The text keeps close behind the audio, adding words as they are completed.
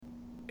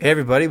Hey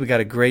everybody, we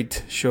got a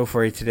great show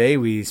for you today.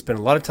 We spent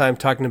a lot of time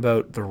talking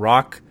about The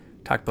Rock,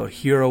 talked about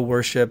hero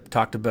worship,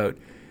 talked about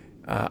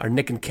are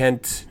Nick and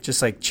Kent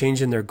just like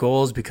changing their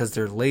goals because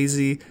they're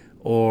lazy,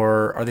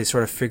 or are they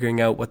sort of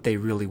figuring out what they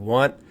really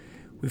want?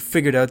 We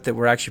figured out that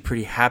we're actually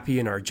pretty happy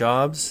in our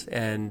jobs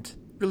and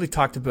really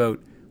talked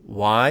about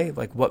why,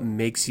 like what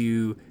makes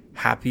you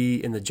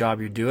happy in the job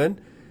you're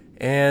doing.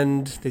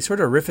 And they sort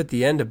of riff at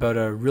the end about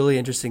a really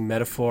interesting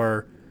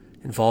metaphor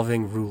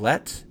involving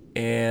roulette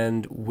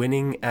and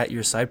winning at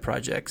your side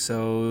project.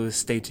 So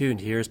stay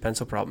tuned. Here's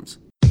Pencil Problems.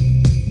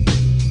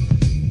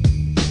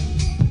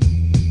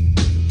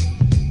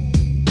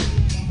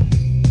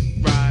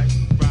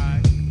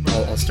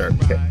 I'll start.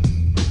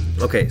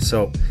 Okay,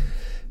 so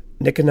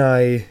Nick and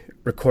I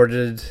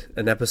recorded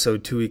an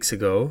episode 2 weeks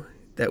ago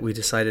that we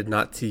decided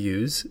not to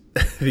use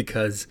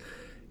because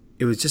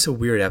it was just a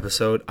weird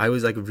episode. I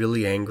was like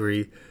really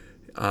angry.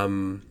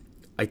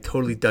 I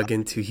totally dug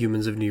into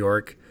Humans of New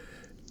York,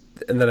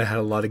 and then I had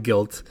a lot of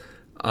guilt.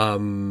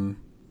 And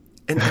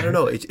I don't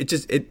know,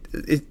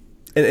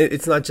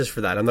 it's not just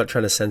for that. I'm not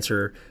trying to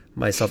censor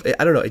myself.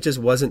 I don't know. It just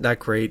wasn't that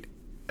great.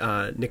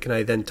 Nick and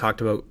I then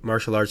talked about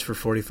martial arts for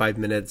 45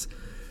 minutes.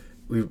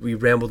 We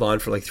rambled on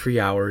for like 3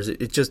 hours.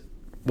 It just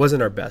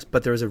wasn't our best,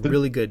 but there was a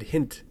really good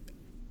hint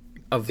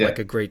of like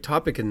a great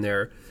topic in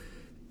there.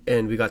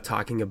 And we got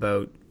talking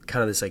about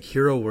kind of this like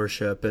hero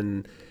worship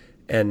and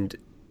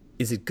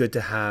is it good to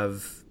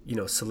have,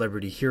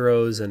 celebrity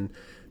heroes? And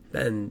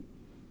then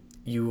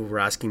you were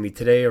asking me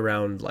today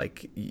around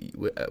like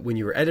when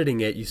you were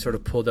editing it, you sort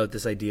of pulled out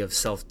this idea of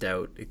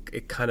self-doubt.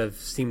 It kind of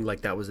seemed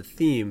like that was a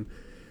theme.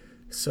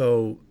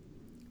 So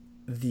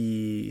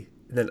then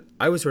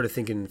I was sort of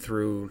thinking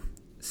through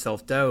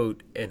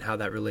self-doubt and how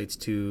that relates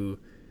to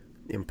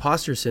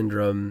imposter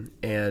syndrome.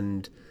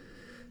 And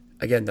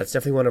again, that's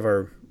definitely one of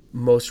our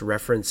most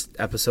referenced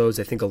episodes.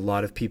 I think a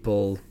lot of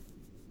people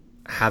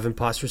have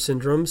imposter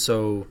syndrome.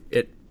 So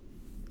it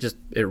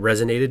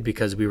resonated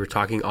because we were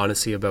talking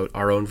honestly about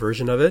our own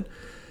version of it.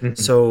 Mm-hmm.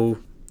 So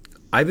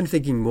I've been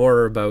thinking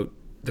more about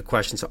the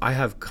question. So I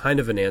have kind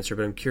of an answer,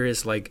 but I'm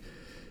curious, like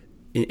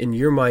in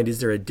your mind, is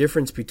there a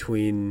difference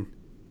between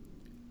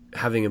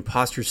having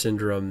imposter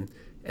syndrome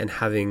and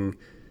having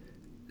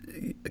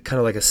kind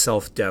of like a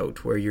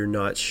self-doubt where you're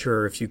not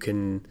sure if you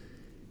can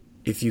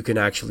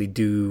actually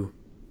do,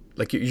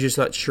 like you're just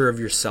not sure of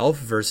yourself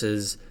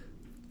versus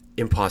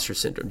imposter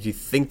syndrome? Do you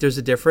think there's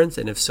a difference?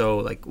 And if so,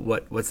 like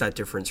what's that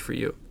difference for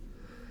you?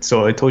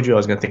 So I told you I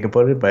was going to think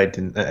about it, but I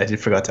didn't. I did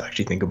forgot to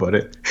actually think about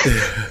it.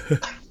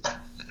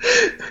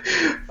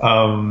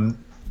 I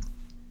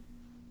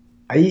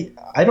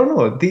don't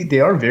know. They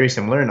are very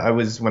similar. And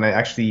when I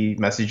actually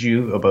messaged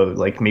you about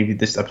like maybe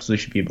this episode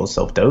should be about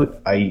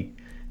self-doubt,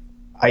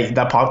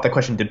 that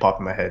question did pop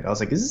in my head. I was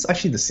like, is this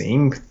actually the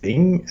same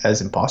thing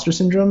as imposter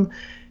syndrome?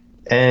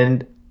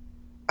 And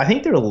I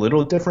think they're a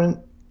little different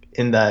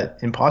in that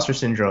imposter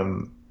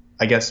syndrome,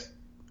 I guess,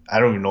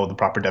 I don't even know the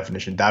proper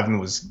definition. Davin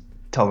was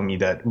telling me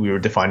that we were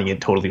defining it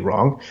totally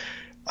wrong.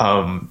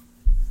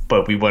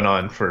 But we went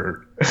on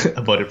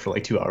about it for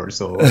like 2 hours,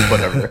 so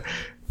whatever.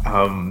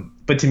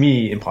 But to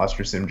me,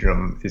 imposter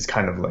syndrome is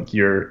kind of like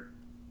you're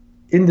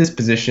in this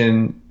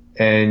position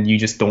and you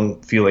just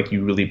don't feel like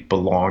you really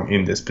belong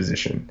in this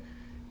position.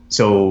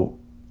 So,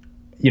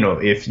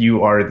 if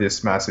you are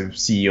this massive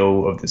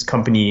CEO of this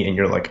company and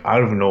you're like, I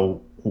don't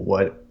know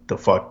what the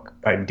fuck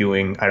I'm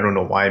doing, I don't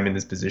know why I'm in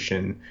this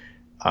position.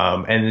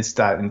 And it's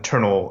that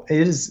internal,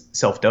 it is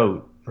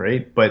self-doubt,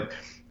 right? But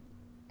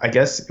I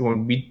guess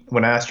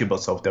when I asked you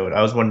about self-doubt,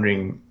 I was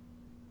wondering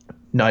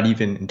not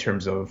even in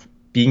terms of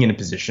being in a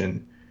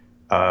position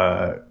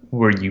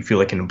where you feel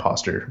like an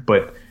imposter,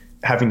 but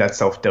having that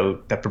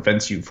self-doubt that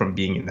prevents you from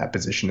being in that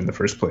position in the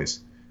first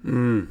place.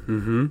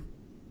 Mm-hmm.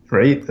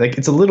 Right? Like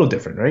it's a little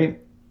different, right?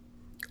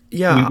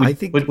 Yeah, I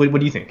think. What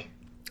do you think?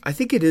 I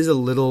think it is a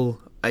little.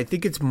 I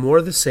think it's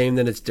more the same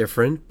than it's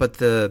different. But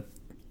the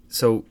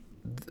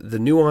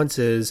nuance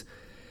is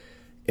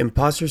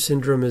imposter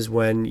syndrome is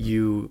when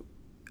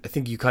I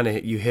think you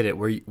hit it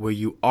where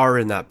you are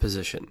in that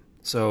position.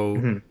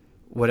 So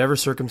whatever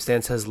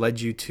circumstance has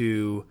led you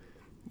to,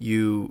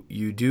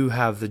 you do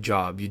have the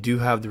job, you do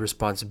have the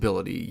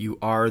responsibility, you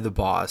are the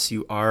boss,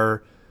 you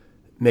are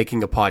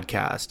making a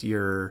podcast,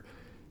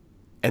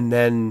 and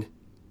then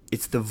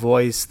it's the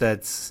voice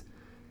that's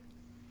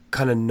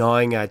kind of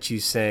gnawing at you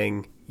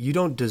saying, you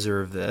don't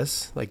deserve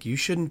this. Like you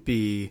shouldn't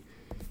be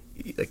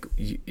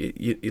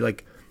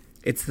like,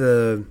 it's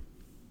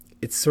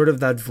sort of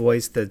that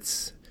voice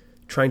that's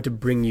trying to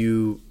bring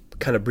you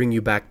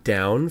back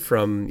down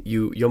from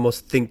you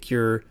almost think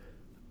you're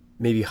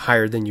maybe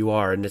higher than you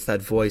are. And it's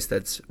that voice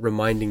that's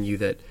reminding you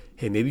that,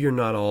 hey, maybe you're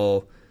not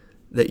all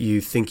that you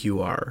think you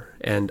are.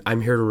 And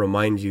I'm here to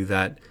remind you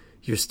that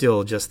you're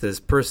still just this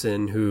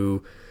person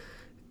who,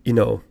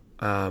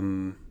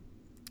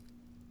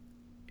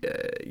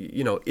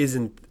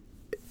 isn't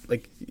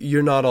like,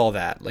 you're not all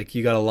that. Like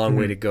you got a long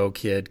way to go,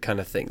 kid, kind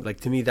of thing.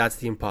 Like to me, that's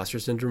the imposter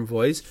syndrome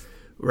voice.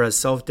 Whereas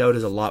self-doubt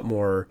is a lot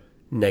more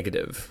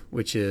negative,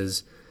 which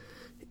is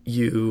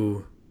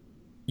you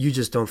you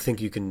just don't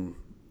think you can,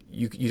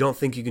 you don't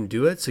think you can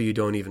do it, so you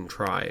don't even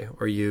try,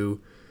 or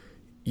you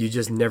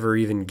just never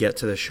even get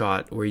to the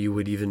shot where you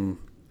would even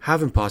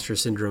have imposter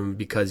syndrome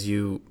because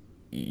you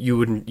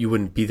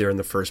wouldn't be there in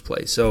the first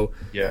place. So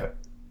Yeah.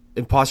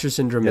 imposter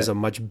syndrome Yeah. is a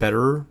much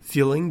better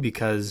feeling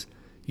because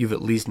you've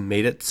at least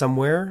made it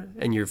somewhere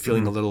and you're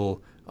feeling a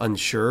little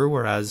unsure,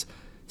 whereas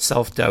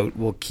self-doubt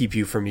will keep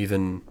you from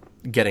even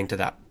getting to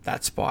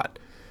that spot.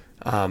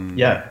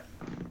 Yeah.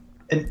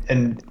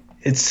 And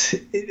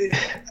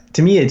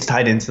to me, it's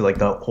tied into like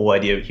the whole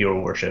idea of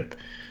hero worship.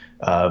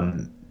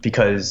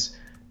 Because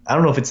I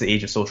don't know if it's the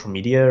age of social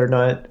media or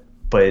not,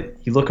 but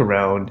you look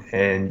around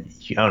and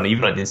I don't know,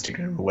 even on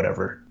Instagram or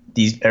whatever,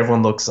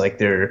 everyone looks like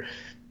they're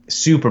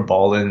super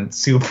ballin',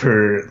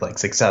 super like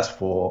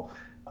successful.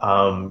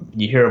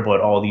 You hear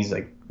about all these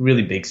like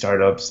really big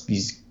startups,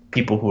 these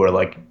people who are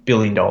like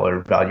billion-dollar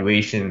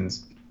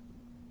valuations,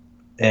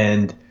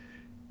 and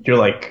you're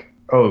like,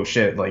 oh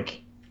shit,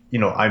 like,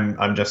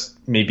 I'm just,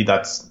 maybe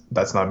that's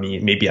not me.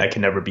 Maybe I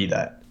can never be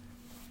that,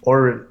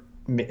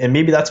 and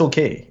maybe that's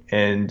okay.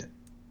 And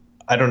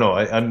I don't know.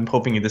 I'm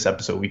hoping in this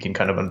episode we can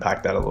kind of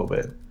unpack that a little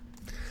bit.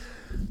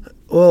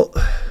 Well,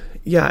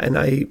 yeah, and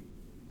I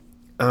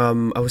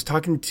was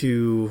talking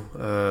to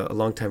a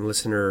longtime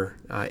listener,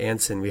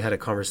 Anson. We had a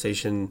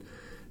conversation,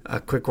 a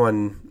quick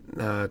one,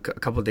 a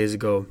couple of days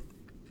ago,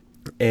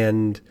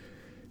 and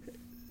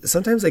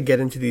sometimes I get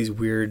into these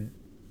weird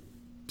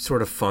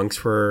sort of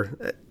funks where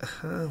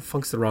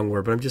funk's the wrong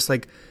word, but I'm just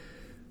like,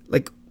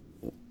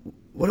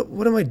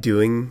 what am I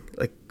doing?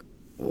 Like,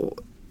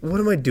 what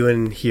am I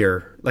doing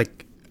here?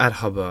 Like at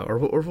Hubba, or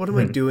what am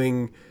I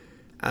doing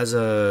as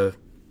a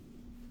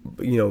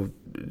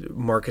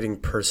marketing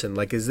person?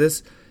 Like, is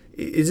this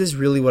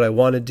really what I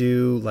want to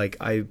do? Like,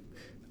 I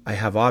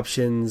have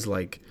options.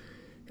 Like,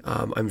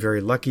 I'm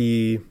very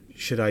lucky.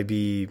 Should I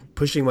be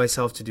pushing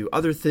myself to do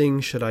other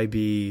things? Should I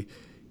be,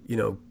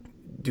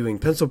 doing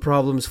pencil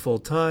problems full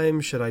time?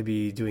 Should I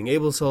be doing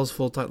able cells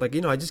full time? Like,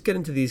 I just get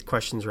into these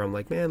questions where I'm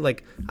like, man,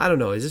 like, I don't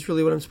know. Is this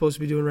really what I'm supposed to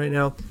be doing right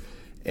now?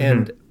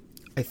 And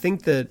I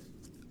think that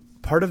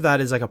part of that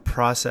is like a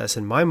process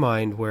in my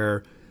mind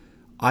where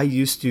I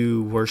used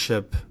to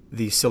worship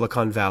the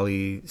Silicon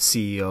Valley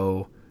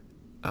CEO.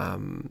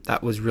 That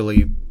was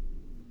really,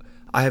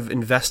 I have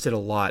invested a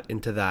lot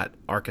into that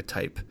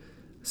archetype.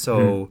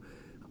 So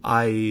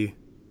I,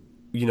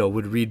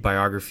 would read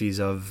biographies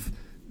of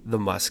the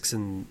Musks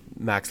and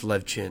Max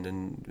Levchin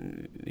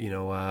and,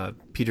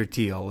 Peter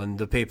Thiel and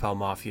the PayPal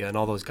Mafia and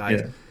all those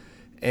guys,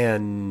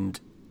 and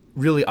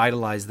really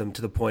idolize them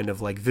to the point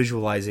of like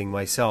visualizing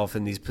myself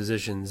in these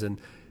positions. And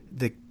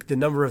the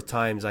number of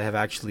times I have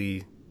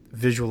actually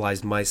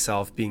visualized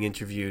myself being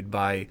interviewed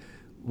by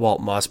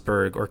Walt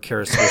Mossberg or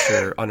Kara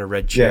Swisher on a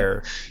red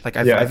chair. Like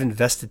I've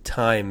invested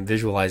time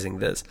visualizing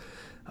this.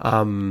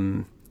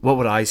 What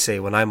would I say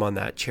when I'm on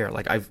that chair?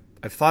 Like I've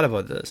thought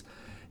about this,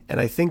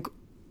 and I think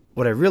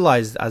what I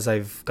realized as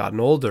I've gotten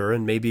older,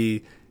 and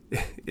maybe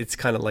it's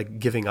kind of like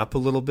giving up a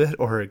little bit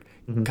or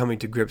coming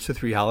to grips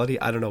with reality.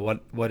 I don't know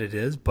what it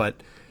is,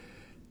 but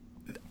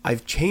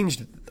I've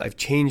changed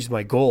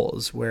my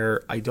goals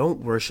where I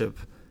don't worship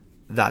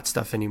that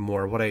stuff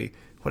anymore. What I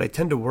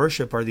tend to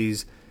worship are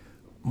these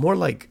more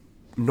like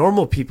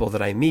normal people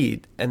that I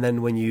meet. And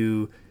then when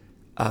you,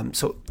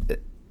 so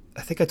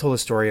I think I told a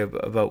story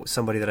about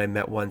somebody that I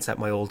met once at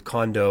my old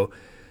condo.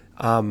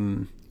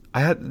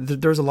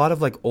 There was a lot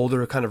of like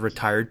older kind of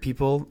retired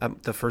people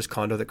at the first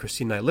condo that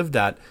Christine and I lived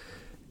at.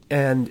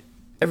 And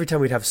every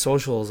time we'd have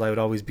socials, I would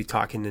always be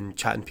talking and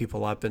chatting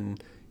people up.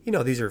 And,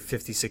 these are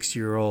 50,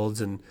 60-year-olds,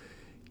 and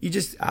you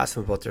just ask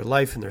them about their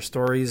life and their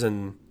stories.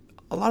 And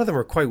a lot of them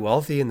are quite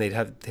wealthy, and they've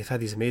had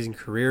these amazing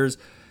careers.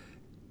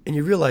 And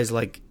you realize,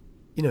 like,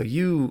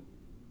 no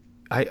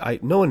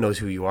one knows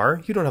who you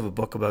are. You don't have a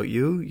book about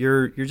you.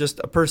 You're just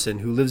a person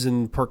who lives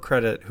in Port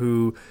Credit,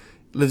 who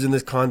lives in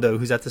this condo,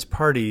 who's at this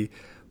party.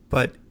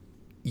 But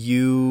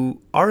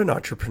you are an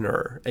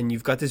entrepreneur, and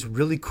you've got this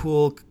really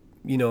cool,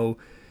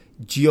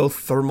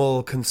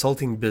 geothermal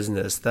consulting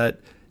business that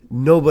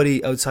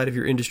nobody outside of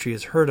your industry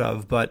has heard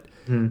of, but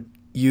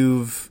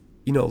you've,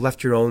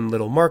 left your own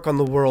little mark on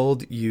the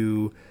world.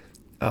 You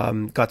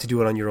got to do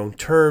it on your own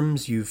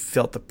terms. You've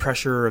felt the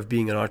pressure of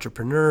being an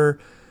entrepreneur.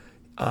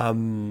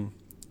 Or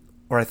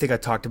I think I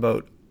talked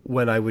about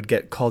when I would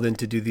get called in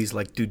to do these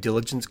like due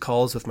diligence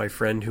calls with my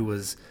friend who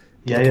was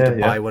looking to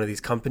buy one of these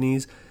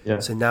companies. Yeah.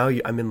 So now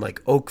I'm in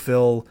like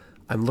Oakville.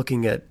 I'm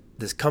looking at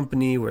this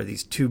company where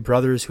these two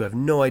brothers who have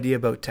no idea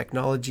about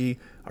technology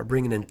are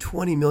bringing in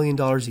 $20 million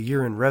a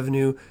year in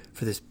revenue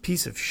for this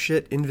piece of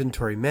shit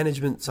inventory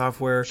management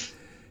software.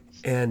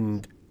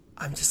 And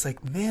I'm just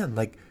like, man,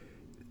 like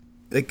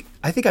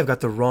I think I've got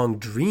the wrong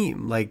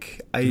dream.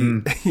 Like I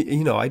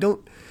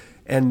don't.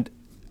 And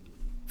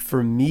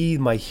for me,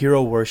 my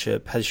hero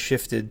worship has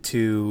shifted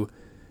to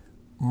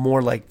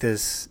more like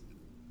this,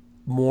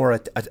 more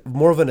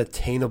of an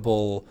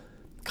attainable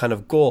kind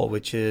of goal,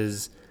 which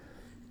is,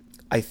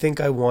 I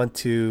think I want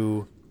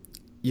to,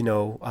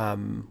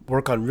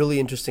 work on really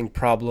interesting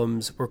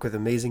problems, work with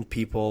amazing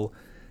people,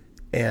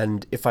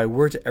 And if I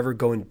were to ever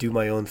go and do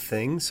my own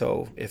thing,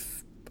 so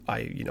if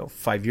I,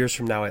 5 years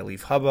from now I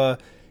leave Hubba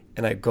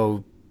and I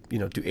go,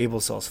 do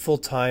Able Cells full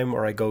time,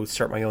 or I go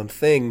start my own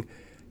thing,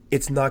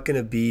 it's not going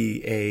to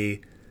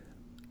be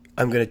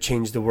I'm going to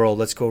change the world.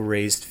 Let's go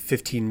raise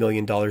 $15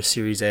 million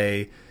Series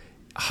A,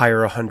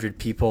 hire 100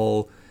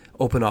 people,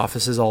 open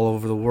offices all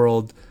over the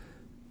world.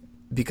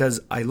 Because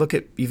I look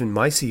at even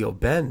my CEO,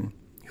 Ben,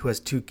 who has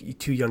two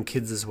young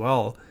kids as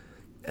well,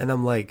 and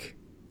I'm like,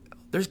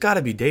 there's got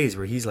to be days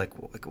where he's like,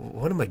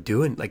 what am I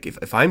doing? Like,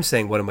 if I'm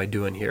saying, what am I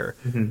doing here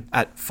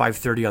at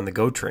 5:30 on the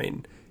GO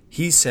train,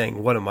 he's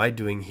saying, what am I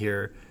doing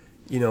here,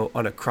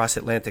 on a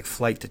cross-Atlantic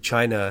flight to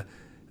China,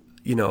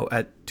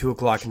 at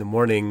 2:00 in the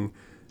morning.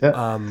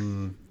 Yeah.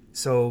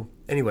 So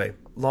anyway,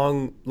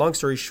 long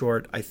story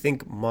short, I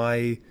think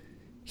my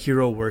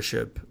hero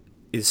worship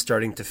is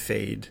starting to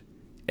fade,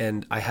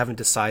 and I haven't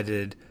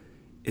decided,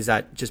 is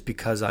that just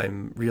because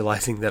I'm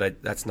realizing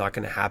that that's not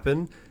going to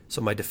happen? So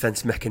my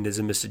defense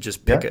mechanism is to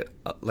just pick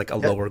a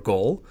lower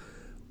goal,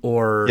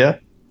 or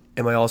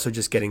am I also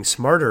just getting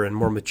smarter and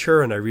more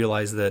mature, and I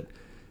realize that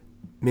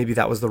maybe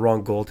that was the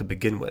wrong goal to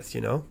begin with,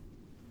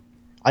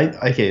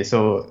 Okay,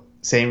 so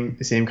same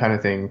kind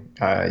of thing.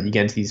 You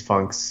get into these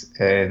funks,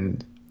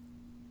 and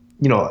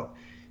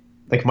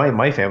like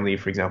my family,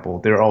 for example,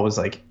 they're always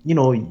like,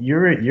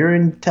 you're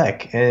in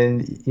tech,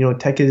 and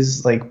tech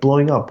is like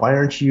blowing up. Why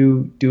aren't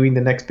you doing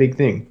the next big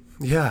thing?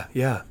 Yeah.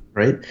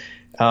 Right.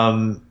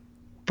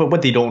 But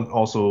what they don't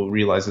also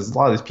realize is a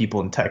lot of these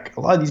people in tech,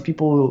 a lot of these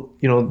people,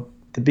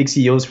 the big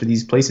CEOs for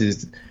these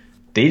places,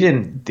 they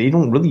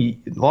don't really,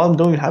 a lot of them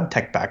don't even have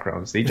tech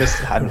backgrounds. They just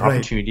had an Right.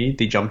 opportunity,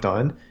 they jumped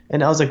on,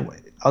 and I was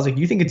like,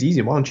 you think it's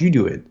easy? Why don't you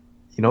do it?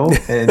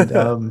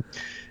 And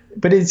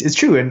but it's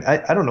true, and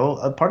I don't know.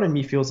 A part of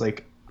me feels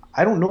like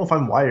I don't know if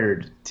I'm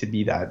wired to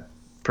be that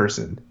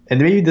person, and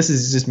maybe this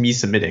is just me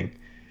submitting.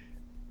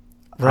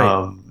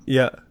 Right.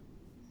 Yeah.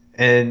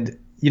 And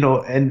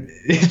and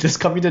just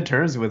coming to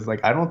terms with,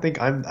 like, I don't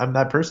think I'm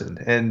that person,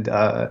 and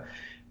I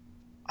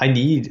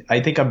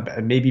think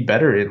I'm maybe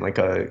better in like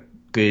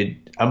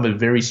I'm a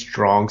very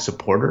strong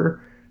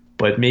supporter,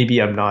 but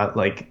maybe I'm not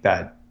like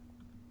that,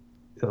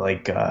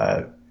 like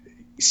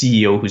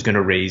CEO who's going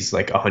to raise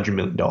like $100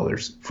 million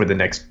for the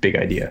next big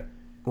idea.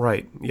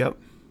 Right. Yep.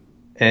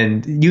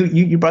 And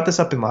you brought this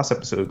up in last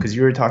episode because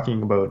you were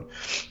talking about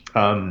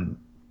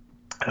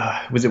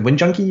was it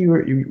WinJunkie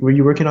were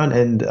you working on,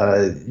 and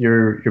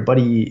your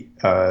buddy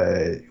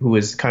who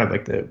was kind of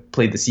like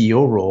played the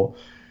CEO role,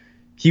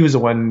 he was the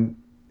one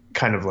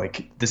kind of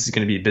like, this is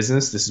going to be a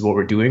business, this is what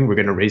we're doing, we're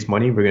going to raise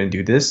money, we're going to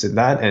do this and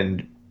that,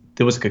 and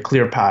there was like a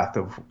clear path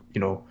of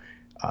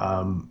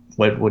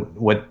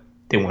what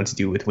they want to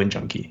do with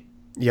WinJunkie.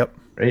 Yep.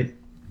 Right.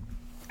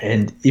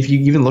 And if you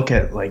even look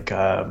at like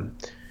I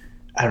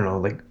don't know,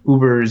 like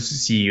Uber's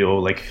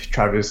CEO, like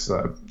Travis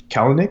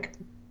Kalanick,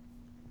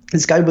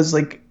 this guy was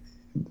like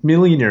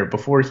millionaire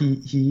before he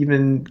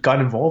even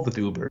got involved with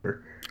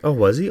Uber. Oh,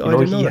 was he? I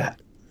didn't know that.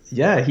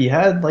 Yeah, he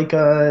had like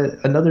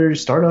another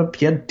startup.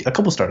 He had a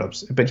couple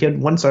startups, but he had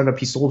one startup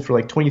he sold for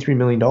like $23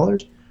 million.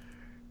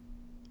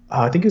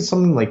 I think it's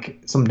something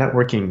like some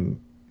networking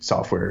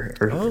software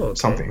or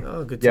something.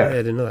 Oh, good. Yeah, I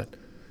didn't know that.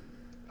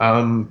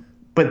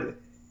 But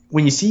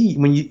when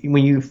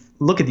you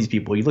look at these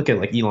people, you look at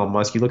like Elon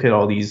Musk, you look at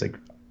all these like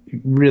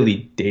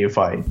really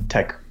deified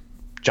tech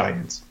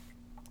giants.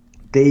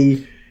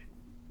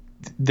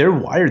 They're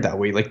wired that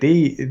way. Like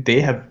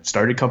they have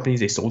started companies,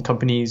 they sold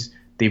companies,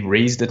 they've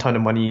raised a ton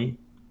of money,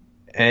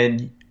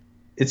 and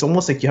it's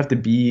almost like you have to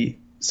be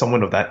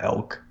someone of that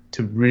ilk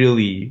to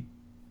really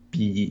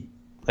be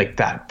like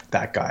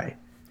that guy.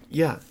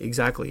 Yeah,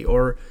 exactly.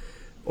 Or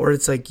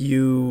it's like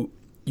you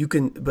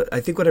can, but I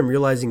think what I'm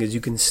realizing is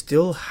you can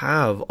still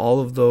have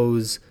all of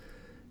those,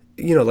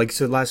 like,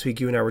 so last week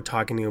you and I were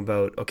talking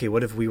about, okay,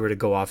 what if we were to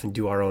go off and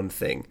do our own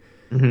thing?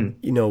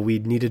 Mm-hmm.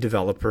 We'd need a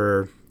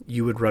developer,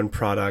 you would run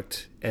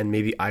product, and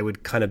maybe I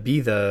would kind of be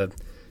the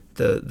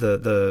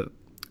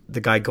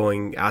guy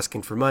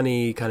asking for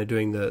money, kind of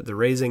doing the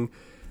raising.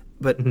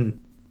 But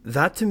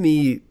that to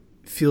me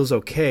feels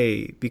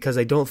okay, because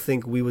I don't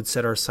think we would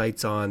set our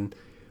sights on,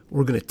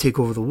 we're going to take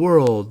over the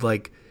world.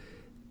 Like,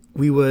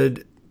 we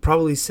would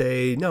probably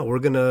say, no, we're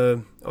going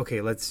to,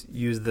 okay, let's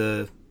use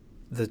the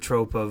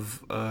trope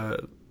of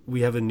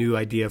we have a new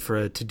idea for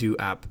a to-do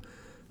app.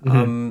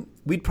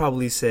 We'd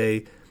probably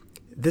say,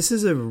 this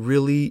is a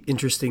really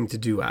interesting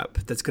to-do app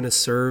that's going to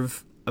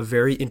serve a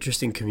very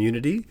interesting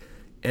community,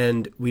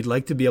 and we'd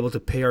like to be able to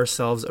pay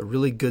ourselves a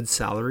really good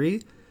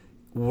salary,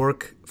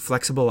 work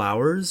flexible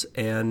hours,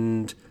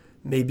 and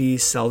maybe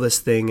sell this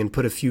thing and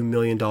put a few $1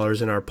 million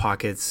in our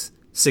pockets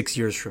 6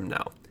 years from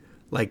now.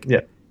 Like,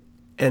 yeah.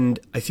 And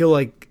I feel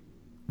like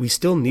we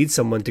still need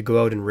someone to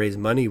go out and raise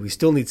money. We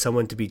still need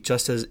someone to be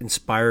just as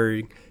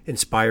inspiring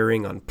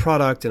on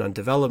product and on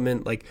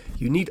development. Like,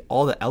 you need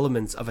all the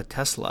elements of a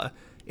Tesla.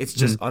 It's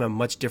just on a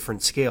much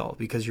different scale,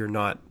 because you're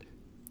not,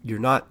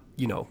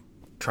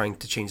 trying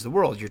to change the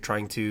world. You're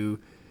trying to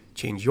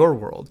change your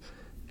world.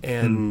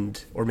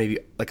 and or maybe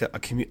like a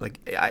commute. Like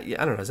I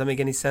don't know. Does that make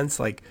any sense?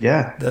 Like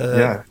Yeah. the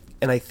Yeah.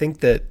 and I think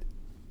that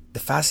the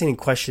fascinating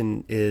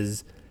question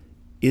is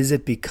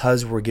it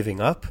because we're giving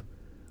up,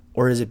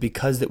 or is it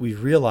because that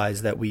we've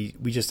realized that we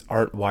just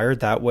aren't wired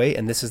that way,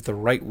 and this is the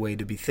right way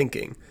to be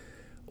thinking,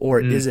 or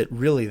is it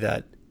really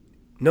that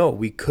no,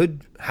 we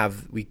could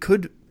have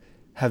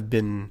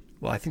been,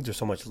 well, I think there's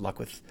so much luck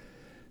with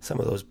some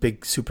of those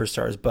big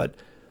superstars, but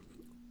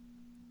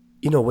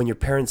you know, when your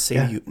parents say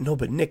to you, no,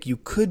 but Nick, you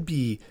could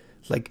be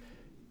like,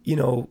 you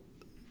know,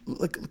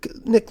 like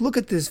Nick, look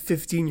at this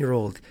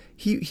 15-year-old.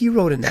 He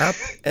wrote an app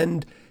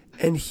and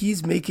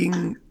he's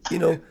making, you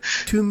know,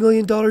 $2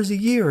 million a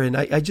year. And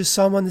I just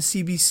saw him on the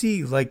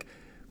CBC. Like,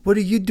 what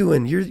are you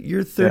doing?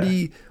 You're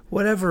 30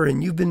 whatever,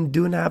 and you've been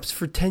doing apps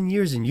for 10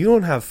 years and you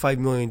don't have $5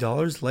 million.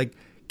 Like,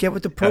 get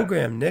with the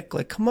program, Nick.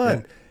 Like, come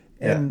on.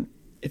 And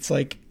it's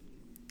like,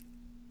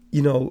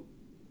 you know,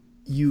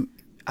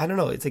 I don't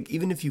know. It's like,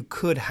 even if you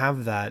could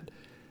have that,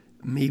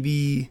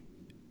 maybe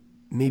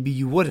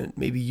you wouldn't.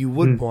 Maybe you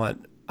would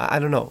want. I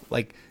don't know.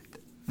 Like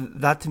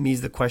that to me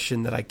is the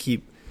question that I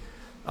keep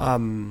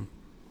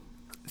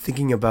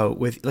thinking about.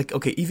 With like,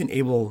 okay, even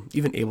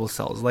able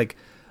cells. Like,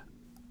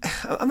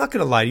 I'm not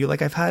gonna lie to you.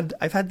 Like I've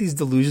had these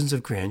delusions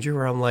of grandeur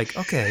where I'm like,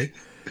 okay,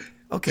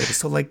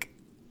 so like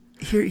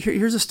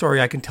here's a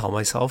story I can tell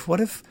myself. What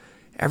if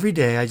every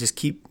day I just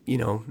keep, you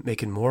know,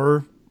 making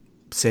more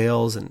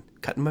sales and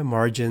cutting my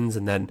margins,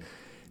 and then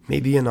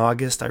maybe in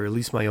August I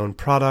release my own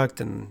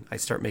product and I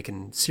start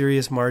making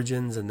serious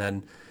margins, and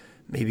then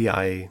maybe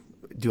I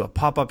do a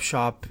pop-up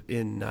shop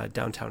in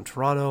downtown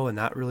Toronto and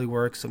that really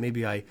works. So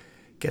maybe I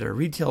get a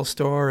retail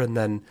store, and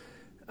then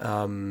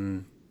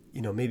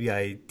you know, maybe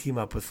I team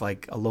up with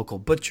like a local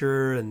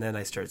butcher, and then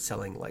I start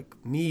selling like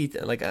meat,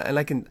 and like, and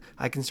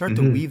I can start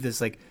to weave this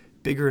like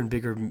bigger and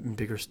bigger and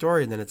bigger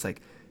story. And then it's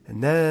like,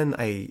 and then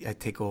I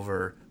take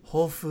over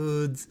Whole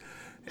Foods,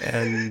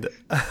 and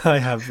I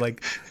have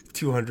like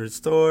 200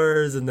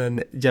 stores, and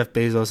then Jeff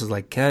Bezos is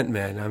like, Kent,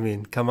 man, I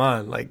mean, come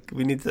on, like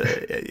we need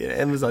to,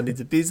 Amazon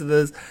needs a piece of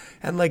this.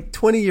 And like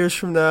 20 years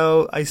from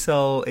now, I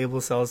sell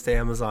Able Cells to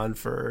Amazon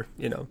for,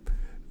 you know,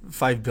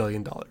 $5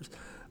 billion.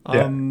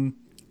 I'm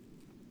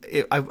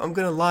going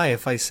to lie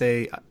if I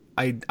say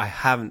I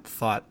haven't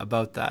thought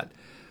about that,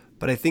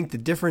 but I think the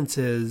difference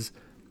is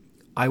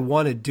I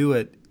want to do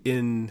it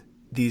in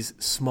these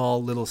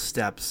small little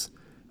steps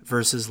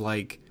versus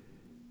like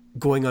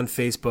going on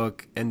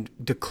Facebook and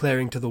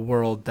declaring to the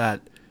world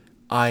that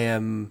I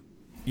am,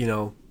 you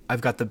know,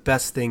 I've got the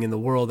best thing in the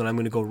world and I'm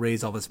going to go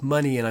raise all this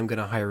money and I'm going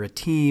to hire a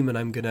team and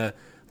I'm going to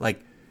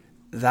like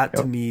that.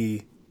 To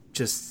me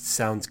just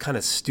sounds kind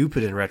of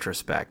stupid in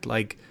retrospect.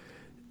 Like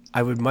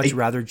I would much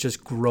rather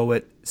just grow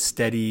it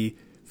steady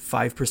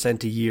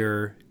 5% a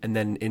year, and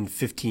then in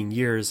 15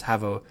 years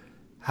have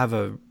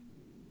a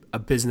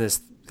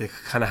business that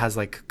kind of has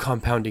like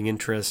compounding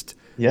interest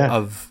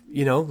of,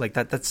 you know, like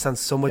that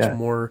sounds so much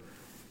more,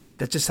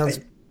 that just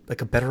sounds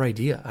like a better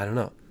idea. I don't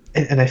know.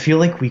 And I feel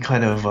like we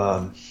kind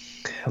of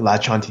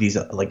latch onto these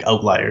like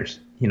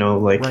outliers, you know,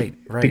 like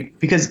right.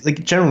 Because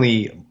like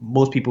generally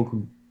most people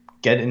who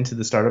get into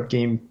the startup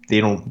game, they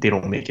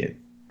don't make it,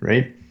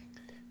 right?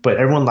 But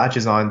everyone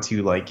latches on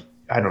to like,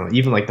 I don't know,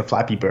 even like the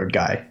Flappy Bird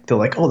guy. They're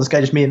like, oh, this guy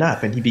just made an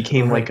app and he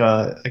became like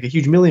a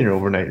huge millionaire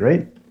overnight,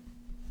 right?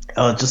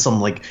 Just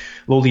some like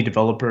lowly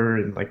developer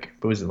in like,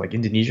 what was it, like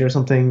Indonesia or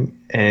something?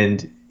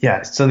 And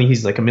yeah, suddenly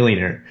he's like a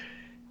millionaire.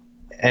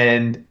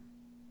 And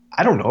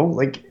I don't know,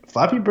 like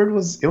Flappy Bird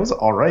it was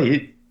all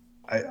right.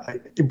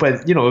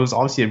 But you know, it was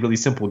obviously a really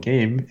simple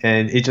game,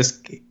 and it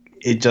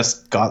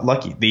just got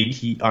lucky.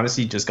 He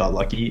honestly just got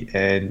lucky,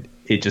 and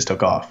it just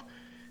took off.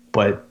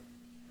 But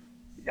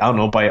I don't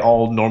know, by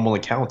all normal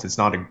accounts, it's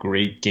not a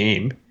great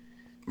game.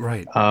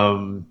 Right.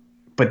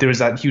 But there's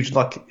that huge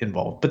luck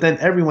involved. But then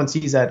everyone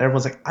sees that and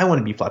everyone's like, I want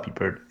to be Flappy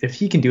Bird. If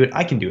he can do it,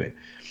 I can do it.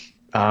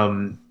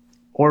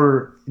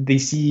 Or they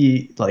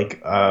see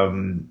like, I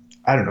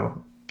don't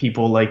know,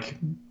 people like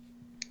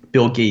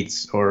Bill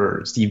Gates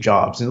or Steve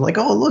Jobs and like,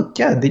 oh, look,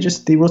 yeah,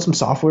 they wrote some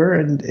software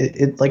and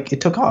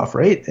it took off.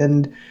 Right.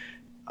 And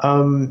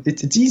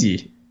it's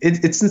easy.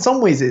 It's in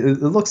some ways,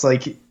 it looks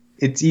like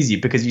it's easy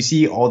because you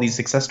see all these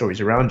success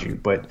stories around you,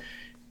 but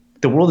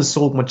the world is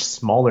so much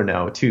smaller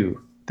now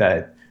too,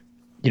 that,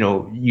 you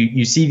know,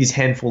 you see these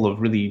handful of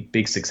really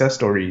big success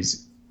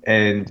stories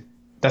and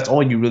that's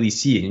all you really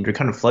see. And you're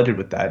kind of flooded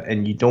with that.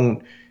 And you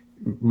don't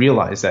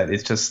realize that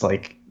it's just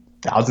like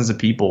thousands of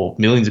people,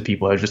 millions of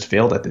people have just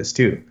failed at this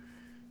too.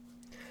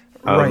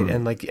 Right.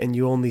 And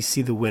you only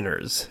see the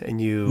winners and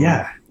you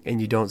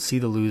don't see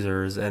the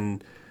losers.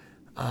 And,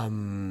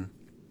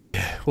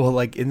 well,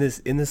 like in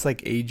this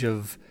like age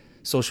of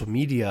social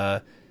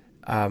media,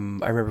 I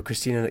remember I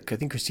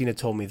think Christina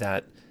told me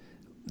that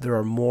there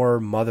are more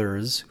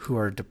mothers who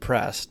are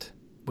depressed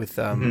with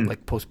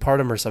like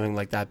postpartum or something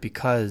like that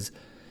because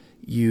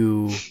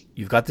you've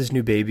got this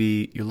new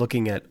baby, you're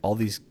looking at all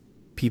these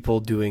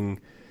people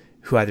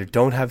who either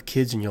don't have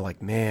kids and you're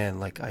like, man,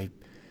 like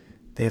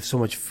they have so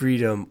much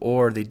freedom,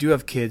 or they do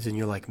have kids and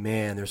you're like,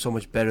 man, they're so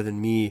much better than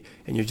me,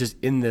 and you're just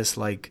in this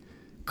like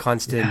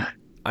constant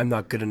I'm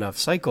not good enough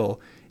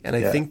cycle. And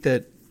I think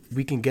that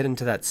we can get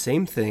into that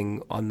same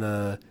thing on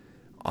the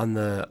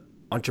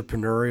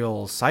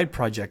entrepreneurial side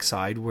project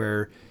side,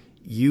 where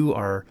you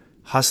are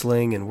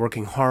hustling and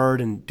working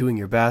hard and doing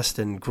your best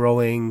and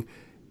growing,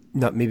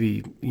 not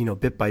maybe,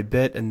 bit by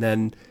bit. And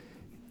then,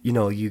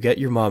 you get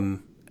your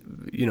mom,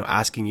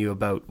 asking you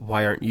about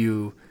why aren't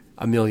you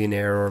a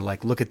millionaire, or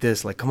like, look at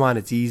this, like, come on,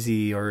 it's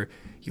easy. Or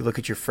you look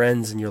at your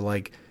friends and you're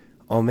like,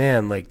 oh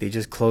man, like they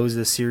just closed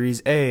the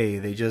Series A,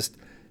 they just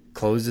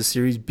closed the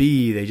Series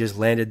B, they just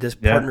landed this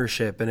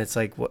partnership. And it's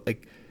like, what,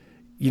 like,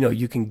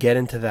 you can get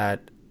into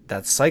that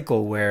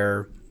cycle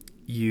where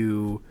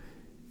the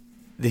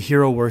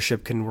hero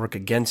worship can work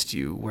against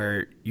you,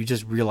 where you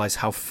just realize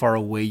how far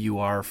away you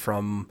are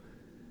from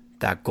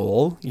that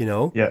goal,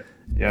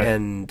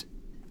 And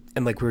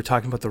like we were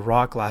talking about The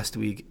Rock last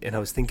week, and I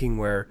was thinking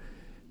where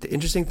the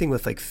interesting thing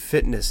with like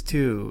fitness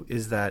too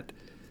is that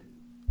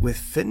with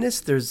fitness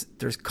there's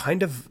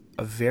kind of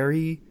a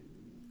very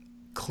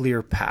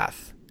clear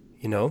path,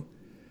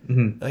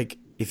 Like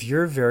if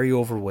you're very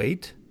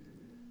overweight,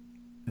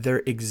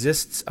 there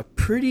exists a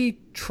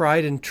pretty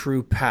tried and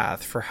true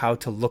path for how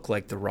to look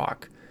like The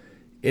Rock.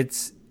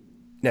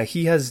 Now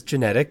he has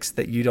genetics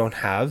that you don't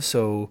have,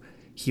 so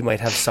he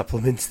might have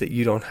supplements that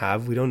you don't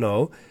have. We don't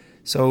know.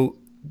 So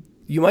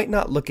you might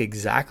not look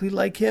exactly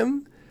like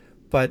him,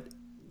 but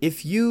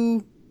if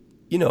you,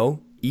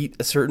 eat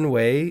a certain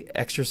way,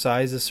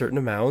 exercise a certain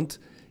amount,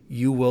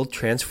 you will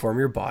transform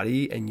your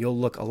body and you'll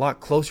look a lot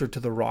closer to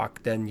The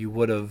Rock than you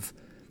would have,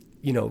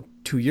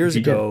 2 years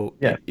ago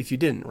if you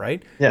didn't,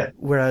 right? Yeah.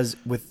 Whereas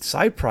with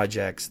side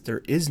projects,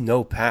 there is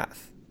no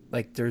path.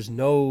 Like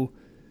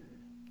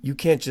you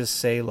can't just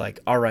say like,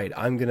 all right,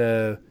 I'm going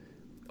to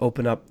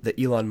open up the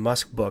Elon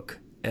Musk book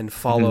and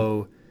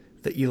follow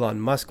the Elon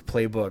Musk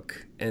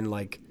playbook and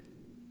like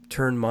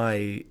turn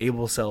my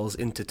able cells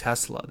into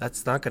Tesla.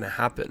 That's not going to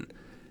happen.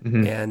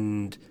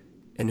 And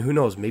who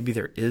knows, maybe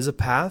there is a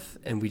path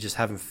and we just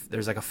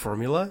there's like a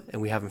formula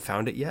and we haven't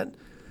found it yet,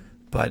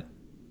 but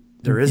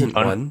there isn't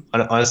one.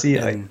 Honestly,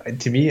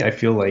 to me, I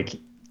feel like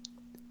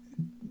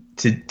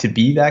to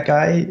be that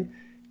guy,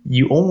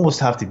 you almost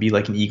have to be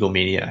like an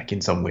egomaniac in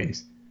some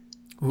ways.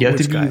 You have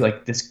to be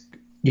like this.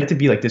 You have to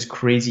be like this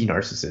crazy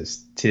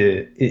narcissist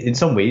in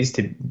some ways,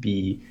 to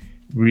be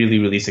really,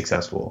 really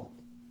successful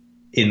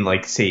in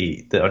like,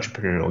 say, the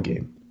entrepreneurial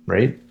game,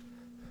 right?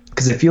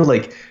 Because I feel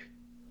like,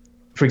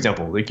 for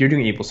example, like you're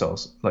doing able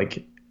cells.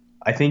 Like,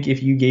 I think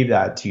if you gave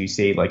that to,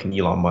 say, like an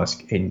Elon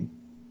Musk, and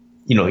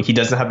he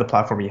doesn't have the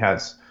platform he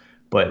has,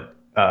 but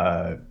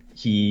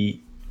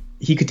he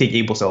could take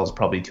able cells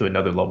probably to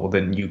another level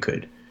than you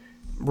could.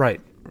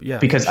 Right. Yeah.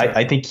 Because sure.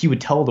 I think he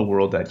would tell the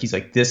world that he's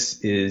like, this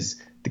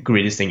is the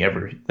greatest thing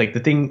ever. Like the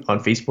thing on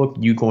Facebook,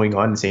 you going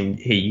on and saying,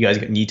 hey, you guys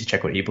need to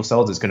check out able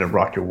cells. It's going to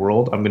rock your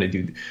world. And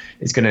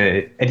he's going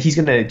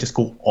to just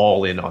go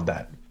all in on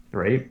that.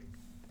 Right.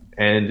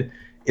 And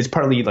it's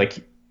partly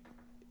like,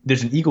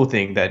 there's an ego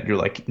thing that you're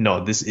like,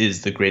 no, this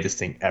is the greatest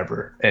thing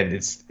ever. And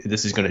this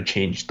is going to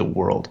change the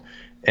world.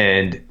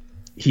 And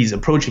he's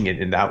approaching it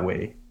in that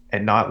way,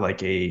 and not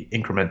like a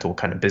incremental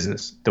kind of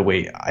business, the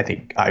way I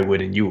think I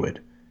would and you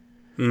would.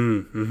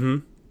 Mm-hmm.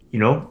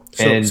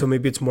 So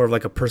maybe it's more of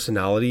like a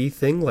personality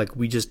thing. Like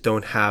we just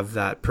don't have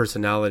that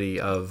personality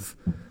of,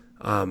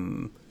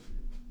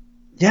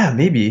 yeah,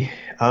 maybe.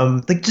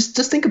 Like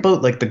just think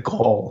about like the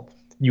gall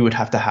you would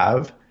have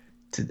to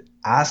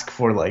ask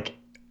for like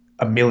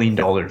 $1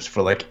 million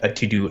for like a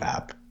to-do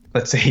app.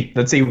 Let's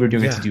say we're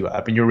doing a to-do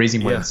app and you're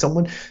raising money. Yeah.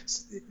 Someone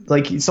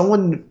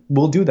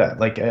will do that.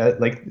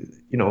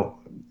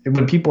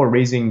 When people are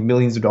raising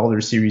millions of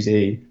dollars, Series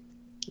A,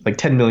 like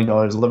 $10 million,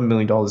 $11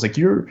 million, like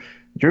you're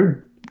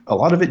a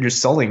lot of it, you're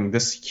selling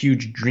this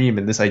huge dream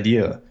and this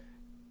idea.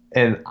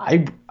 And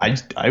I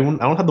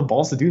don't have the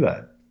balls to do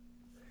that.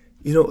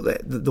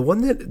 The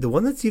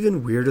one that's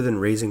even weirder than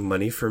raising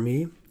money for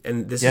me,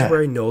 and this is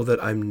where I know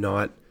that I'm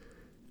not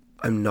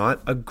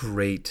a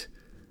great,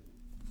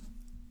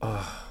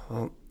 I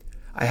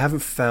haven't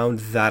found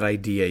that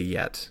idea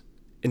yet.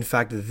 In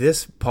fact,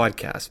 this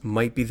podcast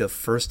might be the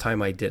first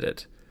time I did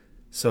it.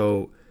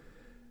 So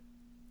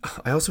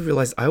I also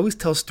realized I always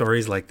tell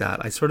stories like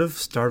that. I sort of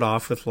start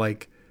off with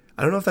like,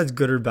 I don't know if that's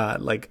good or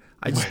bad. Like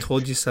I just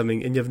told you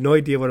something and you have no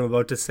idea what I'm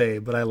about to say,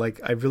 but I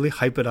really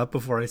hype it up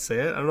before I say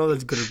it. I don't know if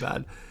that's good or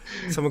bad.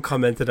 Someone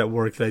commented at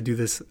work that I do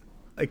this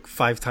like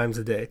 5 times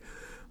a day.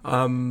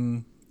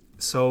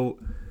 So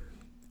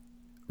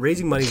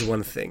raising money is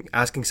one thing,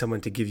 asking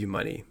someone to give you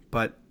money,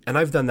 and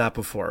I've done that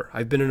before.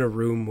 I've been in a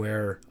room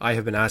where I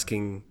have been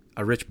asking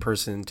a rich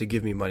person to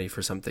give me money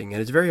for something,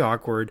 and it's very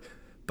awkward.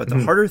 But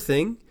the harder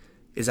thing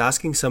is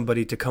asking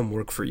somebody to come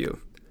work for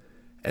you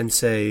and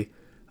say,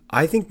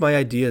 I think my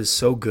idea is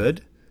so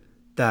good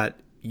that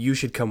you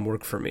should come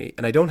work for me.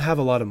 And I don't have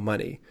a lot of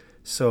money,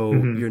 so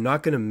you're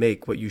not going to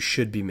make what you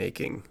should be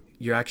making.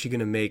 You're actually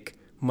going to make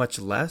much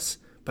less,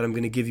 but I'm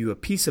going to give you a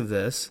piece of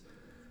this,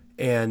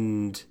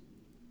 and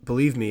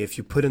believe me, if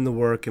you put in the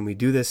work and we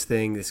do this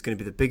thing, it's going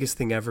to be the biggest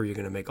thing ever. You're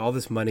going to make all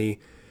this money,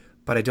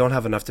 but I don't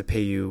have enough to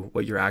pay you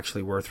what you're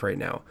actually worth right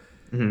now.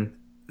 Mm-hmm.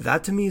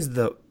 That to me is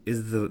the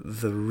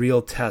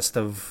real test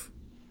of,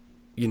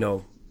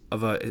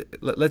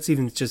 let's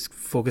even just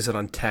focus it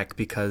on tech,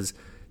 because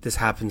this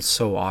happens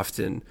so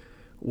often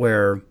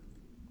where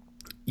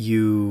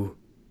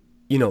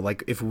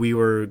like if we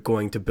were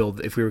going to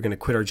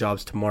quit our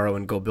jobs tomorrow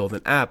and go build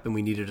an app and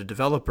we needed a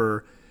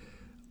developer,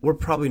 we're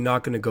probably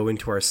not going to go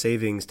into our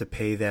savings to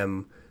pay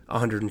them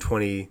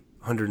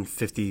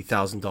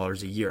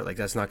 $150,000 a year. Like,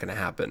 that's not going to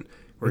happen.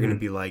 We're going to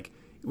be like,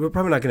 we're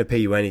probably not going to pay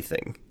you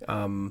anything,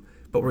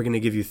 but we're going to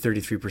give you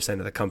 33%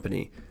 of the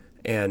company,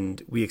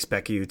 and we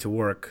expect you to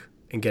work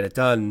and get it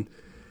done.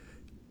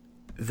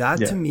 That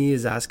to me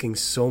is asking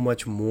so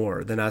much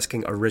more than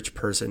asking a rich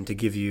person to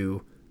give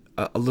you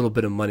a little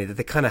bit of money that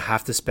they kind of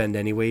have to spend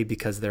anyway,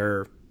 because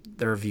they're a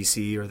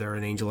VC or they're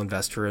an angel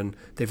investor and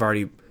they've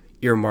already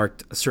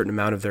earmarked a certain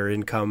amount of their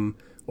income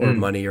or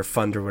money or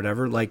fund or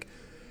whatever. Like,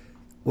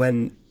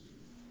 when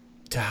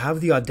to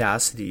have the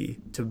audacity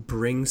to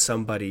bring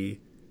somebody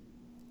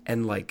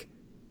and like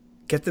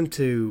get them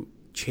to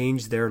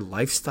change their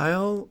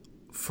lifestyle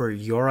for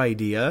your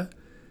idea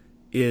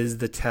is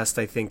the test,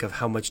 I think, of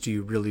how much do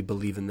you really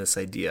believe in this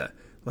idea.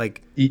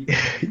 Like, you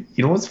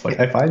know what's funny?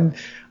 I find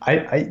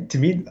to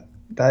me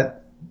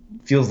that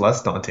feels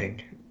less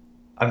daunting.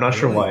 I'm not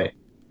sure why.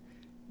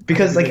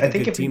 Because like, I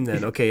think if team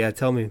then, okay, yeah,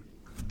 tell me.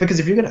 Because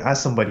if you're gonna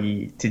ask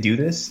somebody to do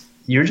this,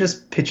 you're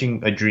just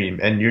pitching a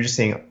dream, and you're just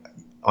saying,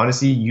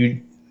 honestly,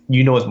 you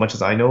know as much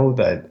as I know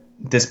that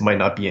this might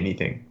not be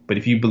anything. But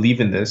if you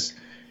believe in this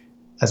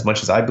as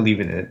much as I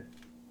believe in it,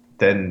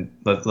 then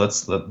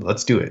let's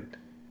do it.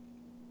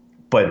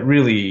 But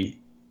really,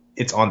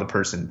 it's on the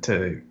person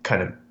to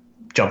kind of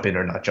jump in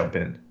or not jump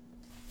in.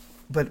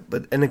 But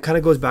and it kind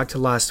of goes back to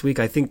last week.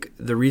 I think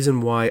the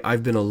reason why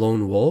I've been a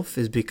lone wolf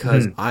is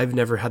because I've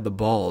never had the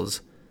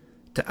balls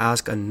to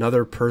ask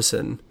another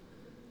person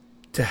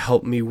to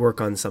help me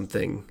work on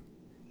something.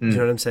 You know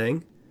what I'm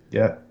saying?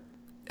 Yeah.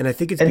 And I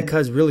think it's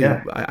because really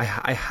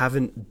I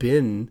haven't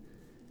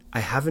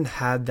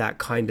had that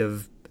kind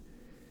of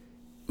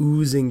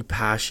oozing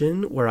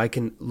passion where I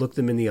can look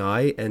them in the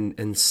eye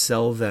and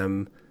sell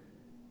them,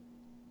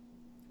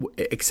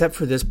 except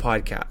for this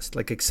podcast,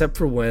 like, except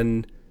for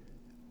when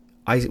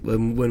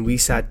we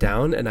sat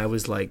down and I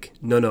was like,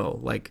 no,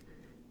 like,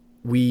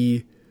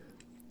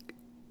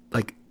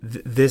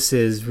 this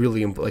is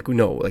really like,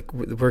 no, like,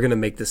 we're going to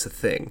make this a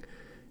thing.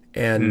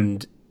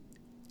 And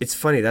it's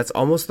funny. That's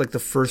almost like the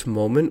first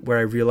moment where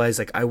I realized,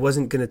 like, I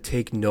wasn't going to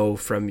take no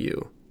from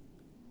you.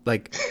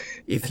 Like,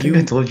 if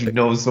I told you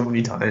no so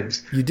many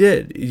times. You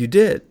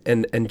did.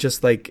 And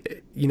just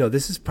like,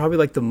 this is probably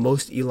like the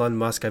most Elon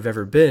Musk I've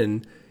ever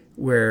been,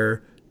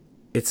 where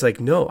it's like,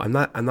 no, I'm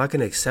not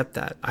going to accept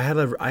that. I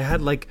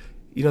had like,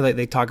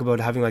 they talk about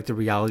having like the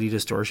reality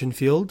distortion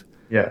field.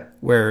 Yeah.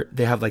 Where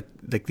they have like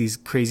these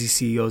crazy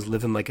CEOs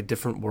live in like a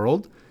different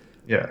world.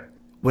 Yeah.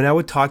 When I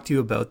would talk to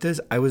you about this,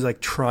 I was like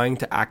trying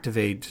to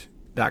activate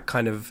that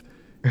kind of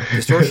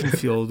distortion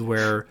field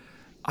where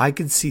I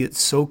could see it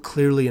so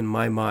clearly in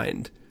my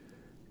mind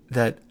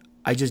that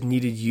I just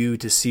needed you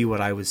to see what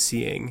I was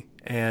seeing.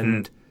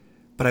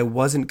 But I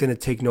wasn't going to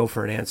take no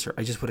for an answer.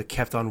 I just would have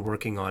kept on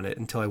working on it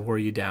until I wore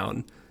you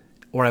down.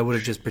 Or I would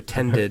have just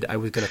pretended I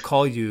was going to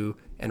call you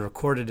and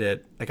recorded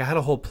it. Like, I had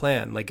a whole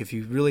plan. Like, if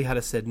you really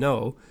had said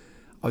no,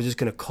 I was just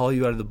going to call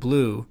you out of the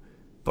blue,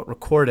 but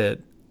record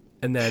it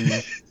and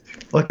then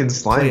fucking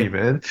slimy,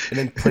 man. And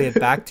then play it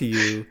back to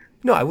you.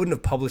 No, I wouldn't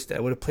have published it. I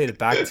would have played it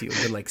back to you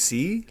and been like,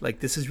 see, like,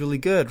 this is really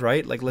good,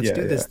 right? Like, let's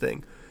do this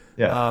thing.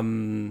 Yeah.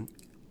 And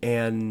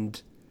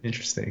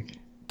interesting.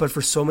 But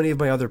for so many of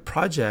my other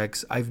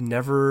projects, I've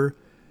never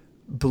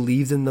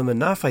believed in them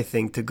enough, I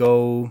think, to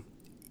go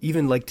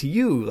even like to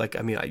you. Like,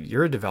 I mean,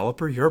 you're a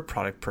developer, you're a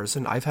product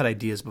person. I've had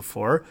ideas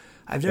before.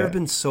 I've never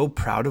been so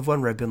proud of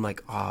one where I've been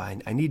like, I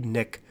need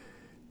Nick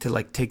to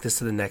like take this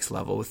to the next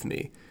level with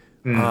me.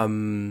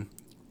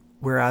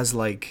 Whereas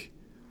like,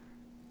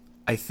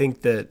 I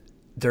think that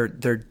there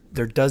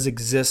does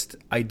exist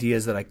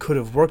ideas that I could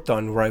have worked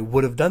on where I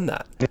would have done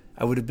that.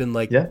 I would have been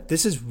like,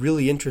 this is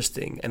really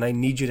interesting and I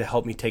need you to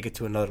help me take it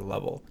to another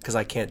level because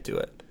I can't do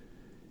it.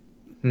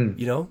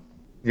 You know?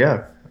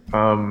 Yeah.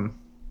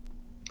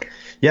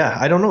 Yeah,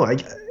 I don't know.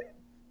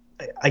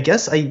 I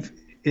guess so I've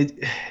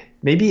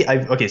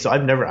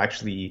never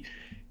actually,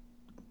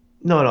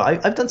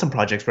 I've done some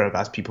projects where I've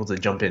asked people to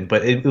jump in,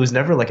 but it was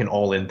never like an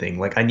all-in thing.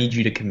 Like, I need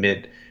you to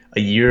commit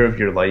a year of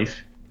your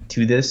life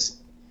to this,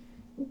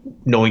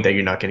 knowing that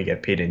you're not going to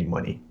get paid any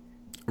money.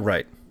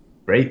 Right.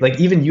 Like,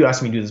 even you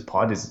asking me to do this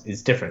pod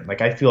is different.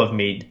 Like, I feel I've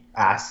made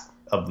asks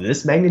of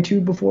this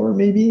magnitude before,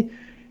 maybe,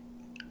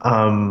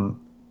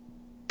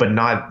 but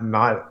not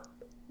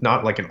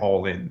like an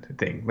all-in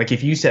thing. Like,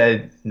 if you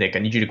said, Nick, I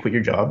need you to quit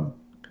your job,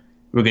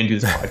 we're going to do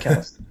this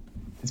podcast.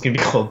 It's going to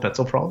be called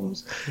Mental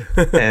Problems.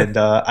 And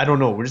I don't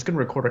know. We're just going to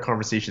record our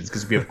conversations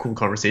because we have cool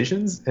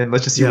conversations. And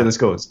let's just see where this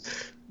goes.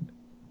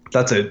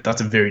 That's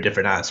a very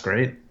different ask,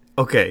 right?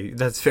 Okay,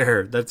 that's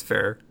fair. That's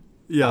fair.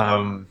 Yeah.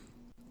 Um,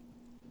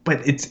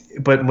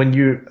 but when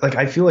you like,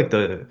 I feel like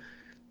the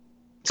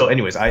so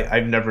anyways,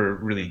 I've never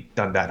really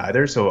done that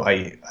either. So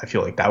I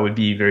feel like that would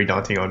be very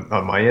daunting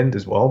on my end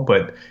as well.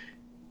 But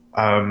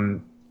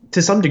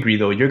to some degree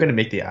though, you're gonna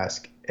make the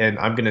ask, and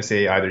I'm gonna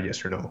say either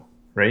yes or no,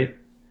 right?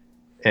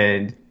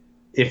 And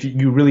if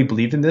you really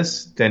believed in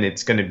this, then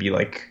it's gonna be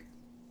like,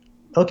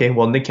 okay,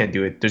 well Nick can't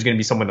do it. There's gonna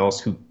be someone else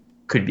who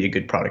could be a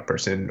good product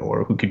person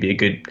or who could be a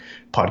good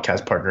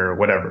podcast partner or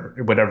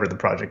whatever the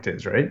project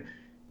is, right?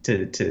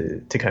 To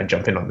kind of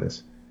jump in on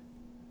this.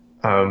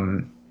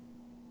 Um,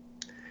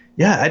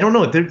 yeah, I don't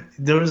know.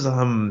 There was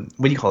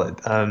what do you call it?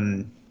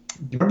 You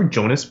remember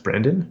Jonas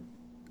Brandon?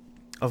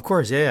 Of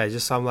course. Yeah, yeah. I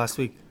just saw him last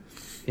week.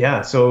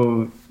 Yeah,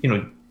 so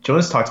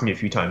Jonas talked to me a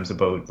few times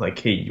about like,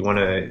 hey, you want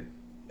to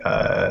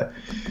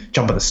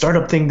jump on the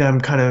startup thing that I'm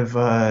kind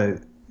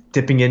of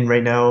dipping in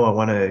right now. I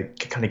want to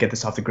kind of get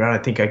this off the ground.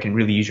 I think I can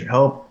really use your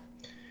help.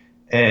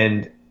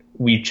 And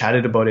we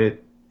chatted about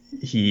it.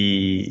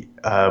 We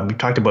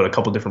talked about a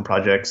couple different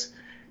projects,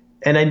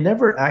 and I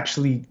never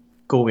actually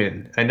go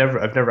in. I've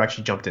never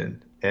actually jumped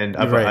in. And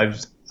Right.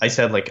 I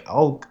said like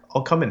I'll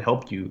come and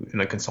help you in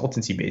a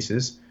consultancy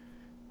basis.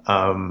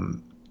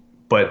 Um,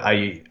 but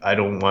I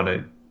don't want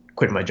to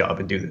quit my job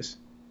and do this.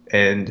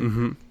 And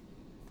Mm-hmm.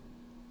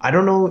 I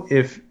don't know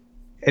if,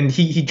 and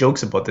he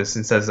jokes about this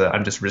and says that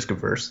I'm just risk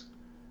averse,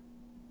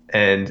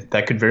 and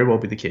that could very well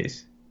be the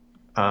case.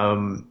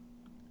 Um,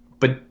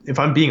 but if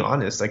I'm being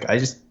honest, like I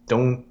just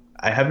don't,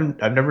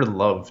 I've never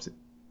loved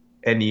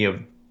any of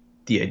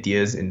the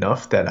ideas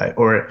enough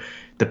or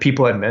the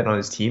people I met on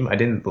his team, I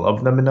didn't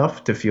love them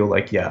enough to feel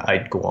like, yeah,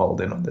 I'd go all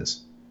in on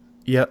this.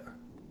 Yep.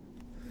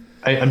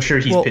 I'm sure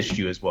he's Well, pitched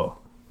you as well.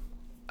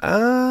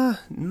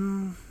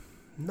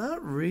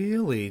 not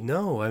really.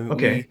 No. I mean,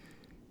 Okay. we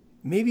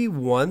maybe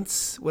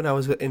once when I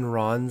was in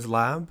Ron's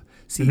lab.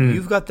 See, Hmm.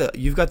 you've got the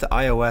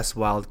iOS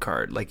wild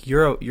card. Like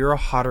you're a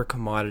hotter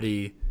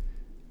commodity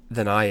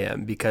than I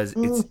am because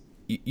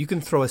you can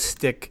throw a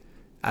stick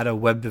at a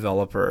web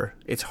developer.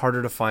 It's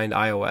harder to find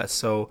iOS.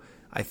 So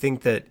I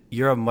think that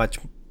you're a much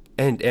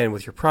and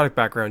with your product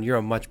background, you're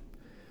a much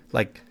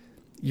like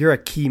you're a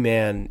key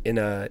man in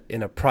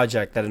a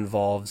project that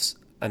involves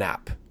an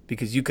app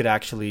because you could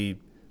actually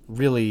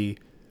really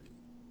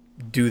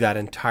do that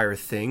entire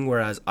thing,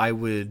 whereas I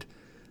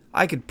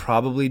could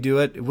probably do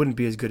it. It wouldn't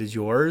be as good as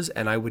yours,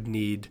 and I would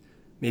need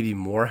maybe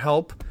more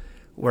help.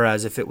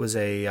 Whereas if it was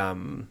a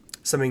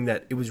something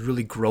that it was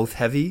really growth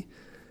heavy,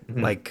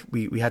 Hmm. like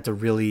we had to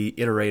really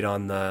iterate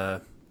on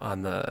the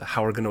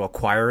how we're going to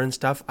acquire and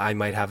stuff, I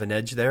might have an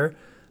edge there.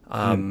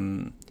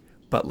 Um,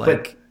 but But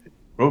like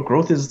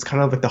growth is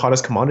kind of like the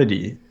hottest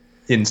commodity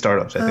in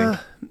startups, I think.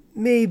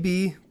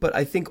 maybe, but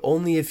I think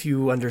only if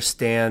you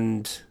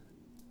understand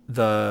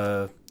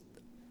the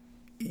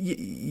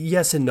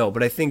yes and no.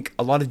 But I think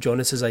a lot of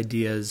Jonas's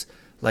ideas,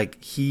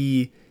 like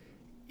he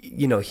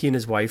and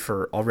his wife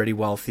are already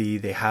wealthy.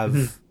 They Hmm.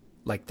 have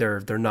like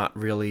they're not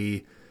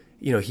really,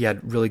 he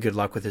had really good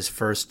luck with his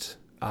first,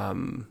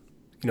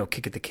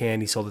 kick at the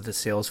can. He sold it to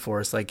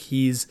Salesforce. Like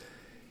he's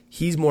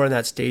more in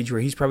that stage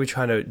where he's probably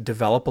trying to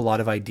develop a lot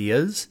of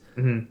ideas,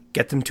 Hmm.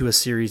 get them to a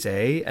Series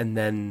A, and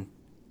then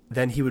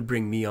he would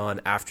bring me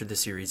on after the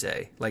Series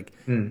A. Like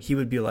Mm. he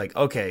would be like,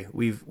 okay,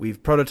 we've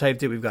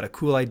prototyped it. We've got a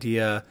cool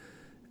idea.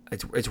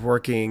 It's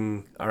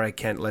working. All right,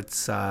 Kent,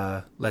 let's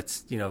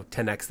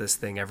 10x this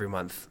thing every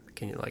month.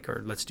 Can you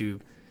or let's do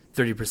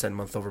 30%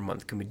 month over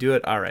month. Can we do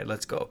it? All right,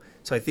 let's go.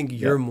 So I think Yeah.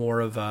 you're more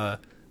of a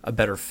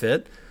better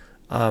fit.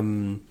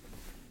 Um,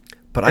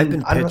 but I've And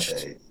been I don't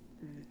pitched.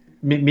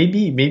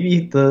 maybe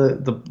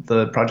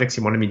the projects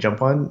he wanted me to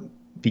jump on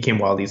became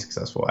wildly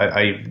successful.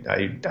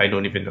 I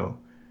don't even know.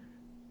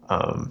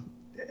 Um,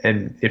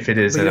 and if it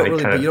is, But then I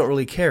kind you of don't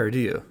really care, do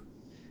you?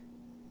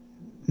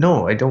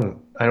 no, I don't.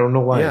 I don't know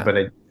why, Yeah. but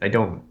I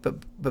don't.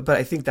 But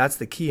I think that's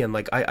the key. And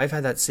like I've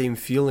had that same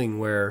feeling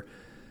where,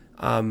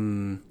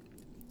 um,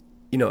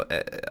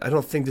 I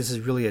don't think this is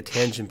really a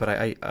tangent, but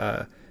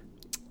I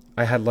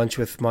had lunch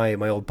with my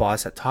old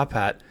boss at Top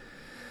Hat,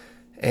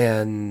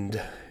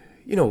 and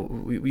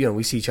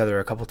we see each other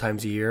a couple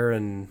times a year,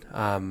 and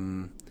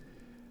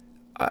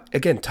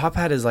again, Top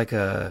Hat is like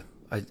a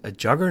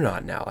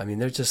juggernaut now. I mean,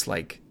 they're just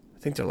like I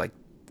think they're like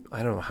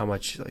I don't know how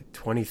much, like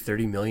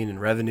 20-30 million in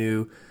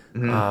revenue.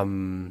 Hmm.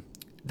 Um,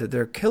 that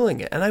they're killing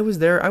it. And I was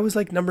there. I was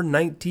like number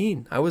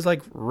 19. I was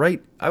like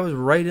I was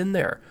right in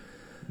there.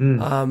 Mm.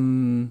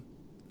 Um,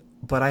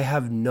 but I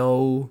have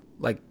no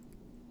like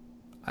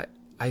I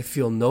I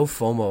feel no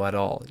FOMO at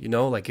all.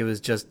 Like it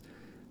was just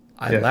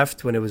I Yeah.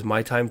 left when it was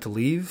my time to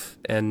leave,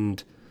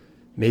 and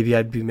maybe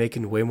I'd be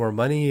making way more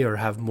money or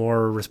have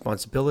more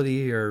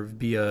responsibility or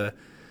be a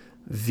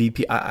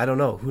VP. I don't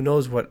know. Who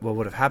knows what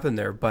would have happened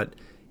there, but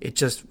it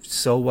just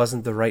so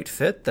wasn't the right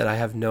fit that I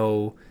have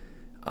no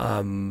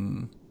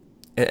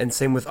and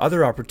same with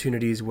other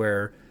opportunities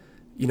where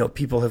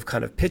people have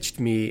kind of pitched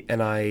me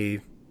and I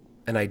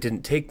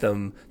didn't take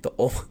them. The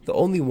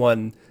only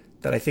one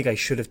that I think I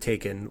should have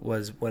taken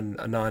was when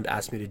Anand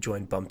asked me to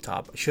join Bump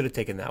Top. I should have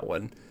taken that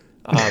one.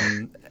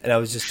 And I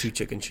was just too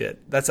chicken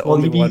shit. That's the Well,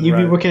 only one you'd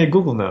be where working at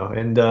Google now,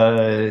 and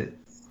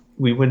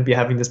we wouldn't be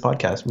having this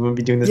podcast. We wouldn't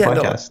be doing this yeah,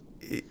 no, podcast.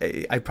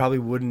 I probably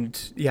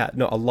wouldn't. Yeah,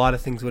 no, a lot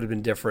of things would have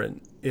been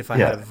different Yeah, if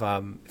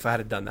I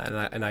had done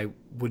that, and I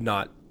would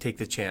not take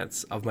the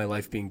chance of my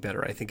life being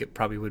better. I think it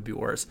probably would be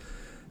worse.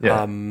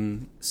 yeah.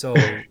 So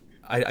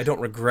I don't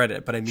regret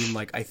it, but I mean,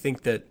 like, I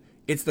think that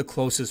it's the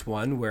closest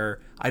one where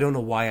I don't know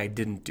why I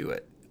didn't do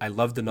it. I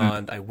loved Mm.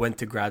 Anand. I went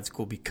to grad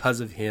school because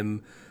of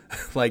him.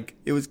 Like,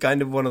 it was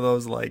kind of one of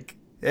those, like,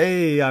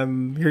 hey,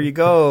 I'm here you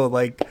go.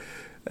 Like,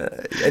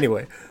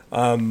 anyway,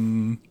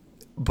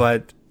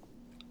 but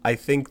I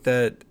think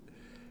that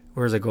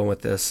where's I going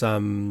with this?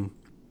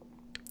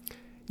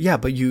 Yeah,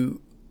 but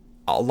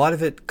a lot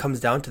of it comes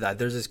down to that.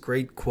 There's this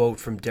great quote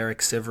from Derek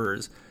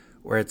Sivers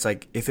where it's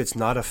like, if it's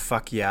not a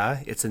fuck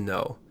yeah, it's a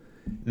no.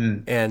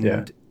 Mm. Yeah.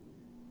 And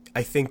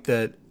I think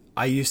that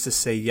I used to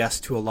say yes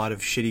to a lot of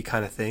shitty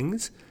kind of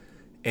things.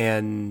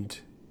 And,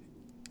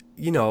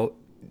 you know,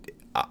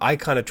 I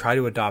kind of try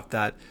to adopt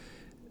that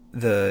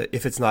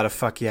if it's not a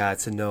fuck yeah,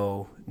 it's a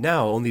no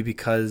now, only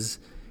because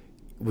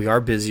we are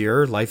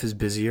busier. Life is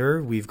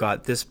busier. We've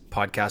got this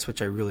podcast,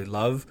 which I really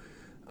love.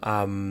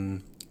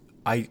 Um,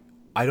 I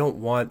I don't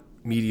want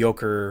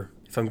mediocre.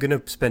 If I'm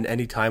gonna spend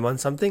any time on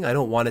something, I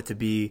don't want it to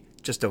be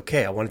just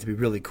okay. I want it to be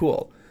really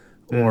cool,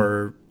 Mm.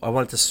 or I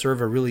want it to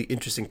serve a really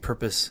interesting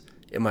purpose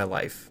in my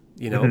life.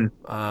 Hmm.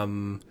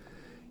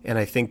 And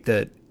I think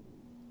that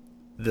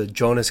the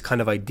Jonas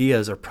kind of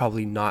ideas are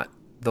probably not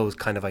those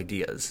kind of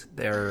ideas.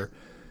 They're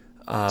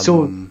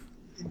So, um,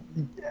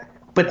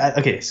 but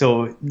okay,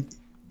 so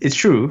it's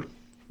true,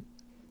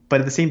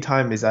 but at the same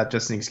time, is that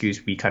just an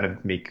excuse we kind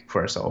of make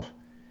for ourselves?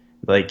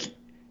 Like,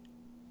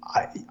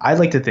 I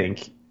like to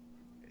think,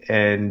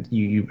 and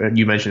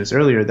you mentioned this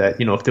earlier, that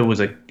if there was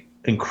a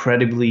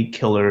incredibly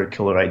killer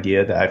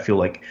idea that I feel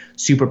like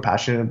super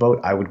passionate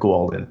about, I would go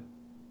all in,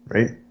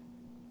 right?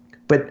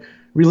 But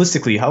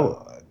realistically,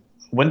 how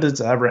when does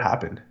that ever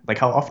happen? Like,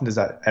 how often does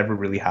that ever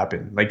really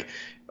happen? Like,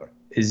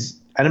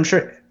 and I'm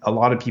sure a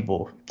lot of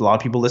people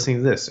listening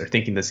to this are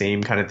thinking the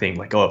same kind of thing.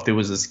 Like, oh, if there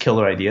was this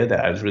killer idea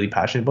that I was really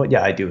passionate about,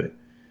 yeah, I do it.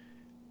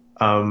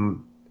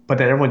 But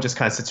then everyone just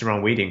kind of sits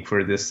around waiting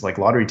for this like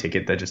lottery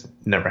ticket that just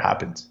never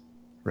happens,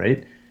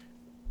 right?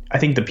 I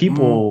think the mm,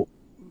 people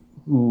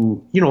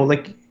who,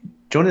 like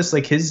Jonas,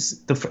 like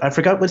I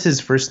forgot what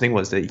his first thing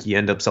was that he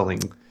ended up selling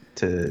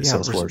to yeah,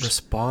 Salesforce.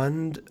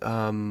 respond.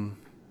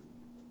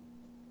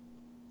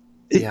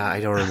 It, Yeah, I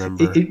don't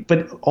remember.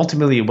 but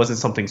ultimately it wasn't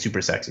something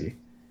super sexy.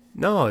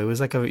 No, it was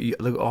like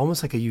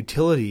almost like a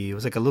utility. It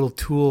was like a little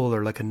tool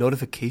or like a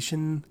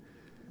notification.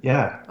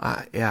 Yeah.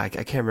 Yeah, I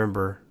can't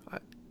remember.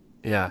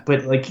 Yeah.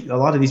 But like a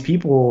lot of these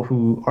people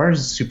who are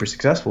super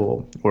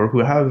successful or who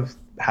have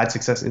had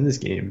success in this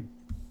game,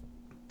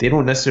 they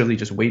don't necessarily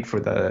just wait for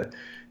the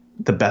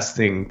best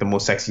thing, the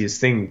most sexiest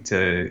thing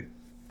to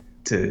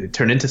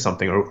turn into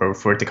something, or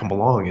for it to come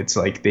along. It's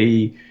like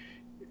they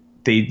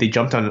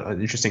jumped on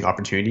an interesting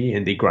opportunity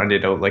and they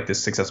grinded out like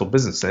this successful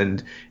business.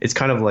 And it's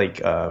kind of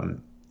like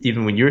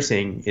even when you're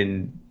saying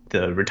in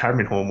the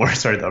retirement home or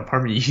sorry, the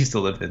apartment you used to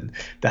live in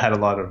that had a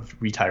lot of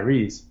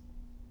retirees,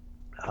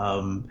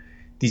 um,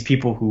 these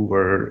people who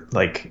were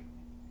like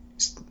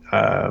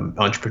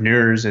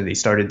entrepreneurs and they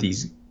started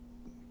these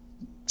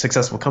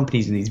successful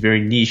companies in these very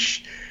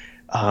niche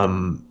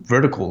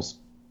verticals,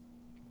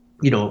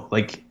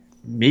 like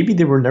maybe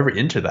they were never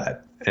into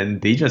that and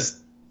they just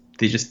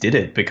did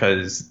it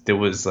because there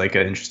was like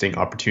an interesting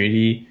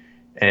opportunity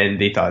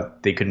and they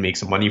thought they could make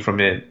some money from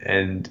it,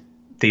 and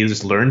they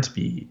just learned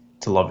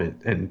to love it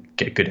and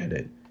get good at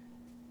it.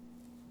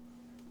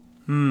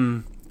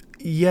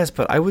 Yes,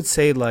 but I would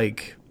say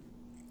like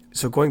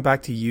so going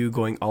back to you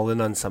going all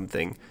in on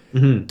something,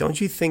 Hmm.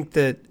 don't you think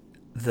that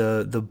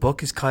the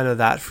book is kind of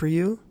that for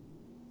you?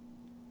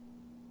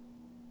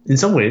 In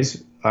some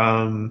ways,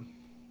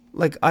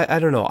 Like I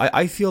don't know.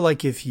 I feel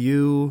like if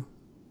you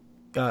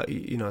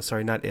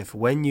sorry, not if,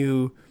 when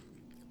you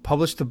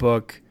publish the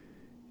book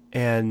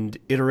and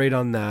iterate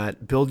on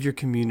that, build your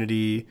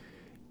community,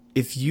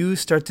 if you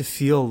start to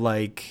feel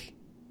like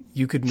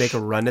you could make a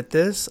run at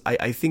this,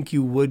 I think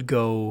you would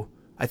go,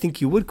 I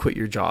think you would quit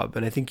your job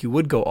and I think you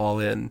would go all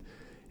in.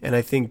 And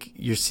I think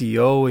your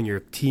CEO and your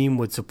team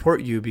would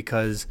support you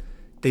because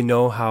they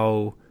know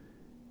how,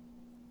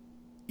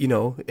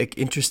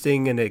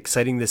 interesting and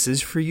exciting this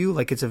is for you.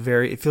 Like it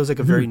feels like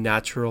a very mhm.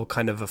 natural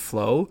kind of a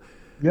flow.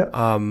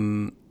 Yeah.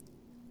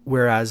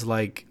 Whereas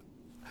like,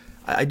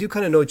 I do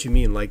kind of know what you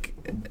mean. Like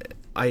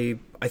I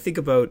think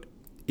about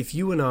if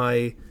you and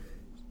I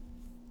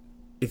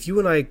if you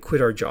and I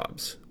quit our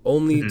jobs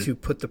only Hmm. to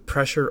put the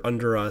pressure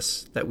under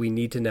us that we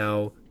need to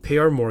now pay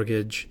our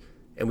mortgage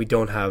and we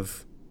don't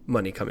have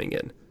money coming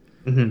in.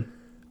 Hmm.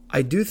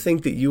 I do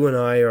think that you and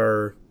I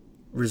are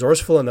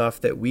resourceful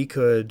enough that we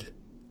could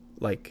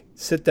like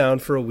sit down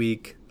for a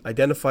week,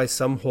 identify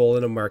some hole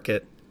in a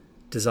market,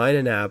 design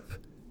an app,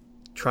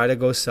 try to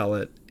go sell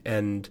it,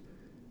 and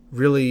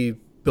really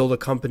build a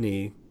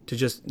company to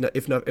just,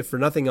 if for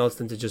nothing else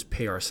than to just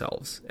pay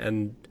ourselves.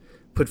 And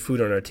put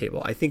food on our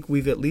table. I think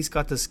we've at least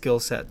got the skill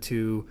set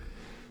to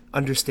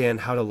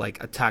understand how to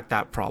like attack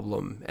that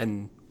problem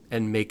and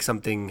make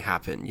something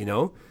happen, you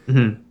know?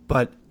 Mm-hmm.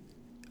 But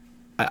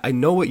I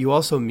know what you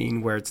also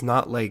mean, where it's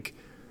not like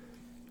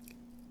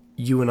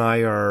you and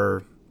I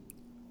are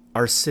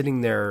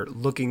sitting there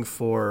looking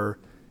for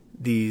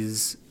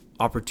these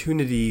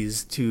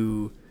opportunities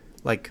to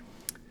like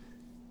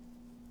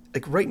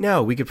right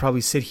now we could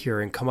probably sit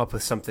here and come up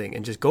with something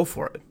and just go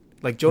for it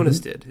like Jonas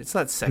did. It's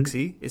not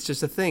sexy. It's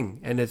just a thing.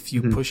 And if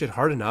you push it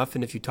hard enough,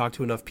 and if you talk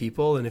to enough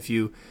people, and if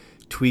you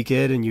tweak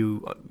it and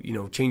you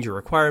change your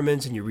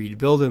requirements and you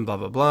rebuild it and blah,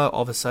 blah, blah,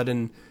 all of a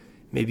sudden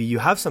maybe you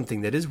have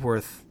something that is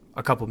worth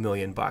a couple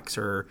 $1,000,000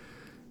 or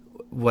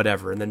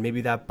whatever. And then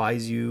maybe that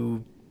buys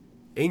you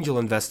angel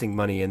investing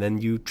money, and then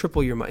you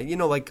triple your money,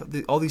 like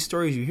all these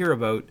stories you hear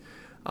about.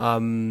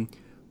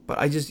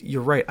 But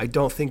you're right. I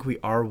don't think we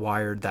are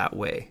wired that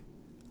way.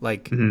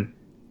 Like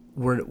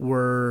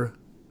we're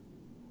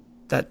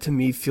that to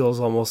me feels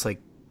almost like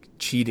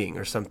cheating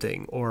or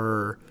something,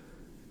 or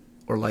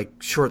like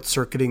short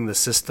circuiting the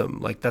system.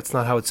 Like that's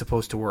not how it's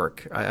supposed to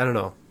work. I don't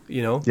know,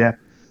 Yeah.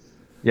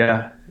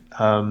 Yeah.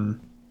 But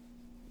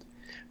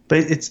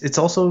it's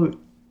also,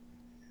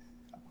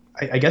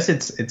 I guess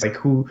it's like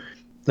who,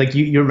 like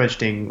you're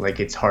mentioning, like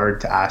it's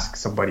hard to ask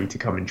somebody to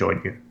come and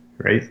join you,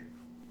 right?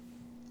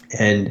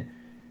 And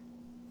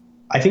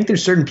I think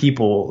there's certain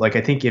people, like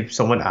I think if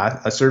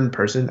a certain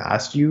person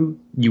asked you,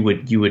 you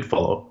would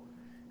follow.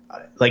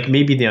 Like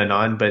maybe the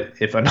Anand, but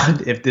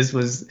if this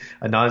was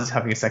Anand's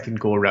having a second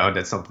go around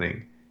at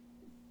something,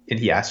 and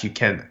he asked you,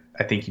 Ken,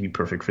 I think you'd be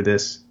perfect for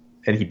this,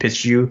 and he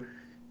pitched you,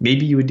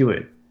 maybe you would do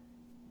it.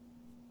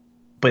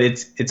 But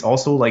it's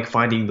also like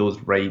finding those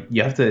right.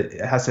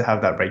 It has to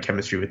have that right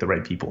chemistry with the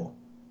right people.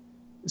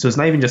 So it's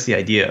not even just the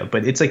idea,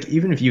 but it's like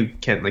even if you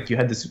can, like you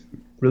had this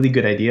really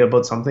good idea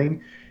about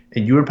something,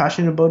 and you were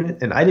passionate about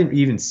it, and I didn't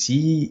even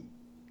see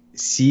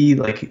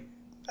like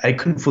I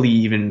couldn't fully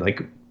even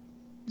like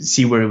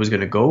see where it was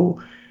going to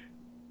go,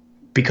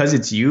 because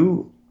it's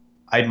you,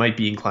 I might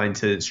be inclined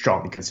to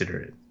strongly consider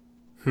it.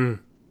 Do you know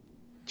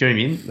what I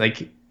mean?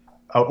 Like,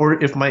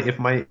 or if my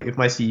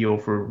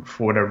CEO for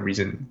whatever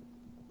reason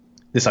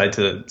decided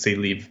to say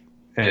leave,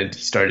 and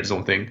he started his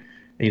own thing, and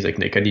he's like,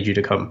 Nick, I need you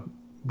to come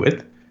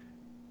with,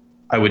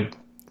 I would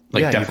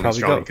definitely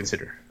strongly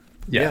consider.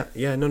 No.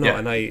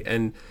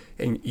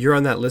 And you're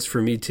on that list for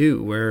me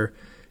too, where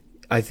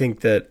I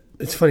think that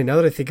it's funny now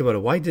that I think about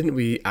it. Why didn't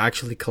we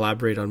actually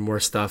collaborate on more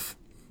stuff?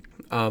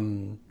 I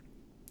mean,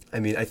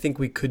 I think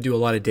we could do a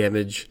lot of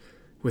damage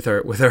with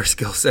our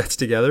skill sets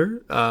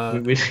together.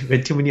 We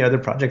had too many other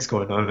projects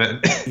going on,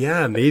 man.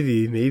 Yeah,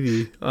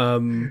 maybe.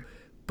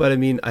 But I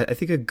mean, I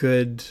think a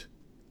good.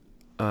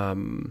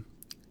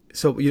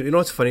 So you know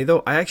what's funny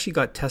though? I actually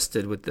got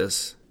tested with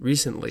this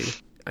recently.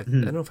 I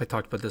don't know if I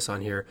talked about this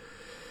on here.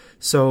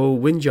 So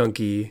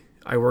WinJunkie,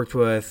 I worked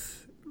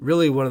with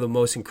really one of the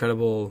most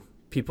incredible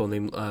people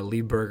named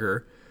Lee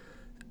Berger,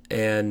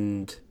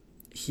 and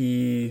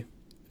he,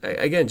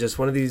 again, just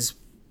one of the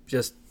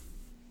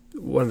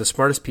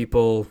smartest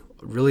people,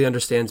 really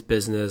understands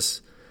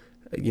business.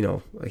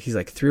 He's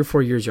like 3 or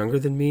 4 years younger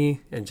than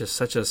me, and just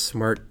such a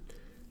smart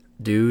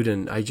dude,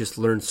 and I just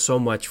learned so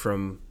much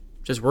from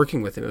just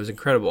working with him. It was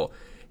incredible.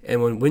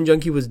 And when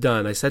WinJunkie was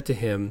done, I said to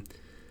him,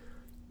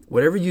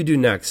 whatever you do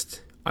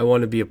next, I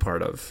want to be a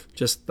part of.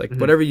 Just like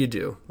whatever you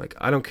do, like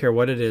I don't care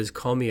what it is,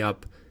 call me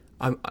up.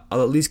 I'll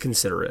at least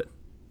consider it.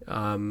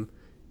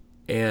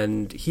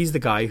 And he's the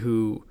guy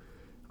who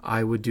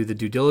I would do the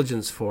due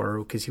diligence for,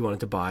 because he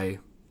wanted to buy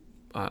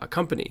a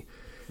company.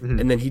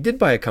 And then he did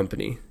buy a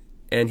company,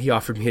 and he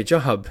offered me a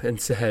job and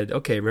said,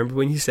 okay, remember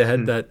when you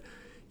said that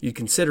you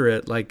consider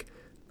it? Like,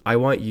 I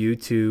want you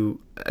to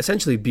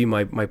essentially be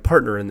my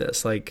partner in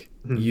this. Like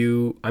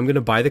I'm going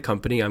to buy the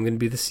company. I'm going to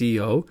be the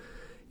CEO.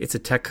 It's a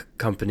tech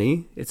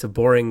company. It's a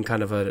boring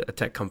kind of a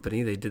tech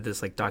company. They did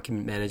this like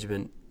document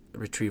management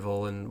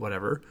retrieval and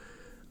whatever.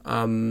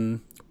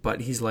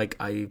 But he's like,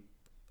 I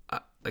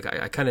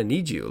kind of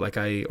need you. Like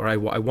I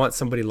want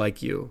somebody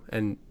like you.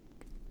 And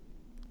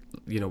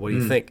what do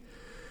you think?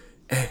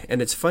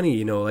 And it's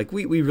funny, like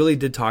we really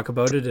did talk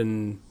about it,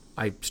 and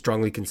I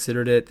strongly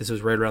considered it. This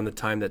was right around the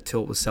time that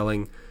Tilt was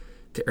selling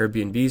to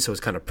Airbnb. So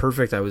it's kind of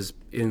perfect.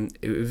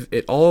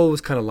 It all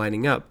was kind of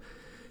lining up.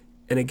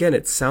 And again,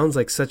 it sounds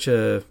like such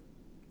a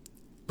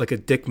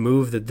dick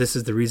move that this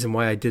is the reason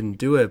why I didn't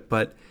do it.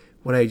 But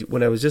when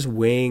I was just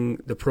weighing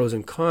the pros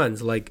and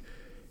cons, like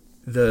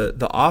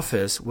the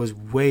office was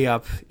way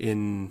up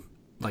in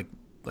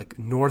like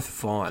North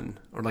Vaughan,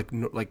 or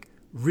like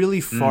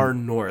really far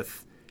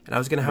north, and I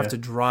was gonna have to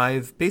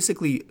drive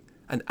basically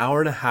an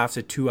hour and a half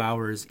to 2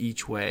 hours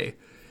each way.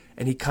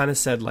 And he kind of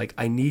said, like,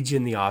 I need you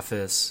in the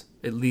office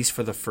at least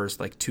for the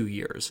first 2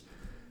 years.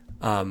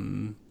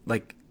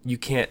 Like, you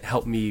can't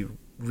help me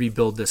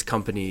rebuild this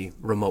company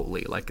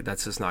remotely. Like,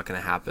 that's just not going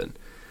to happen.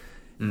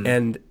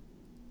 And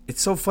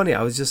it's so funny.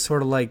 I was just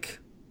sort of like,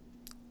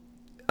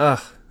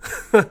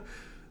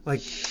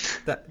 like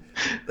that,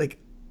 like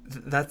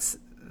that's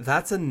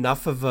that's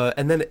enough of a,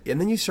 and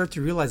then you start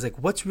to realize like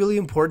what's really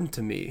important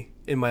to me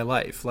in my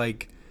life,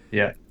 like,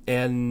 Yeah.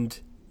 and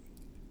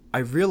I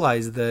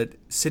realized that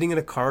sitting in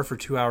a car for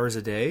 2 hours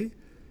a day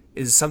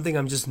is something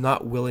I'm just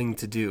not willing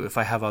to do if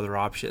I have other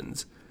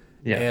options.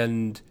 Yeah.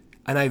 And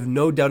I have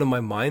no doubt in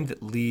my mind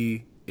that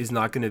Lee is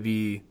not going to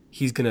be,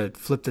 he's going to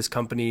flip this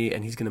company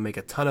and he's going to make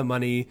a ton of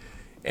money.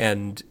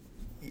 And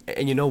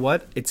you know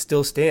what? It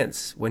still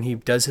stands. When he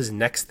does his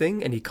next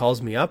thing and he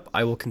calls me up,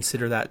 I will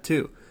consider that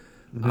too.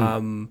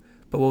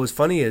 But what was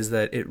funny is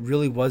that it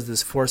really was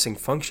this forcing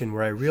function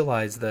where I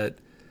realized that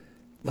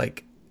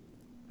like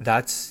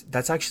that's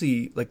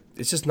actually like,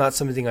 it's just not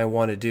something I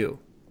want to do.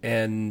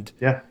 And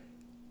Yeah.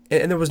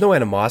 there was no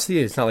animosity.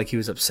 It's not like he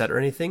was upset or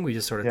anything. We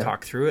just sort of Yeah.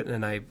 talked through it,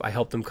 and I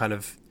helped him kind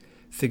of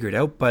figure it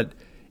out. But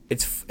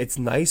it's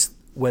nice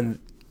when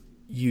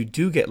you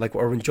do get like,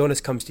 or when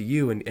Jonas comes to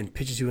you and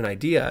pitches you an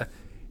idea,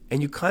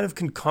 and you kind of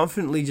can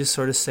confidently just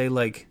sort of say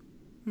like,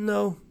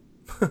 no,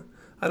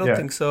 I don't Yeah.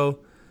 think so.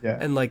 Yeah.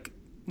 And like,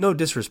 no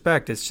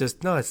disrespect. It's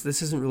just, no,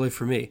 this isn't really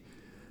for me.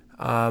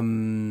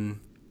 And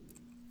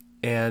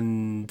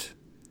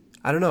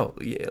I don't know.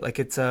 Yeah, like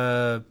it's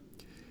So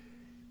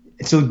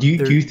do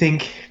there. you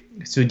think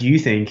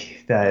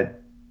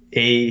that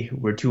A,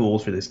 we're too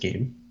old for this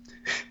game,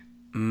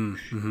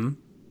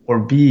 or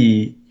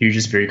B, you're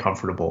just very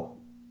comfortable?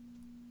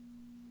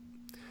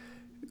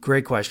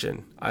 Great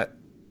question.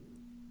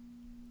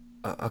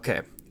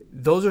 Okay.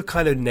 Those are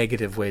kind of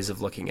negative ways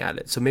of looking at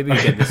it. So maybe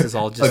again, this is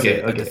all just Okay,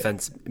 a okay.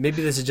 defense.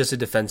 Maybe this is just a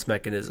defense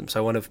mechanism. So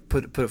I want to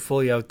put it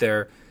fully out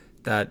there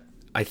that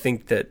I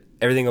think that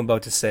everything I'm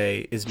about to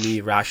say is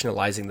me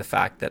rationalizing the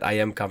fact that I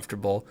am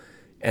comfortable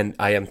and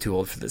I am too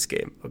old for this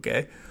game.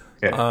 Okay.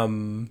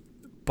 Okay.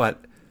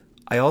 But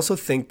I also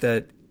think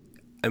that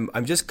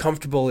I'm just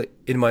comfortable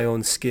in my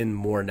own skin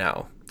more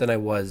now than I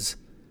was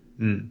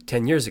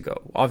 10 years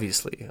ago.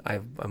 Obviously,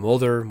 I'm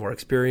older, more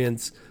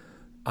experience,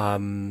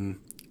 and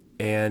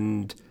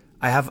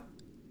I have,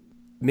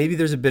 maybe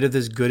there's a bit of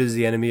this good is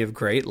the enemy of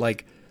great.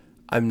 Like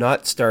I'm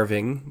not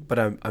starving, but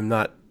I'm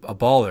not a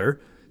baller,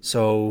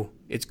 so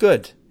it's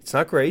good. It's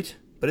not great,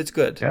 but it's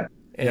good. Yeah.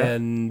 Yeah.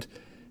 And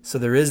so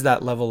there is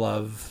that level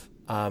of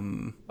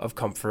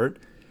comfort,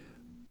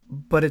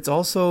 but it's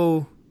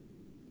also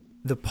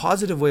the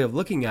positive way of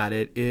looking at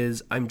it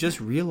is I'm just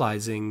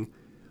realizing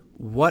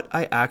what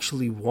I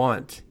actually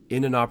want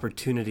in an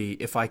opportunity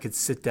if I could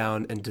sit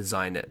down and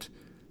design it.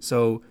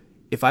 So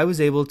if I was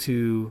able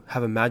to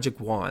have a magic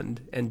wand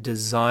and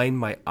design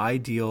my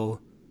ideal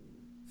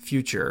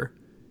future,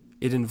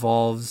 it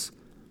involves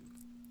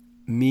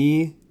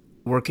me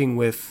working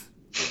with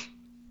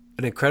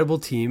an incredible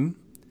team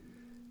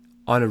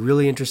on a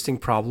really interesting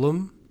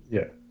problem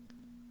Yeah.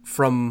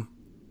 from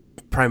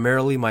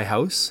primarily my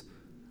house,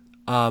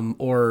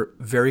 or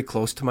very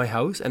close to my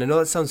house. And I know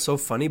that sounds so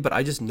funny, but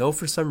I just know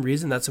for some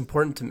reason that's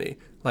important to me.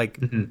 Like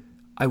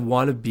I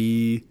want to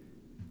be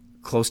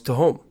close to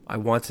home. I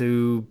want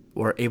to,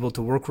 or able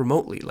to work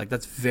remotely. Like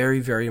that's very,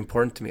 very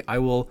important to me. I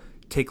will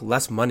take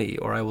less money,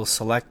 or I will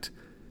select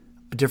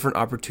different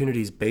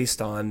opportunities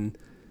based on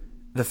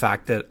the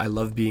fact that I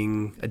love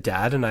being a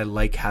dad and I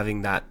like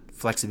having that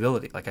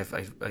flexibility. Like I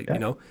Yeah. you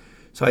know,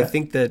 so I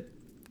think that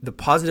the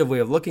positive way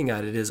of looking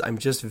at it is I'm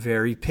just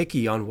very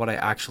picky on what I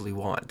actually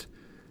want.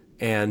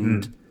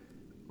 And,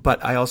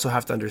 but I also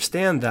have to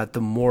understand that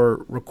the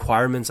more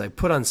requirements I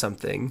put on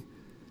something,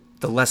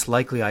 the less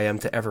likely I am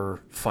to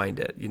ever find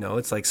it. You know,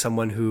 it's like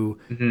someone who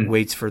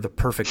waits for the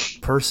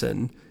perfect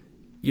person.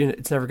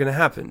 It's never going to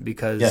happen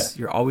because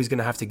you're always going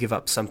to have to give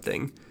up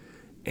something.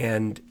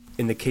 And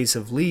in the case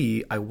of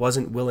Lee, I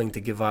wasn't willing to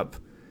give up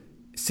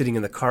sitting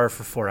in the car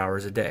for 4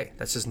 hours a day.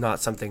 That's just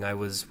not something I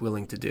was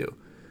willing to do.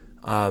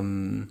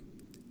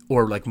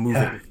 Or like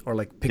moving, or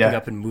like picking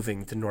up and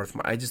moving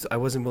to I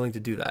wasn't willing to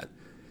do that.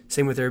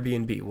 Same with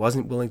Airbnb.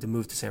 Wasn't willing to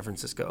move to San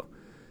Francisco.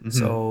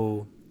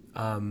 So,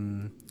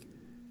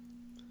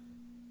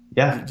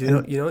 Yeah.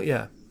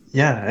 yeah.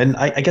 Yeah, and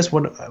I guess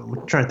what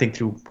I'm trying to think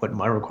through what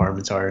my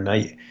requirements are, and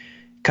I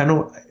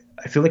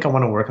feel like I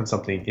want to work on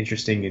something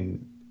interesting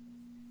and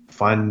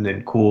fun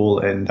and cool,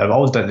 and I've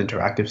always done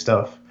interactive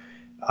stuff.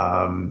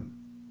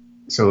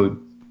 So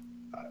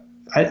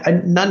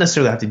I not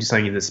necessarily have to do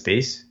something in this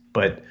space,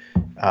 but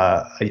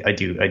I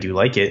do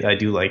like it. I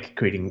do like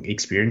creating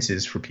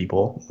experiences for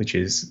people, which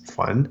is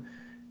fun.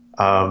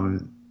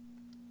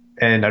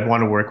 And I'd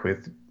want to work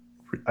with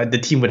the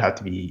team would have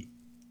to be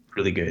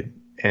really good,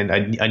 and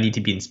I need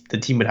to be the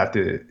team would have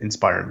to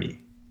inspire me,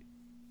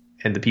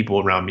 and the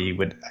people around me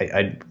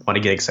I'd want to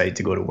get excited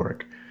to go to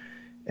work,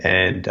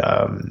 and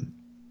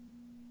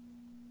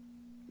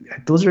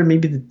those are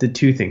maybe the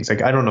two things.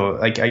 Like I don't know,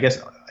 like I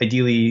guess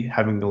ideally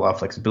having a lot of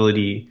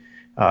flexibility,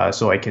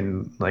 so I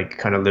can like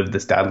kind of live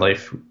this dad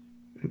life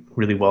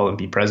really well and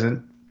be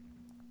present.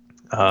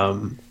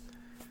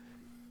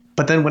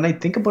 But then when I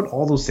think about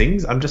all those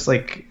things, I'm just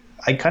like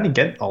I kind of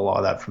get a lot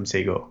of that from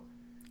Sego.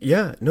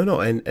 Yeah,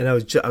 no, and I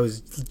was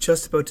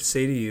just about to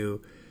say to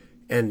you,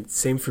 and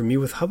same for me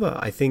with Hubba.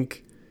 I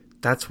think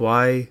that's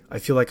why I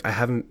feel like I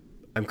haven't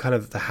I'm kind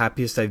of the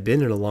happiest I've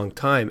been in a long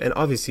time. And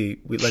obviously,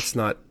 let's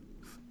not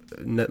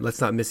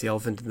miss the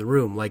elephant in the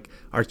room. Like,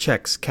 our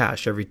checks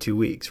cash every 2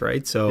 weeks,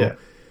 right? So, Yeah.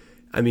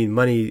 I mean,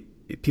 money.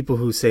 People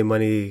who say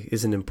money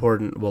isn't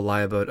important will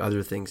lie about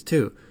other things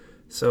too.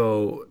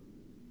 So,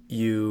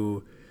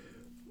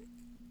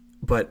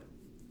 but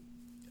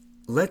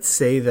let's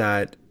say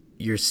that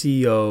your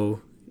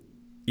CEO,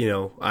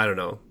 I don't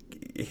know,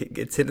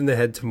 gets hit in the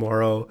head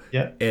tomorrow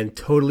Yeah. and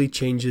totally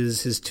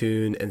changes his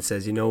tune and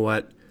says, you know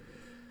what?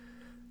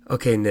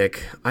 Okay,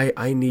 Nick,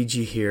 I need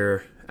you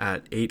here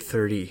at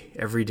 8:30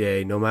 every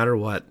day, no matter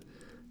what,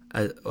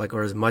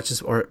 or as much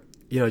as, or,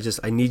 just,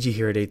 I need you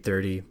here at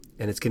 8:30,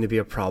 and it's going to be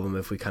a problem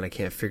if we kind of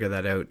can't figure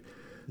that out.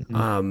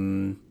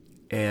 Mm-hmm.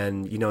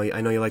 And,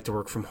 I know you like to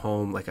work from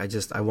home. Like,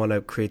 I want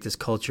to create this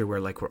culture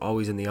where, like, we're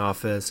always in the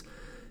office,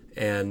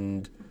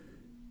 and,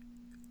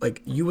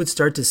 like, you would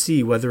start to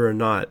see whether or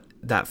not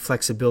that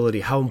flexibility,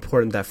 how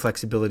important that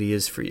flexibility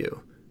is for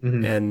you.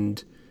 Mm-hmm.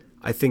 And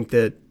I think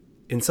that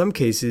in some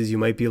cases you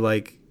might be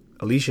like,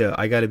 Alicia,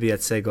 I got to be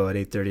at Sego at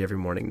 8:30 every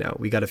morning now.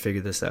 We got to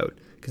figure this out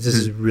because this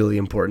is really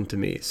important to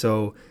me.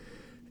 So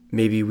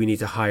maybe we need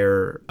to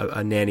hire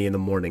a nanny in the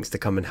mornings to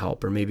come and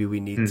help, or maybe we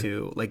need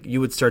to, like, you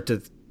would start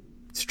to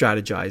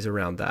strategize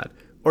around that.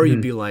 Or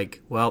you'd be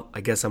like, well,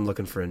 I guess I'm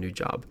looking for a new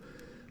job.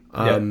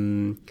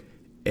 And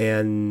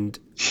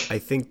I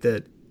think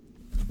that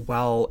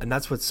and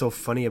that's what's so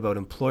funny about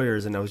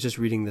employers. And I was just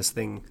reading this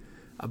thing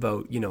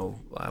about,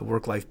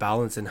 work-life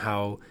balance, and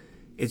how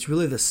it's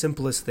really the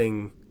simplest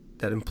thing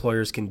that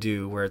employers can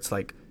do, where it's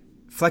like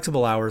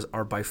flexible hours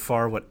are by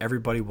far what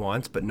everybody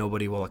wants, but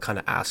nobody will kind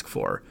of ask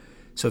for.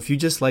 So if you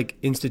just like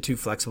institute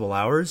flexible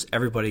hours,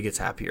 everybody gets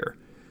happier.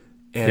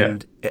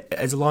 And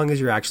as long as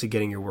you're actually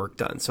getting your work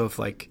done. So if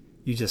like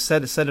you just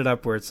set it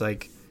up where it's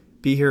like,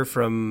 be here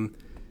from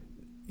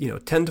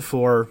 10 to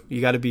 4,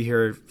 you got to be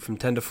here from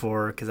 10 to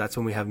 4 because that's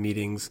when we have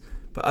meetings.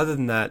 But other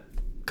than that,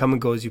 come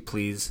and go as you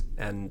please,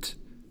 and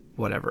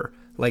whatever.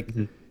 Like,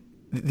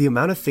 the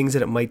amount of things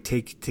that it might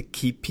take to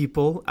keep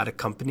people at a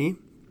company,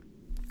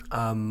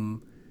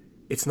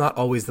 it's not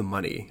always the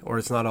money, or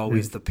it's not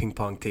always the ping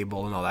pong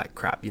table and all that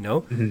crap,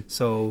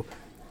 So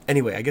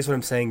anyway, I guess what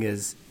I'm saying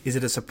is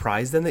it a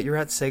surprise then that you're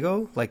at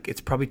Sego? Like,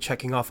 it's probably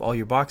checking off all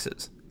your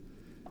boxes.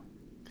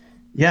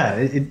 Yeah,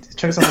 it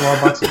checks off a lot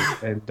of boxes,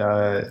 and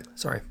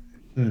Sorry.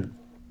 And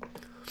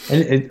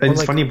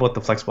it's funny about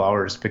the flexible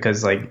hours,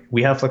 because like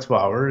we have flexible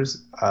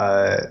hours.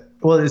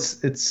 Well,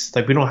 it's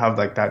like we don't have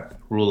like that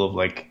rule of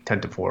like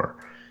 10 to 4,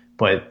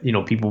 but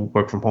people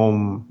work from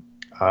home.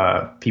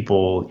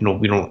 People,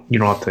 you don't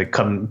have to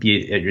come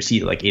be at your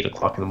seat at like 8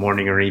 o'clock in the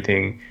morning or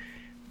anything.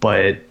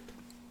 But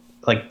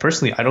like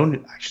personally, I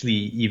don't actually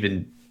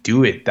even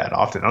do it that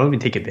often. I don't even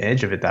take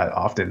advantage of it that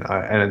often.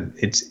 And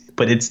it's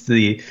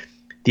the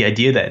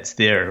idea that it's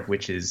there,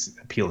 which is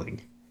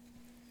appealing.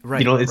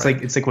 Right. It's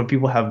like when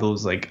people have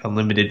those like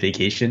unlimited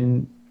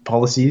vacation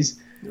policies.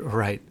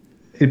 Right.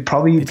 People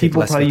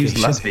probably use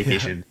less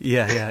vacation.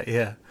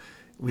 Yeah.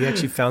 We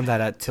actually found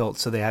that at Tilt,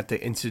 so they had to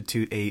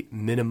institute a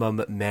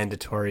minimum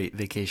mandatory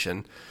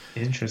vacation.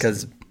 Interesting.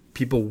 Because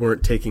people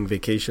weren't taking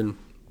vacation.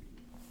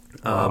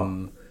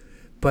 Wow.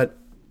 But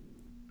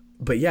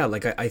yeah,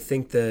 like I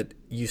think that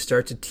you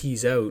start to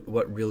tease out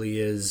what really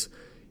is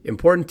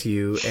important to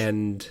you,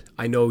 and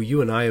I know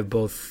you and I have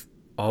both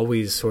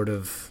always sort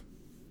of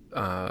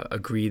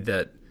agreed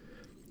that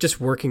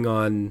just working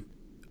on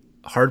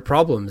hard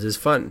problems is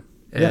fun.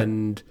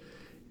 And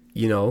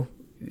you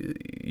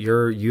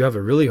have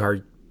a really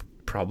hard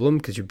problem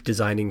because you're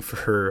designing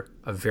for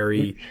a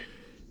very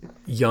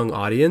young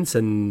audience,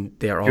 and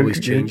they are always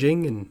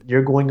changing, and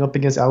you're going up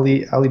against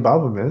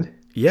Alibaba, man.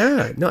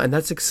 Yeah, no, and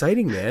that's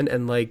exciting, man.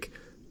 And like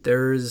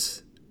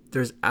there's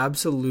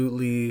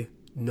absolutely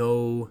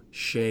no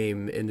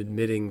shame in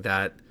admitting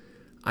that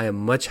I am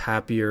much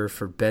happier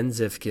for Ben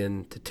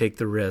Zifkin to take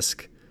the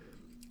risk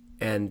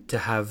and to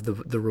have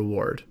the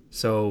reward.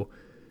 So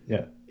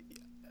yeah,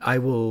 I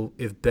will,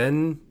 if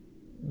Ben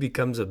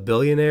becomes a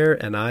billionaire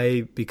and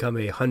I become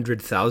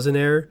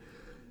 100,000aire,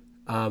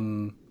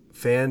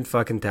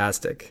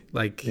 fan-fucking-tastic.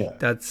 Like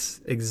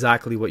that's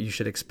exactly what you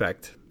should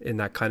expect in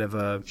that kind of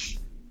a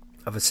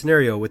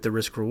scenario with the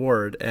risk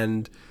reward.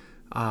 And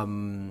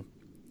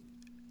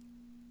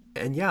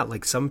yeah,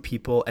 like some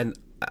people, and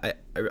I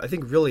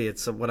think really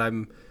it's what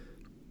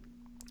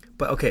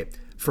but okay,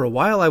 for a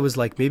while I was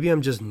like, maybe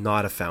I'm just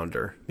not a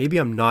founder. Maybe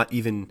I'm not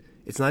even,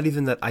 it's not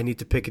even that I need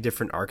to pick a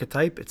different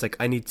archetype. It's like,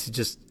 I need to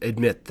just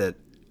admit that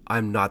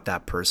I'm not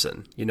that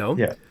person,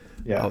 Yeah.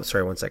 Oh,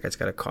 sorry, 1 sec. I just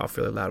got to cough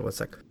really loud. 1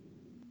 sec.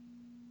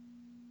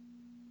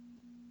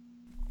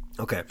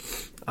 Okay.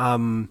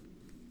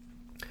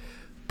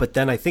 But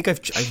then I think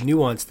I've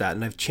nuanced that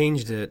and I've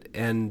changed it.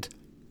 And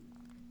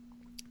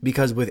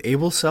because with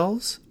Able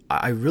Cells,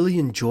 I really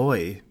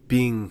enjoy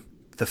being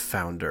the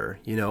founder.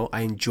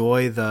 I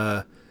enjoy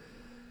I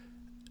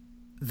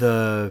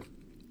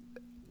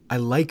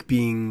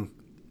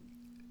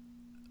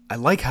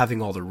like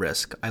having all the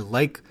risk. I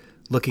like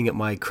looking at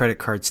my credit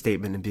card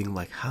statement and being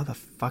like, how the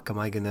fuck am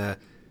I going to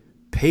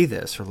pay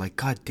this? Or like,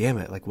 God damn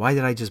it, like, why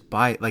did I just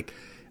buy it? Like,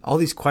 all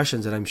these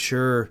questions that I'm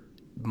sure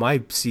my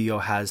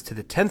CEO has to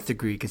the 10th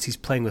degree because he's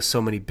playing with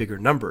so many bigger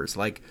numbers.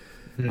 Like,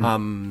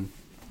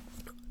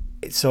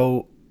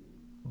 so,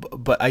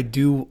 but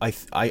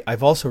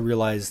I've also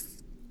realized,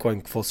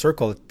 going full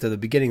circle to the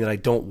beginning, that I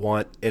don't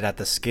want it at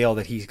the scale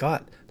that he's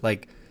got.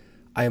 Like,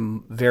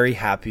 I'm very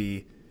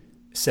happy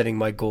setting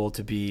my goal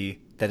to be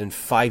that in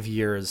 5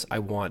 years I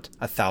want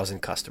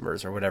 1,000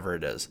 customers or whatever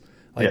it is.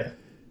 Like, Yeah.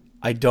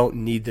 I don't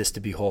need this to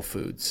be Whole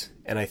Foods.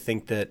 And I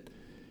think that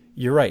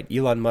you're right.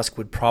 Elon Musk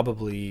would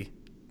probably,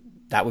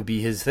 that would be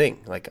his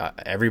thing. Like,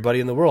 everybody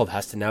in the world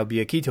has to now be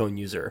a ketone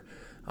user.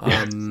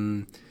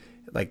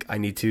 Like, I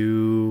need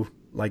to,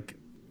 like,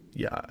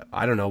 yeah,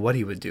 I don't know what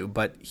he would do,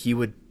 but he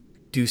would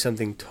do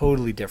something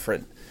totally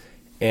different.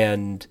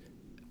 And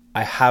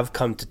I have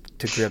come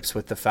to grips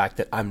with the fact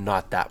that I'm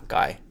not that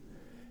guy.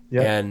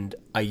 Yeah. And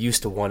I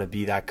used to want to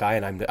be that guy,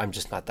 and I'm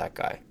just not that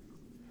guy.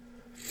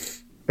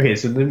 Okay,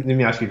 so let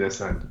me ask you this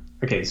then.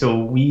 Okay,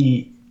 so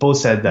we both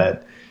said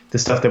that the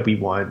stuff that we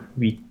want,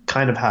 we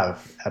kind of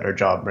have at our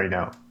job right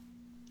now.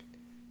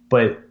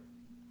 But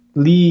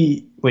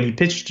Lee, when he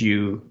pitched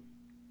you,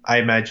 I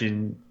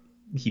imagine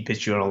he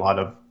pitched you on a lot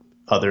of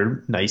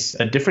other nice,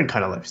 a different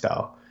kind of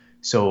lifestyle.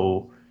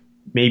 So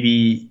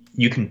maybe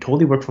you can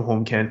totally work from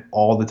home, Kent,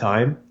 all the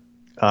time.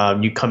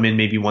 You come in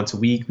maybe once a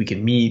week, we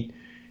can meet.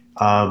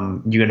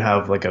 You're gonna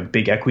have like a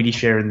big equity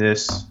share in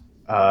this,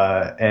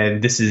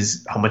 and this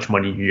is how much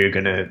money you're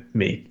gonna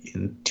make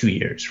in 2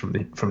 years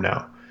from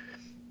now.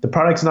 The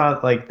product's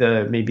not like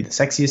maybe the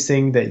sexiest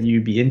thing that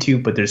you'd be into,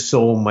 but there's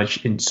so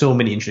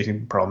many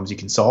interesting problems you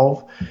can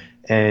solve,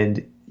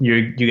 and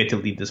you get to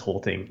lead this whole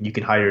thing. You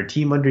can hire a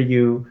team under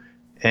you,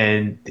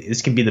 and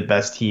this can be the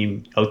best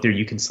team out there.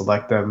 You can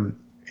select them,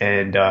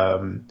 and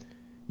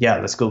yeah,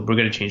 let's go. We're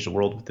gonna change the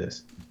world with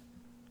this.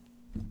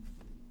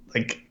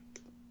 Like,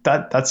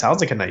 that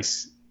sounds like a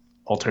nice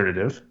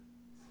alternative.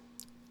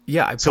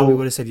 Yeah, I probably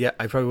would have said yeah.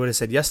 I probably would have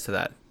said yes to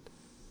that.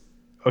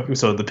 Okay,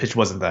 so the pitch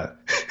wasn't that.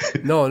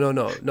 No.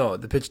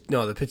 The pitch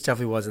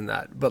definitely wasn't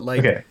that. But like,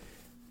 Okay.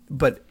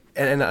 but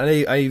and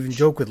I even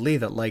joke with Lee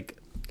that, like,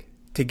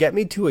 to get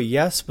me to a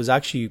yes was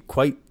actually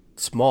quite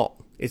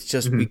small. It's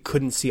just we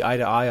couldn't see eye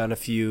to eye on a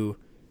few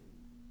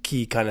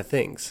key kind of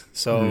things.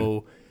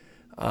 So,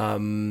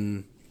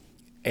 and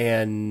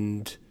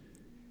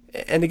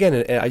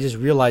again, I just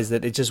realized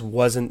that it just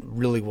wasn't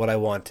really what I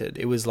wanted.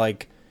 It was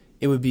like,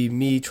 it would be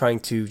me trying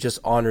to just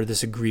honor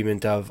this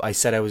agreement of, I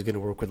said I was going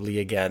to work with Lee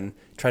again,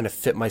 trying to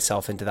fit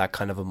myself into that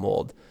kind of a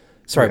mold.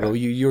 Sorry, Yeah. but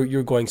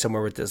you're going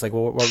somewhere with this. Like,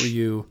 what were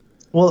you?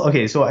 Well,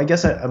 okay, so I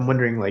guess I'm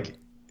wondering, like,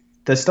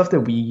 the stuff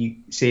that we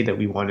say that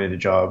we want in a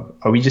job,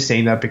 are we just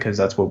saying that because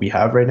that's what we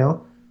have right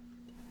now?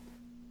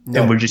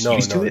 No, And we're just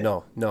used to it?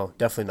 No,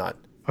 definitely not.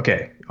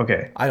 Okay.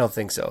 I don't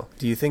think so.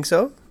 Do you think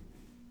so?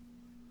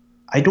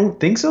 I don't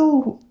think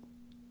so.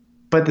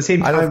 But at the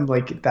same I don't- time,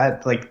 like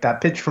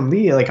that pitch from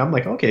Lee, like, I'm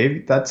like, okay,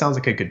 that sounds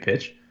like a good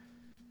pitch.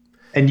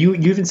 And you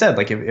even said,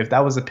 like, if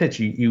that was a pitch,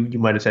 you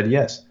might have said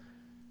yes.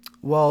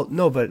 Well,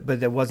 no, but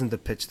that wasn't the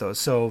pitch though.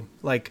 So,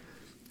 like,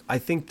 I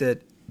think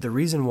that the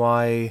reason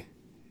why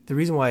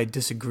I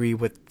disagree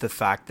with the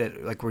fact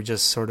that, like, we're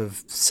just sort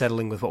of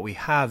settling with what we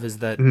have is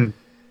that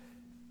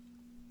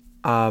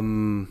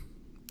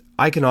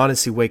I can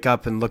honestly wake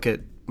up and look at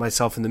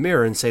myself in the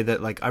mirror and say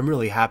that, like, I'm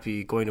really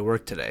happy going to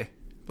work today.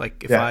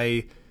 Like,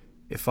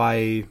 if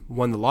I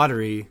won the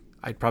lottery,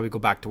 I'd probably go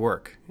back to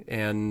work,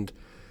 and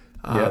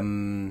at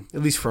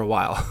least for a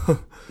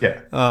while. Yeah.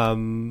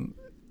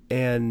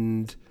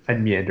 And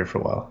I'd meander for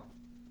a while.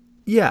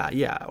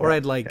 yeah, or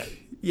I'd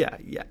like, yeah,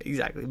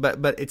 exactly.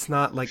 But it's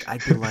not like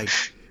I'd be like,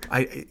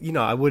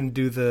 I wouldn't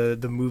do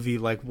the movie,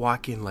 like,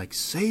 walk in, like,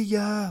 say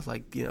yeah,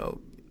 like,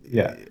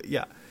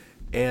 yeah.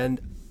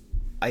 And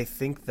I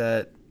think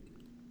that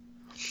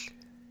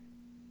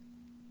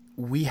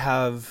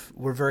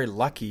we're very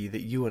lucky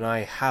that you and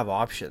I have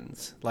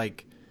options.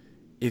 Like,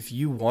 if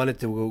you wanted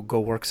to go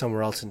work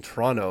somewhere else in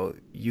Toronto,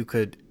 you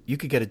could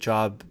get a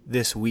job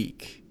this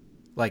week,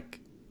 like,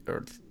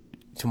 or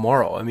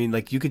tomorrow. I mean,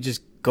 like, you could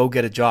just go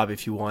get a job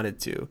if you wanted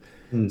to.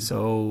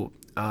 So,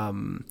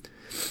 and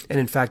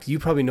in fact, you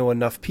probably know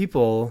enough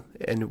people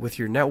and with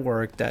your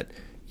network that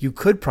you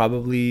could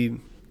probably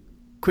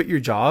quit your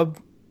job,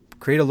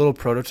 create a little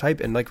prototype,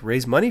 and, like,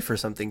 raise money for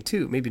something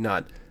too. Maybe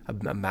not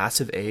a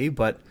massive A,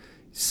 but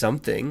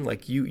something.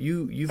 Like,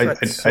 you've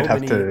got so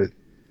many.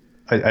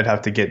 I'd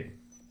have to get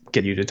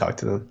you to talk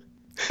to them.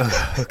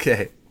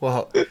 Okay,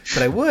 well, but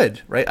I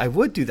would, right? I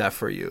would do that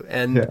for you,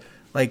 and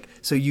like,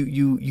 so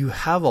you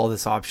have all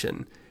this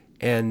option,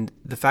 and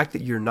the fact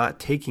that you're not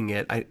taking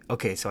it,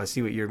 so I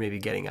see what you're maybe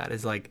getting at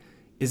is, like,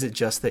 is it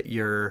just that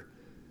you're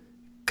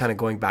kind of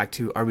going back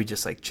to, are we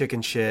just, like,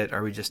 chicken shit?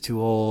 Are we just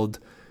too old?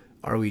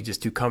 Are we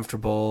just too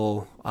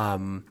comfortable?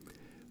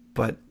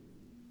 But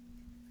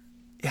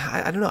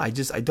yeah, I don't know. I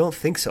don't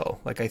think so.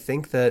 Like, I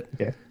think that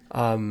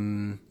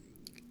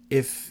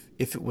if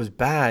it was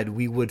bad,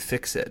 we would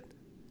fix it.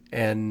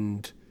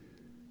 And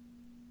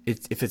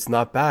if it's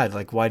not bad,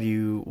 like, why do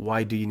you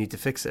need to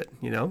fix it?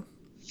 You know?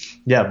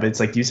 Yeah, but it's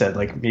like you said,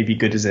 like maybe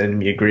good is the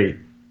enemy of great.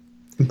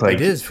 It Like,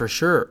 is for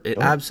sure. It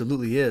oh,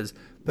 absolutely is.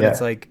 But it's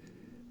yeah, like,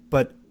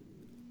 but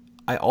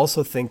I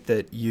also think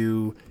that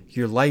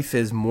your life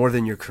is more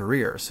than your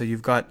career. So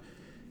you've got,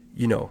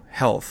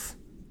 health,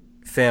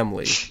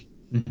 family,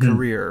 hmm,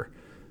 career,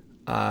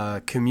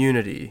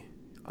 community,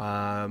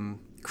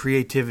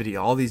 creativity,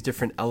 all these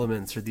different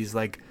elements or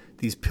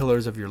these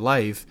pillars of your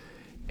life.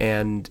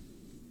 And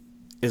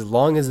as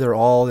long as they're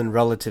all in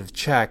relative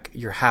check,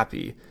 you're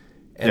happy.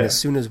 And as yeah,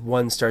 soon as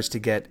one starts to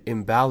get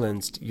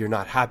imbalanced, you're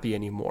not happy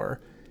anymore.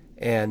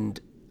 And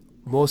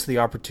most of the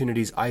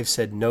opportunities I've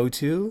said no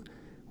to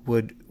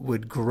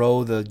would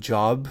grow the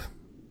job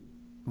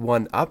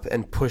one up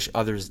and push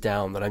others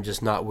down that I'm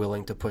just not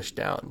willing to push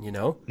down.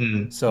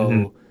 mm-hmm.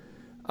 So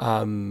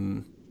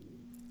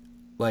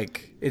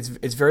like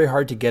it's very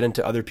hard to get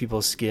into other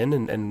people's skin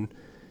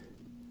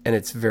and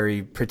it's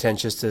very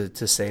pretentious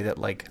to say that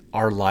like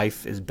our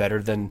life is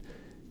better than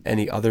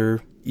any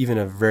other, even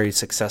a very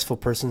successful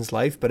person's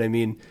life. But I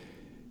mean,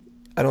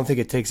 I don't think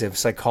it takes a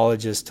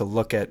psychologist to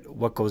look at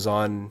what goes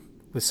on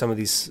with some of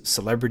these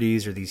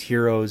celebrities or these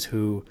heroes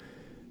who,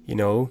 you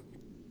know,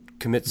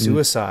 commit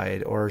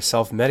suicide or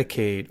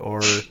self-medicate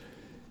or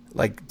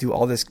like do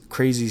all this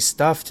crazy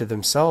stuff to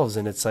themselves.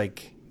 And it's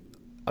like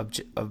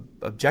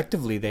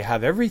objectively they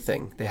have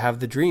everything, they have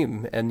the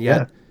dream, and Yeah,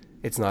 yet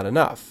it's not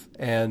enough.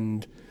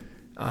 And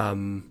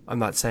I'm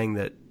not saying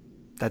that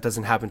that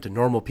doesn't happen to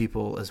normal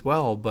people as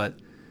well, but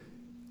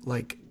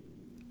like,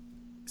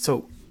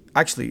 so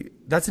actually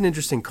that's an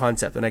interesting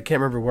concept, and I can't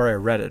remember where I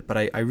read it, but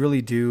I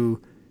really do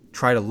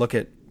try to look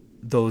at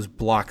those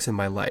blocks in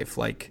my life.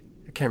 Like,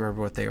 I can't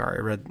remember what they are.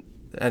 I read,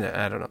 and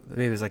I don't know,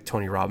 maybe it was like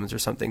Tony Robbins or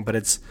something, but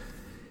it's,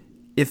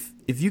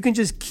 if you can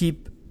just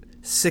keep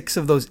 6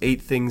 of those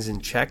 8 things in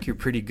check, you're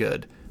pretty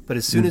good. But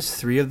as soon mm, as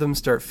 3 of them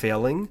start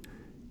failing,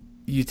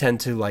 you tend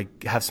to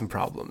like have some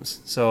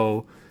problems.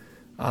 So,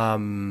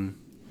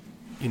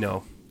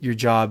 your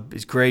job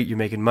is great, you're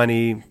making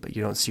money, but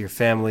you don't see your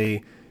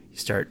family. You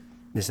start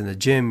missing the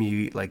gym, you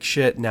eat like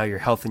shit. Now your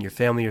health and your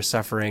family are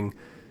suffering.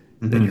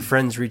 Then your hmm.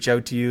 friends reach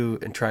out to you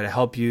and try to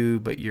help you,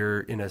 but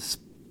you're in a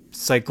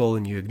cycle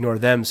and you ignore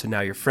them. So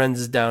now your friends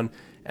is down,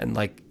 and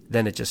like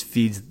then it just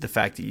feeds the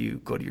fact that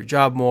you go to your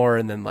job more,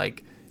 and then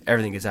like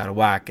everything gets out of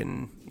whack,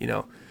 and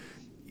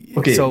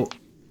Okay, so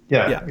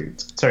yeah. yeah.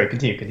 Sorry,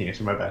 continue.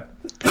 So my bad.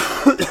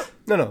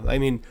 No. I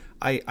mean,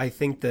 I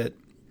think that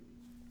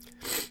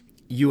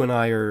you and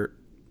I are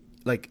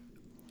like,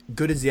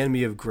 good is the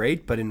enemy of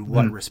great, but in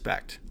what Mm,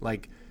 respect?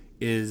 Like,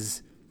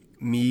 is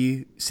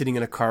me sitting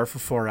in a car for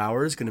 4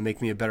 hours going to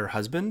make me a better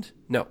husband?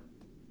 No.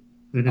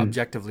 hmm,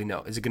 Objectively,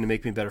 no. Is it going to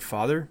make me a better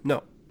father?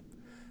 No.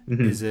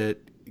 Is hmm.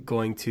 it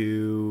going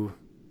to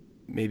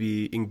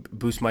maybe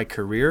boost my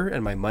career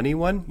and my money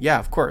one? Yeah,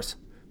 of course,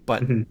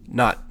 but Hmm.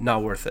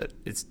 not worth it.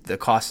 It's the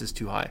cost is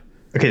too high.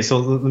 Okay, so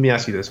let me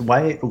ask you this: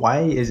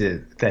 why is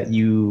it that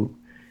you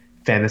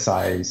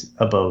fantasize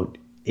about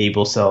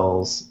able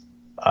cells?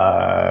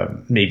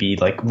 Maybe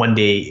like one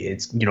day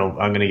it's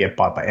I'm gonna get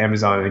bought by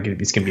Amazon and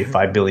it's gonna be a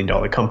 $5 billion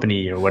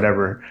company or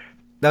whatever.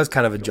 That was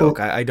kind of a joke.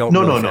 Well, I don't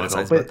no, really no, no, no,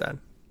 fantasize about but that.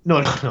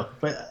 no.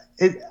 But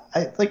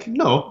I like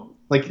no.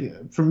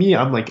 Like for me,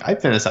 I'm like I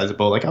fantasize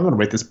about like I'm gonna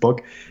write this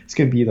book. It's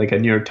gonna be like a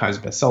New York Times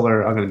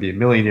bestseller. I'm gonna be a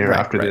millionaire Right,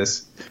 after right.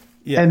 this.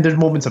 Yeah. And there's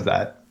moments of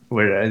that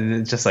where and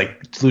it's just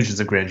like delusions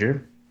of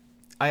grandeur.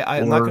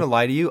 I'm not going to Or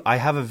lie to you. I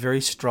have a very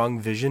strong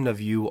vision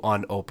of you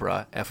on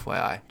Oprah,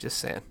 FYI. Just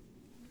saying.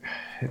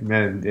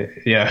 man,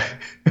 yeah,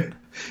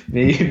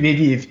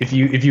 maybe if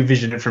you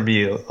vision it for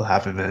me, it'll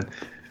happen, man.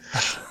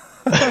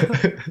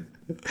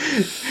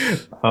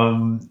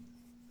 um,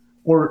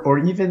 or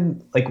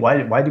even like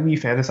why do we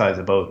fantasize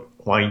about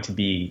wanting to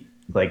be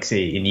like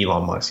say an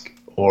Elon Musk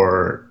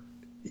or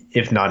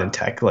if not in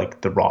tech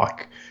like The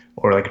Rock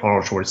or like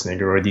Arnold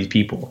Schwarzenegger or these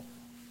people?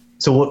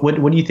 So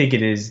what do you think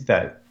it is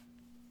that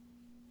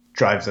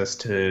drives us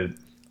to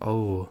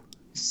Oh,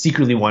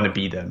 secretly want to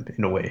be them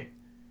in a way?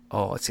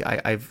 oh. Let's see.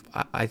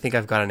 I think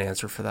I've got an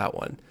answer for that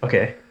one.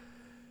 Okay.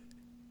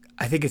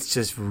 I think it's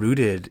just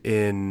rooted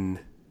in,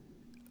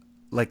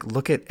 like,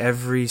 look at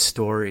every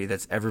story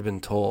that's ever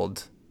been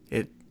told.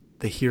 It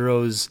the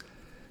hero's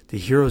the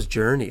hero's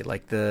journey,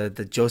 like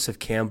the Joseph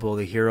Campbell,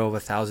 the hero of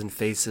 1,000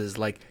 faces.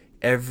 Like,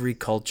 every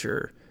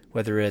culture,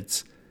 whether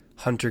it's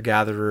hunter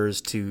gatherers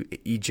to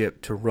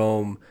Egypt to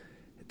Rome,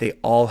 they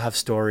all have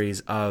stories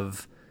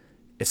of,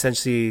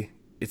 essentially,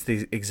 it's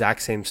the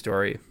exact same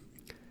story.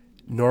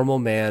 Normal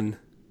man,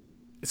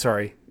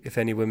 sorry if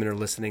any women are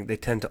listening, they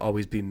tend to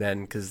always be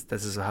men because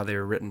this is how they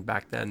were written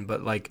back then.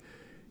 But like,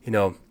 you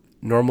know,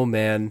 normal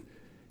man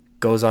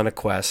goes on a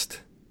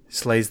quest,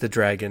 slays the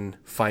dragon,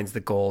 finds the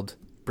gold,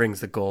 brings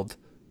the gold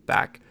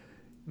back,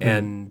 Mm,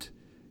 and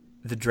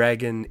the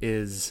dragon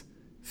is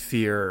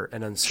fear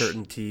and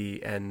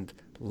uncertainty and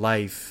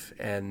life,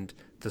 and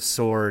the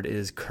sword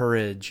is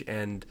courage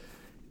and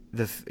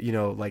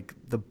like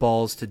the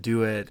balls to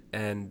do it,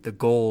 and the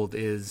gold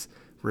is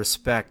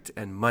respect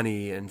and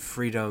money and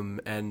freedom,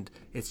 and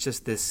it's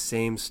just this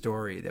same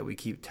story that we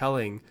keep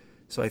telling.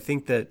 So I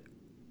think that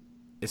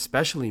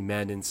especially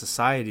men in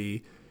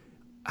society,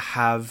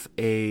 have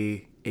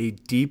a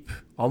deep,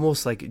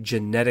 almost like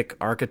genetic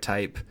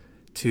archetype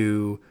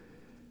to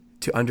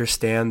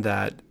understand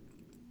that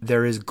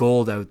there is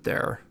gold out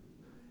there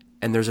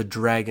and there's a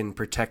dragon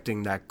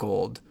protecting that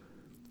gold,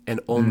 and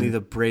only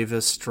the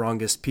bravest,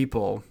 strongest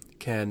people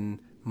can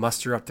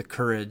muster up the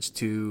courage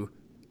to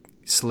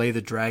slay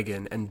the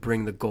dragon and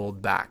bring the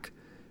gold back.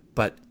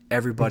 But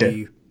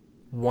everybody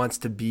wants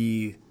to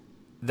be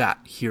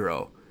that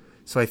hero.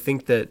 So I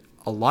think that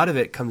a lot of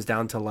it comes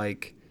down to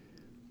like,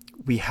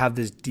 we have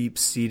this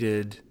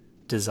deep-seated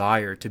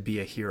desire to be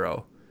a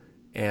hero,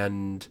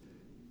 and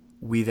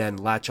we then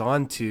latch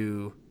on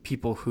to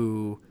people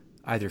who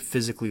either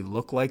physically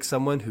look like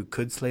someone who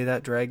could slay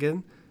that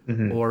dragon,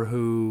 or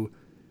who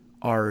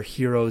are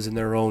heroes in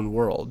their own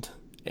world,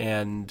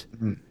 and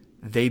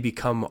they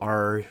become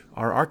our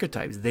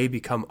archetypes. They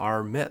become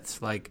our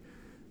myths. Like,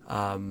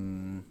 I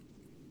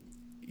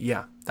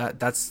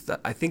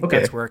think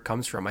that's where it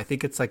comes from. I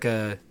think it's like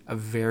a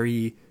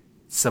very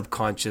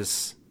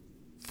subconscious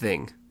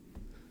thing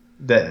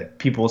that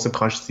people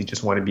subconsciously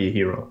just want to be a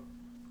hero.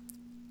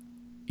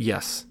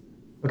 Yes.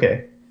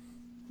 Okay.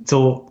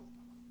 So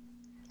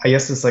I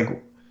guess it's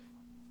like,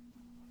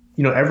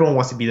 everyone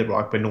wants to be the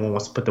Rock, but no one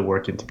wants to put the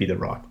work in to be the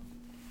Rock.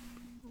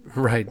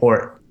 Right.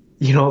 Or,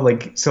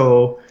 like,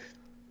 so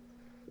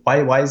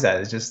why is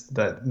that? It's just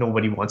that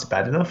nobody wants it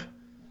bad enough?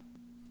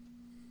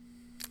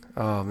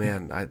 Oh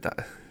man, I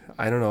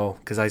don't know,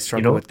 because I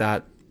struggle with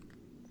that.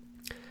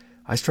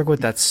 I struggle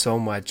with that so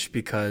much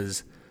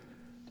because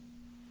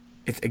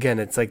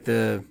it's like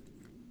the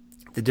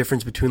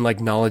difference between like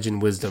knowledge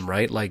and wisdom,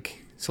 right?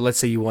 Like, so let's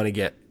say you want to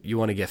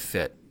get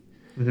fit.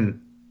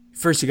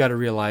 First, you got to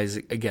realize,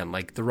 again,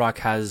 like The Rock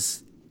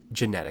has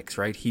genetics,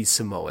 right? He's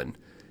Samoan.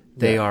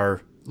 They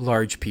are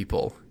large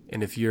people,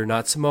 and if you're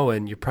not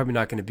Samoan, you're probably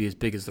not going to be as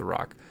big as The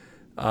Rock.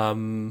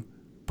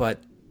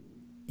 But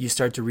you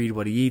start to read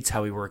what he eats,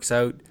 how he works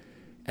out,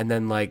 and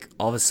then like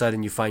all of a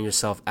sudden you find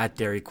yourself at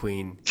Dairy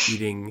Queen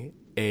eating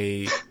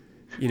a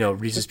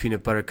Reese's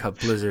Peanut Butter Cup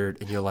Blizzard,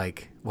 and you're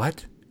like,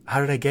 what?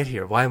 How did I get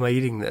here? Why am I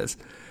eating this?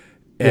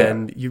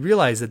 And you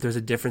realize that there's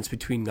a difference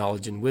between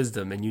knowledge and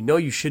wisdom, and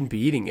you shouldn't be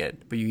eating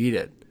it, but you eat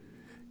it.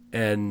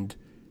 And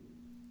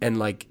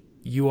like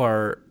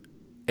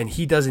and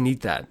he doesn't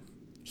eat that.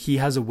 He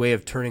has a way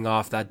of turning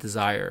off that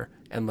desire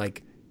and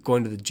like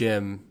going to the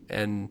gym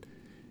and,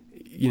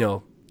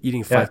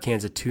 eating 5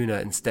 cans of tuna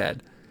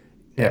instead.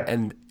 Yeah.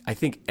 And I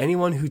think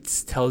anyone who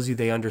tells you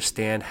they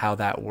understand how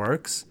that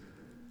works,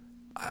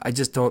 I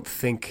just don't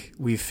think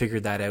we've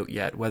figured that out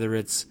yet. Whether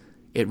it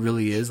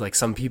really is like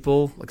some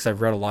people, like, 'cause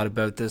I've read a lot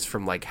about this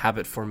from like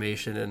habit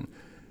formation, and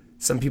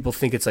some people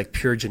think it's like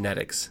pure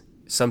genetics.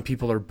 Some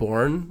people are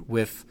born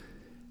with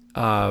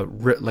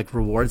like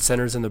reward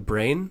centers in the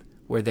brain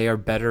where they are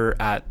better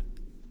at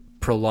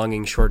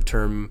prolonging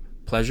short-term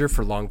pleasure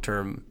for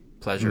long-term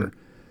pleasure.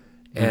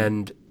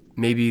 And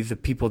maybe the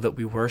people that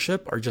we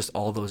worship are just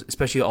all those,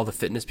 especially all the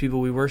fitness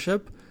people we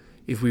worship.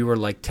 If we were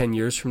like 10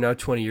 years from now,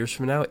 20 years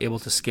from now, able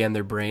to scan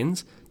their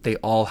brains, they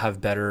all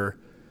have better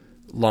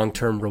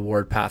long-term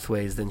reward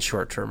pathways than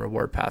short-term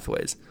reward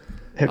pathways.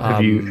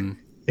 Have you,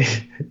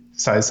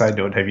 side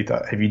note,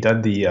 have you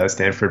done the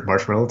Stanford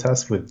marshmallow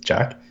test with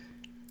Jack?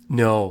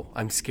 No,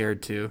 I'm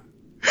scared too.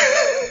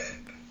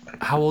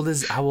 How old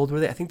were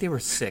they? I think they were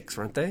 6,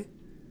 weren't they?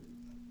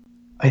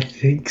 I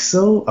think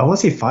so. I want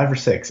to say 5 or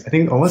 6. I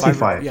want to say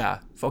 5. Yeah.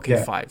 Okay,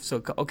 yeah. 5.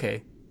 So,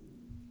 okay.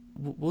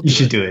 You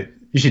should do it.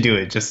 You should do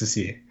it just to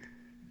see.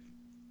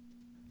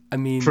 I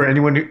mean, for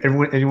anyone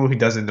who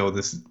doesn't know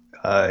this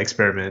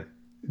experiment,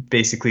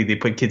 basically they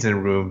put kids in a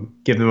room,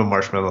 give them a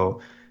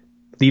marshmallow,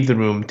 leave the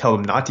room, tell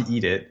them not to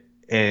eat it,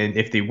 and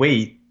if they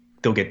wait,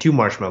 they'll get 2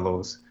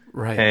 marshmallows.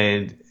 Right.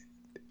 And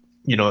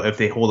if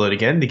they hold out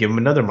again, they give them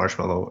another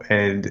marshmallow,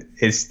 and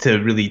it's to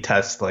really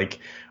test, like,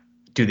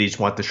 do they just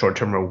want the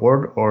short-term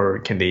reward, or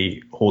can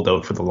they hold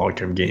out for the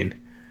long-term gain?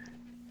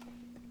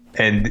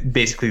 And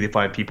basically they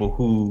find people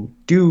who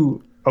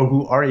do, or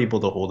who are able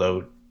to hold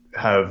out,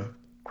 have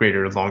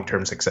greater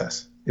long-term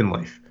success in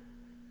life.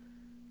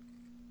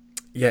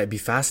 Yeah, it'd be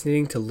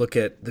fascinating to look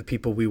at the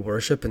people we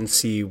worship and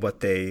see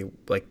what they,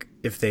 like,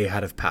 if they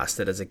had have passed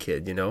it as a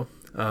kid,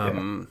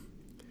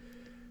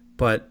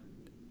 But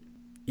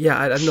yeah,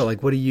 I don't know.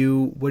 Like, what do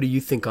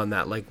you think on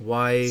that? Like,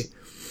 why?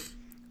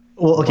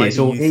 Well, okay,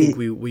 so do you think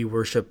we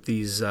worship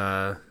these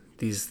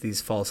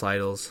false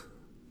idols?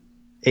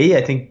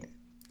 I think.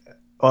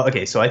 Well,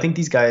 okay, so I think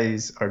these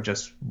guys are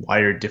just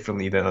wired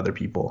differently than other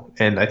people,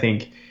 and I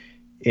think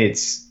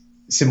it's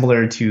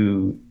similar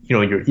to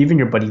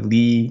your buddy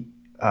Lee,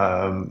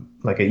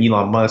 like an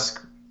Elon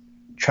Musk,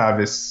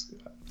 Travis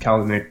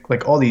Kalanick,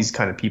 like all these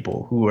kind of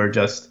people who are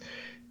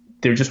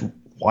they're just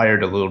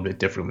wired a little bit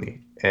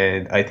differently.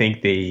 And I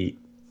think they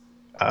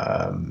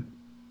have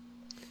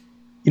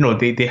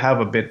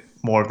a bit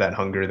more of that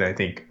hunger than I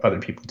think other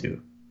people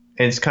do.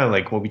 And it's kind of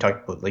like what we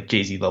talked about, like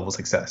Jay-Z level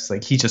success.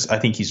 Like I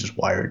think he's just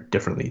wired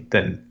differently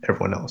than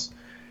everyone else.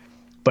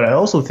 But I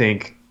also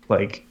think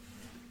like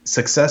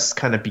success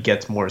kind of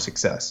begets more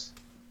success.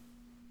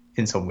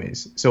 in some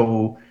ways.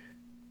 So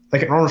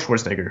like Arnold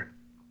Schwarzenegger,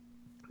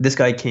 this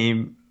guy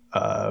came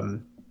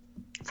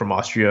from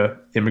Austria,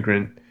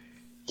 immigrant.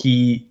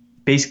 He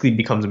basically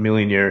becomes a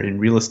millionaire in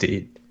real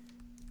estate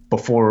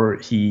before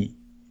he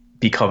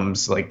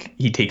becomes like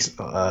he takes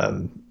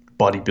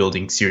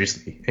bodybuilding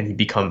seriously, and he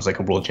becomes like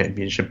a world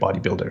championship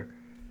bodybuilder.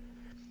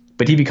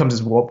 But he becomes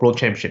this world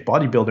championship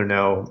bodybuilder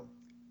now.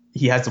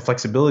 He has the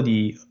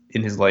flexibility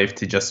in his life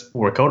to just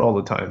work out all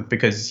the time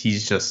because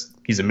he's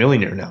a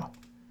millionaire now.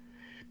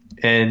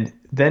 And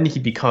then he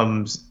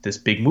becomes this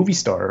big movie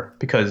star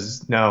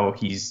because now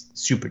he's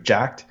super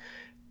jacked.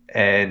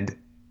 And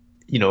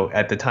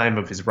at the time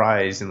of his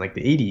rise in like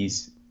the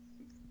 80s,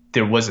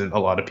 there wasn't a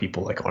lot of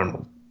people like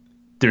Arnold.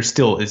 There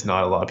still is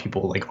not a lot of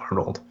people like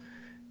Arnold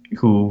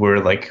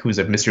who's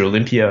a Mr.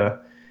 Olympia.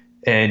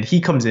 And he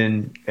comes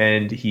in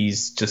and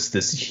he's just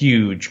this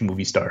huge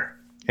movie star.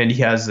 And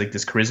he has like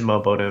this charisma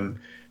about him.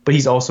 But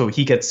he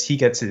gets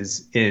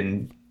his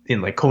in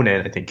like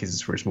Conan, I think is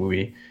his first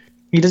movie.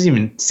 He doesn't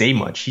even say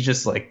much. He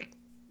just like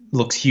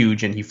looks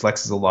huge and he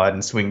flexes a lot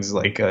and swings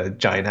like a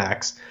giant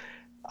axe,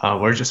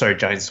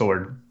 giant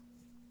sword.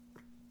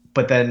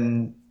 But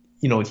then,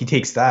 he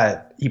takes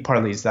that, he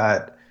parlays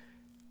that,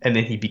 and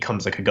then he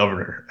becomes like a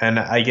governor. And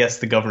I guess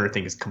the governor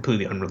thing is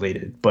completely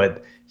unrelated,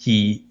 but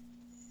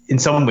in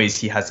some ways,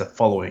 he has a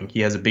following.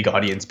 He has a big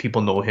audience.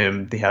 People know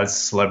him. They have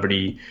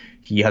celebrity.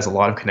 He has a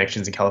lot of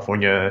connections in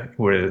California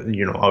where,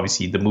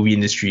 obviously the movie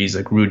industry is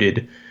like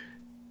rooted.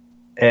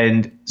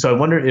 And so I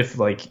wonder if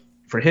like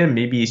for him,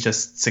 maybe it's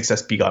just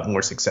success begot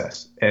more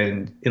success.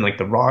 And in like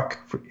The Rock,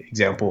 for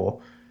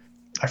example,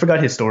 I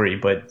forgot his story,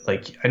 but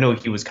like I know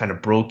he was kind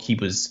of broke. He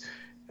was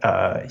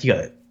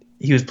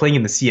he was playing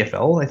in the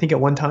CFL, I think,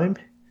 at one time,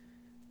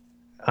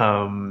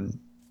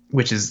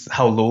 which is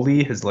how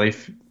lowly his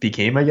life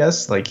became, I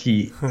guess. Like but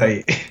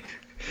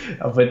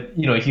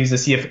he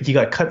was he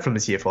got cut from the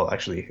CFL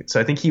actually.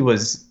 So I think he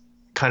was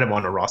kind of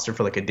on a roster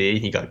for like a day.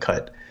 He got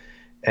cut,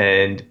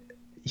 and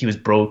he was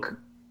broke.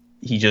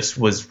 He just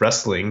was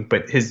wrestling,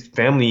 but his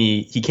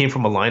family, he came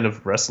from a line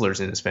of wrestlers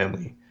in his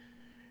family.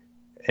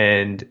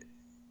 And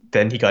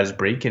then he got his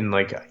break in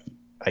like,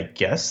 I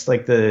guess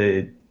like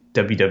the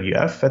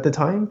WWF at the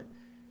time.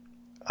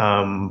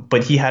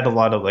 But he had a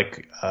lot of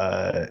like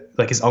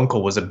his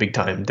uncle was a big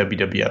time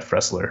WWF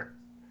wrestler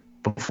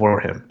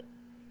before him.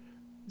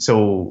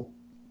 So,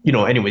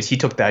 anyways, he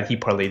took that, he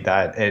parlayed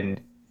that,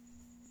 and,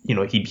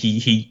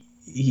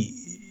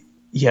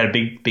 he had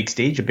a big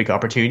stage, a big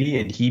opportunity,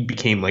 and he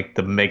became like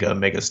the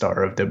mega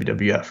star of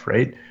WWF,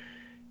 right?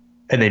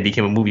 And then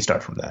became a movie star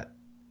from that.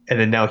 And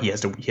then now he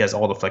has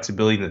all the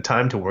flexibility and the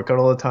time to work out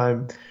all the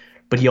time,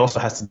 but he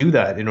also has to do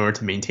that in order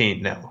to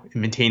maintain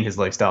his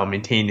lifestyle,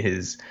 maintain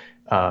his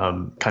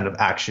kind of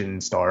action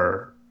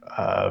star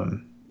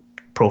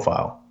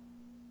profile.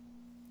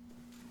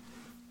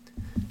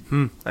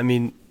 I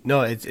mean,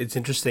 no, it's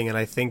interesting, and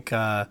I think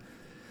what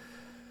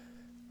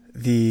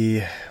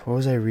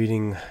was I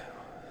reading?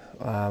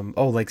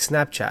 Like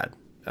Snapchat.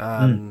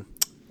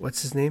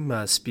 What's his name?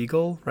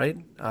 Spiegel, right?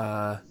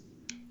 I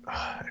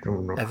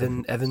don't know.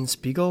 Evan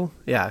Spiegel.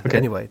 Yeah. Okay.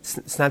 Anyway,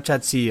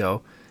 Snapchat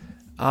CEO.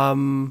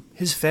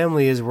 His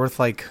family is worth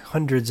like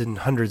hundreds and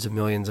hundreds of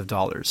millions of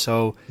dollars.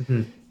 So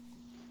and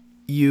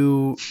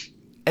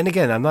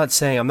again, I'm not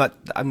saying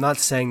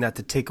that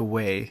to take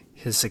away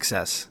his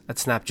success at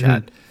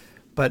Snapchat,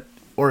 but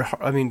Mark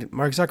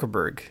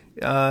Zuckerberg.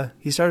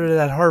 He started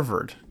at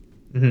Harvard.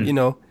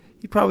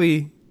 He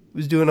probably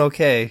was doing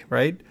okay,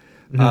 right?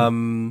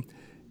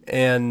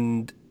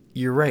 And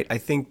you're right. I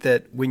think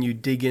that when you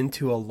dig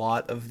into a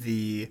lot of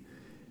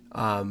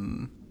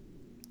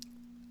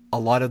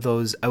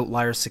those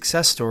outlier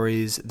success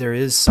stories, there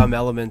is some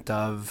element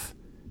of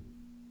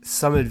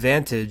some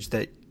advantage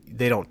that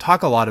they don't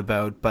talk a lot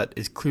about, but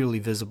is clearly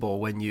visible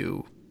when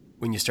you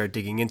start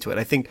digging into it.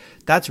 I think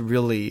that's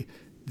really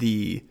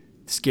the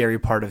scary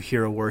part of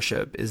hero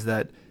worship, is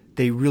that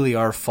they really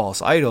are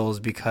false idols,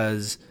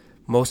 because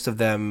most of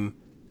them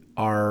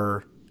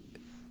are,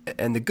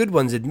 and the good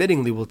ones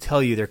admittingly will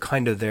tell you they're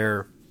kind of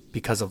there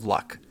because of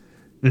luck.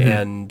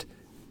 And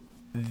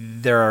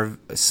there are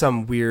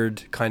some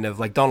weird kind of,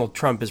 like Donald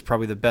Trump is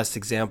probably the best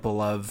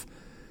example of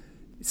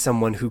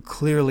someone who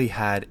clearly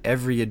had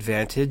every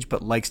advantage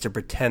but likes to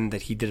pretend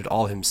that he did it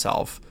all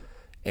himself,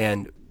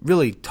 and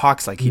really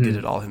talks like he did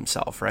it all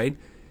himself, right?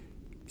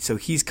 So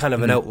he's kind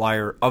of an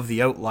outlier of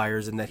the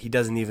outliers, in that he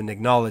doesn't even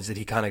acknowledge that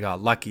he kind of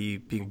got lucky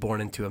being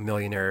born into a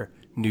millionaire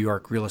New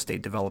York real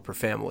estate developer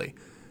family.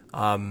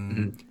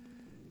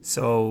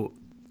 So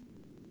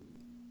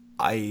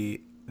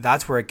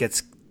that's where it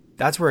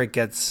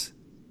gets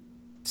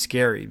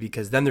scary,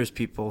 because then there's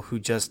people who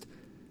just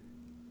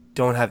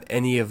don't have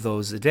any of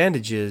those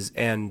advantages,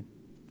 and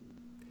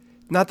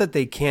not that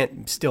they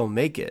can't still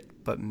make it,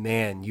 but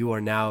man,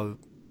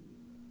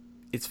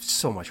 it's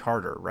so much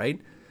harder,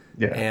 right?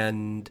 Yeah.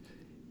 And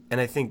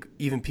I think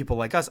even people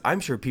like us,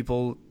 I'm sure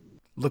people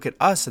look at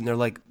us and they're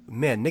like,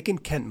 man, Nick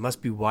and Kent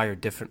must be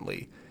wired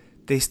differently.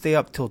 They stay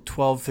up till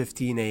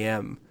 12:15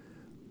 a.m.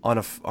 on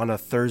a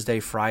Thursday,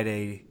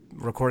 Friday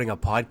recording a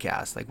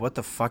podcast. Like, what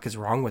the fuck is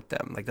wrong with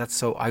them? Like, that's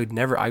so,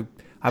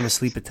 I'm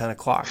asleep at 10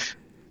 o'clock,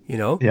 you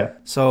know? Yeah.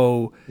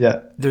 So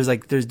Yeah.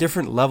 there's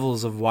different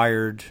levels of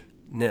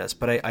wiredness,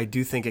 but I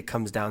do think it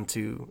comes down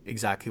to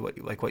exactly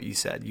what you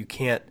said. You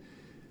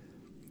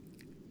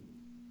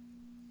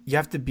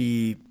have to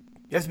be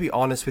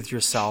honest with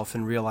yourself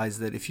and realize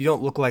that if you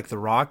don't look like The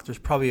Rock, there's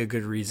probably a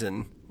good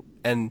reason.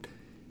 And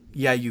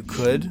yeah, you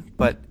could,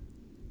 but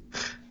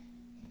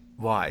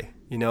why?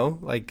 You know,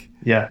 like,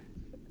 Yeah.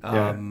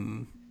 yeah,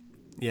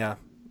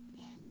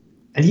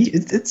 And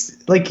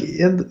it's like,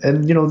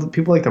 and you know, the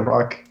people like The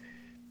Rock,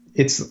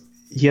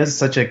 he has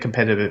such a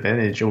competitive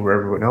advantage over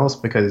everyone else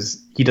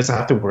because he doesn't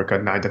have to work a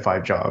 9 to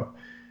 5 job,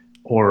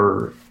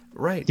 or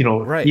right, you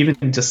know, right.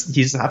 even just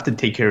he doesn't have to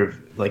take care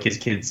of like his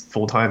kids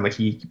full time. Like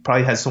he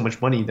probably has so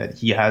much money that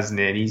he has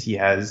nannies, he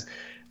has,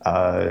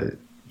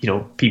 you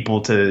know,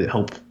 people to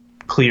help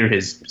clear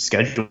his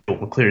schedule,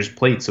 clear his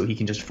plate, so he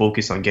can just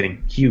focus on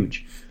getting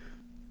huge.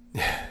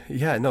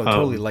 Yeah, no,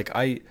 totally. Like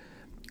I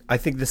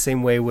think the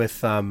same way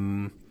with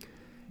yeah,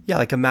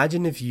 like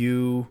imagine if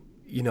you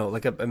know,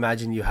 like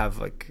imagine you have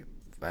like,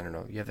 I don't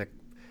know, you have like,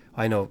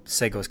 I know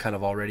Sego's kind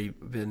of already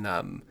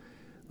been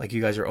like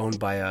you guys are owned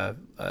by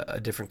a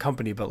different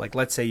company, but like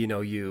let's say, you know,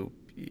 you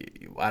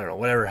I don't know,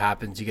 whatever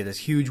happens, you get this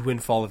huge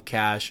windfall of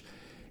cash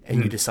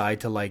and you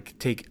decide to like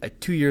take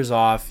 2 years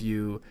off,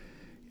 you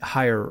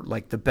hire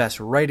like the best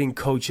writing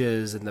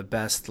coaches and the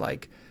best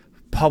like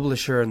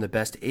publisher and the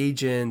best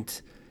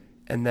agent,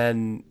 and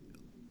then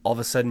all of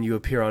a sudden you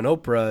appear on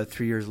Oprah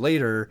 3 years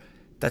later.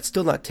 That's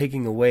still not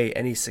taking away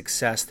any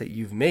success that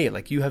you've made.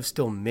 Like you have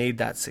still made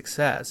that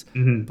success,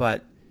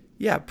 but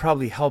yeah, it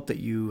probably helped that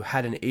you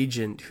had an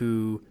agent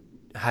who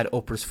had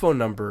Oprah's phone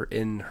number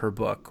in her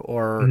book,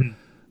 or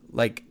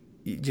like,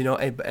 you know,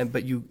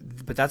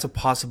 but that's a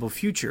possible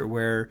future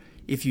where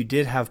if you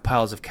did have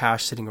piles of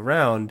cash sitting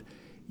around,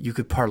 you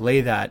could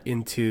parlay that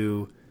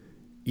into,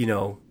 you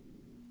know,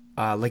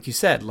 like you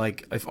said,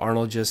 like if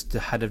Arnold just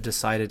had have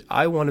decided,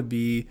 I want to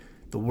be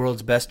the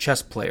world's best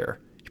chess player,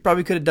 he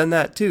probably could have done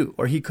that too.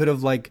 Or he could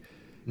have like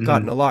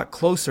gotten a lot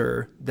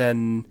closer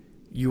than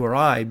you or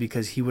I,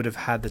 because he would have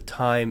had the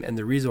time and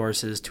the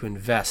resources to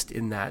invest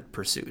in that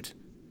pursuit.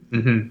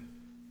 And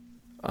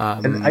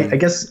I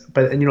guess,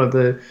 but you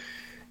know,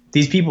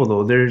 these people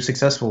though, they're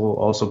successful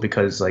also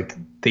because like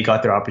they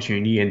got their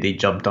opportunity and they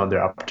jumped on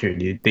their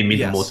opportunity. They made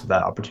the most of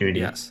that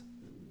opportunity. Yes.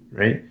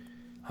 Right.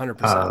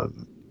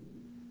 100%.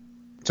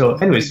 So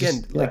anyways, but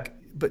again, like,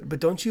 but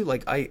don't you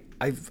like,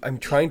 I'm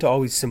trying to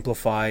always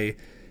simplify.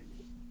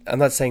 I'm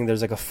not saying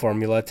there's like a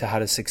formula to how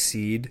to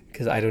succeed,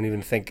 because I don't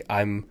even think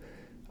I'm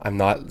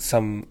not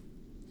some,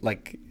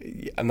 like,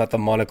 I'm not the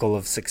monocle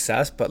of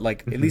success, but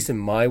like, at least in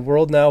my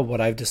world now, what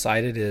I've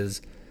decided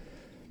is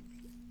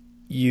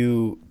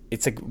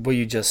it's like what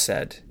you just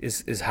said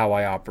is how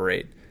I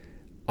operate.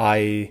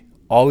 I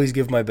always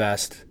give my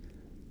best.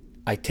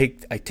 I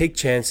take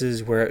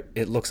chances where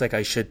it looks like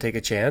I should take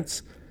a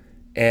chance,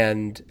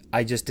 and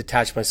I just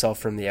detach myself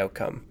from the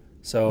outcome.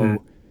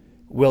 So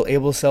will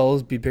Able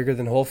Cells be bigger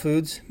than Whole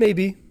Foods?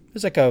 Maybe.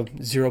 There's like a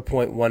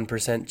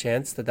 0.1%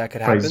 chance that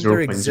could happen.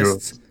 There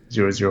exists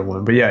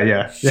 0.001, but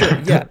yeah.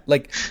 Sure, yeah.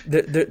 Like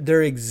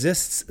there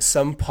exists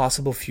some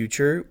possible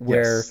future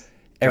where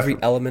every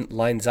element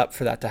lines up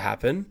for that to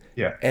happen.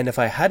 Yeah. And if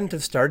I hadn't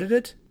have started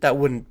it, that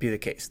wouldn't be the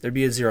case. There'd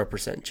be a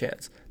 0%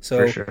 chance. So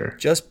For sure.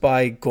 just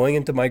by going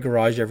into my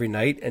garage every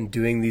night and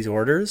doing these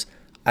orders,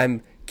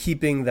 I'm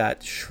keeping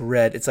that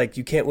shred. It's like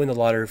you can't win the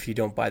lottery if you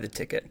don't buy the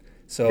ticket.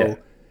 So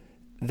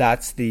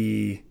that's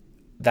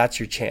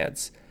your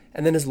chance.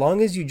 And then as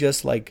long as you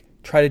just like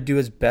try to do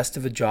as best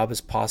of a job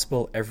as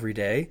possible every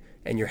day,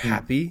 and you're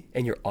happy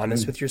and you're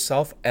honest with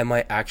yourself, am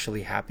I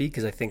actually happy?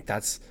 Because I think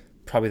that's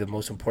probably the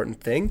most important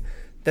thing.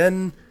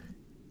 Then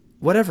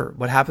what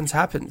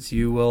happens.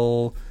 You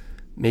will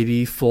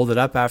maybe fold it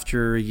up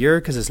after a year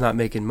because it's not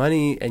making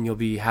money, and you'll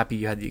be happy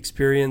you had the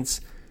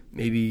experience.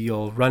 Maybe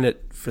you'll run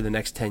it for the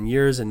next 10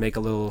 years and make a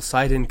little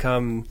side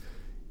income.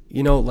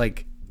 You know,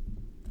 like,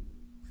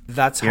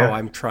 that's how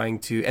I'm trying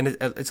to, and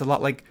it's a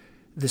lot like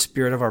the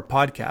spirit of our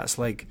podcast.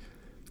 Like,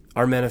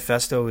 our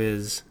manifesto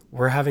is,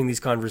 we're having these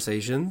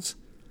conversations.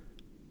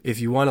 If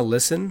you want to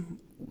listen,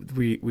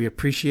 we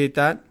appreciate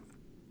that.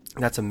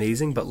 That's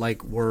amazing. But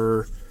like,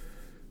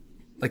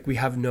 we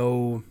have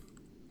no,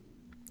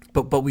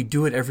 but we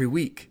do it every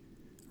week.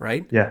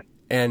 Right. Yeah.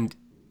 And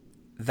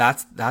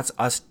that's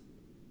us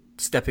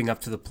stepping up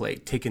to the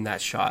plate, taking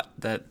that shot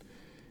that,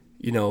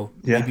 you know,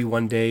 maybe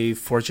one day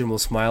fortune will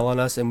smile on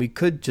us and we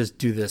could just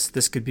do this.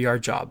 This could be our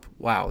job.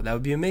 Wow. That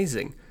would be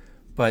amazing.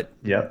 But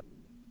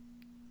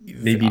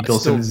maybe Bill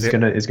Simmons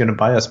is gonna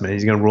buy us, man.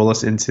 He's gonna roll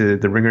us into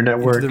the Ringer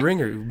network. Into the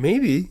Ringer,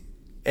 maybe.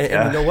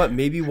 And you know what?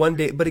 Maybe one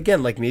day. But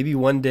again, like, maybe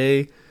one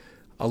day,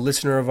 a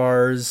listener of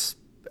ours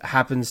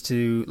happens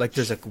to, like,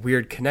 there's a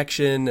weird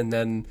connection, and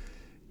then,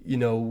 you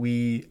know,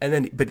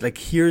 but like,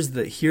 here's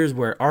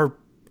where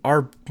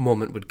our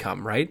moment would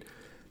come, right?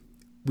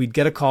 We'd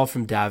get a call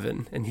from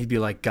Davin, and he'd be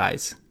like,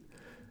 guys,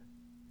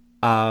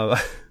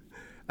 I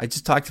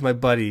just talked to my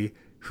buddy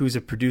who's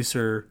a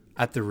producer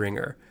at the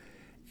Ringer,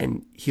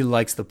 and he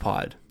likes the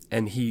pod,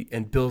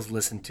 and Bill's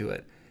listened to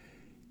it,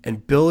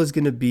 and Bill is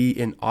going to be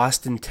in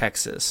Austin,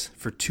 Texas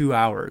for 2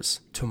 hours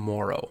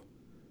tomorrow.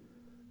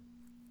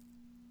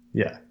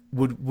 Yeah.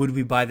 Would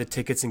we buy the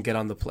tickets and get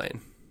on the plane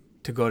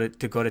to go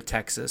to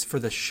Texas for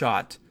the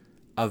shot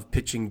of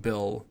pitching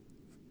Bill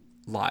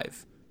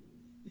live?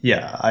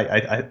 Yeah,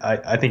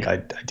 I think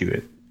I'd do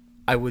it.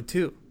 I would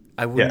too.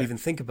 I wouldn't even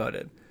think about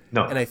it.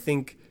 No. And I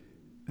think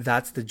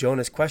that's the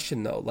Jonas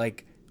question, though.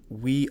 Like,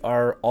 we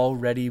are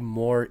already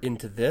more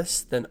into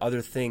this than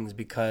other things,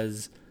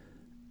 because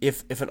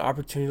if an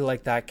opportunity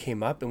like that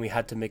came up and we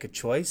had to make a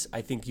choice,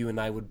 I think you and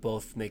I would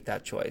both make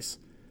that choice.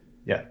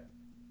 Yeah.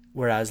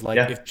 Whereas,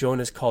 like, if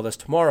Jonas called us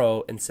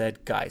tomorrow and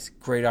said, guys,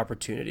 great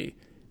opportunity,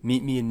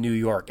 meet me in New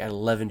York at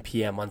 11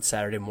 p.m. on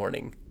Saturday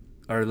morning,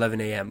 or 11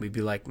 a.m., we'd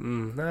be like,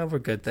 no, we're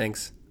good,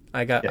 thanks.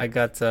 I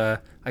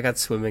got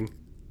swimming.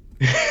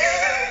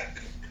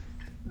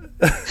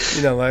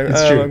 You know,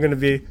 I'm gonna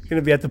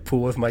be at the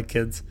pool with my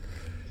kids.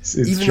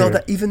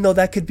 Even though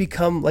that could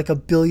become like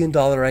 $1 billion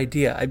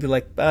idea, I'd be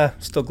like,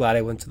 still glad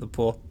I went to the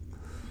pool.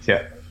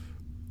 Yeah,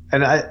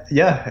 and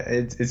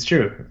it's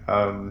true.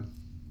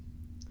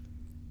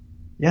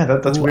 Yeah,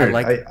 that's weird.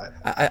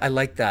 I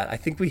like that. I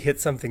think we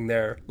hit something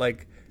there.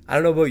 Like, I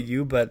don't know about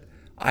you, but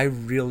I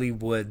really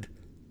would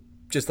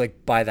just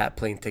like buy that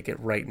plane ticket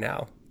right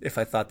now if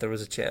I thought there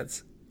was a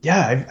chance.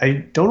 Yeah,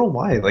 I don't know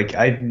why. Like,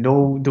 I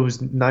know there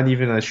was not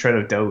even a shred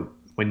of doubt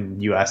when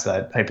you asked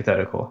that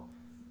hypothetical.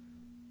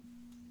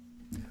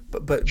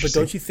 But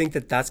don't you think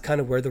that that's kind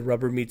of where the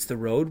rubber meets the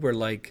road? Where,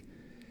 like,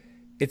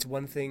 it's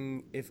one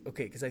thing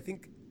because I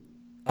think,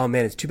 oh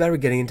man, it's too bad we're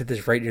getting into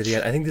this right near the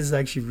end. I think this is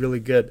actually really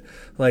good.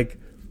 Like,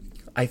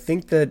 I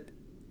think that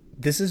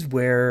this is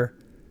where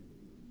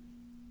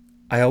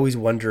I always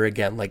wonder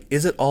again, like,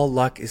 is it all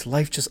luck? Is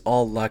life just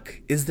all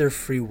luck? Is there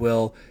free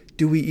will?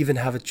 Do we even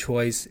have a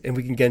choice? And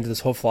we can get into this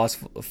whole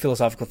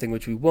philosophical thing,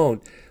 which we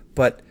won't.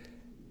 But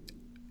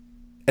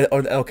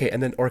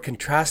or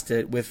contrast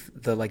it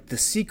with the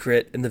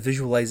Secret and the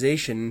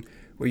visualization,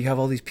 where you have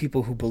all these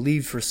people who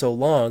believed for so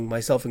long,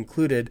 myself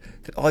included,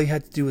 that all you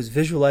had to do was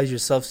visualize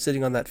yourself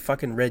sitting on that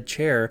fucking red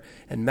chair,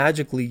 and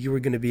magically you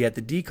were going to be at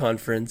the D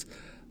conference.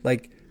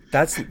 Like,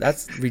 that's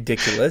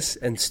ridiculous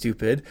and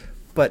stupid.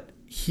 But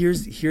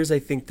here's I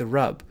think the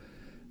rub.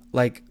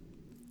 Like,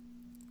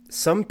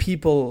 some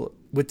people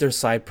with their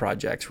side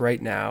projects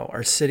right now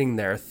are sitting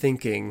there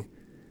thinking,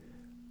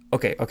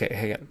 okay,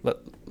 hang on.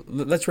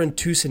 Let's run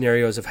two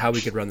scenarios of how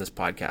we could run this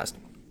podcast.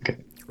 Okay.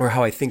 Or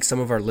how I think some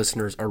of our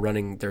listeners are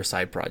running their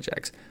side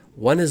projects.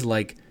 One is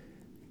like,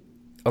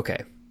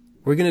 okay,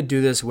 we're going to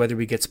do this whether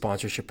we get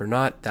sponsorship or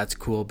not. That's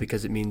cool,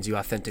 because it means you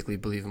authentically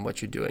believe in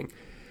what you're doing.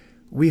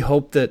 We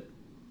hope that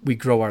we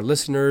grow our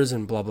listeners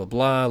and blah, blah,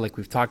 blah, like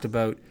we've talked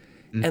about.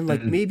 Mm-hmm. And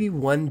like, maybe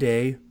one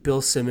day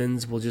Bill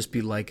Simmons will just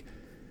be like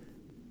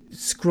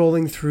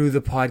scrolling through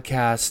the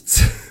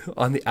podcasts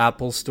on the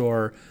Apple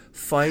Store,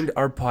 find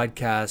our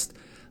podcast,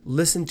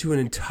 listen to an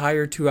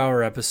entire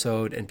 2-hour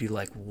episode and be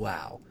like,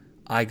 wow,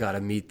 I got to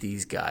meet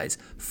these guys.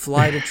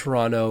 Fly to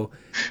Toronto,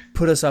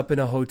 put us up in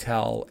a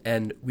hotel,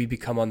 and we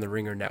become on the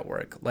Ringer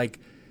Network. Like,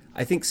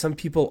 I think some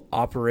people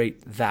operate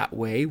that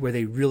way, where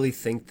they really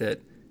think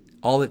that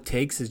all it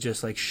takes is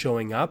just like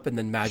showing up and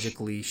then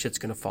magically shit's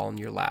going to fall in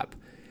your lap.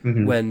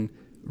 Mm-hmm. When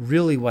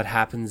really what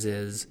happens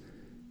is,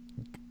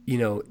 you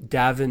know,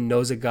 Davin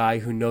knows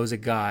a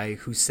guy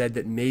who said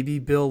that maybe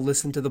Bill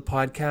listened to the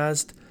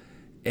podcast,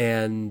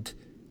 and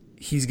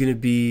he's going to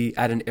be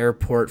at an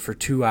airport for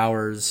 2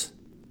 hours,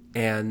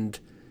 and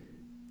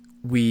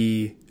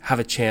we have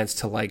a chance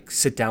to like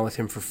sit down with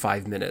him for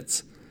 5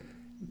 minutes.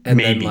 And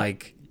maybe. Then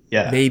like,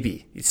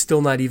 maybe it's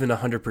still not even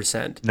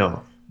 100%.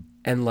 No.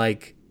 And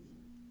like,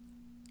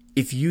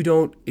 if you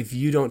don't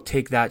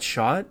take that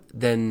shot,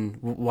 then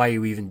why are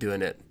you even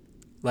doing it?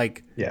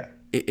 Like,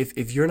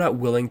 if you're not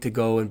willing to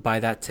go and buy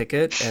that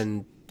ticket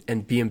and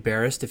be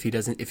embarrassed if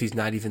he's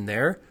not even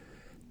there,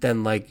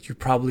 then like, you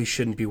probably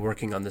shouldn't be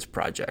working on this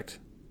project.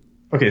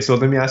 Okay, so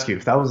let me ask you,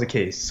 if that was the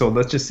case, so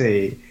let's just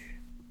say,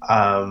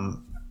 I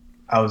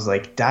was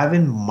like,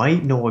 Davin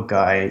might know a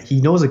guy. He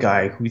knows a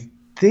guy who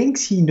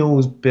thinks he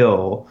knows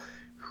Bill,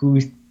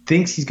 who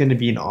thinks he's going to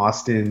be in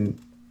Austin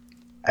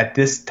at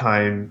this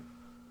time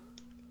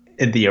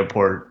in the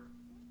airport.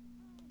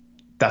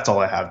 That's all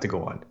I have to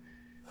go on.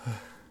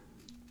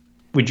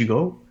 Would you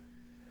go?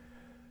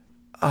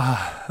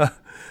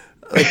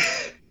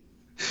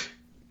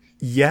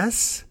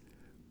 Yes,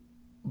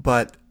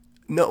 but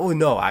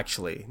no,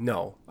 actually,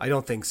 no, I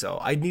don't think so.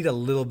 I'd need a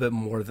little bit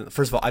more than.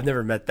 First of all, I've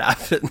never met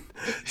Davin,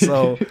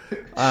 so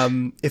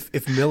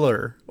if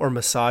Miller or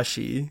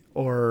Masashi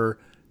or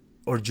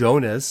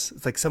Jonas,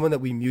 it's like someone that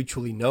we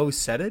mutually know,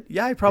 said it,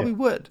 I probably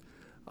would.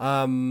 But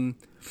I mean,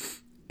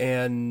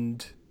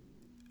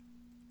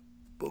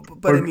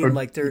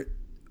 like, there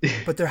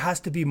has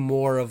to be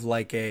more of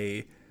like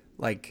a,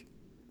 like,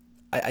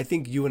 I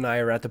think you and I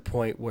are at the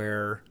point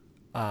where,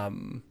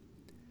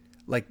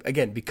 like,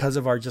 again, because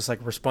of our just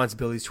like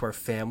responsibilities to our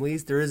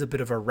families, there is a bit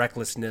of a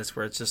recklessness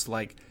where it's just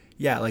like,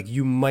 yeah, like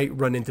you might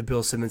run into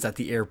Bill Simmons at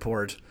the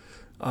airport.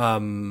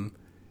 No,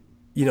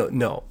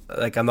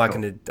 like I'm not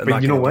going to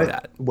But you know do what?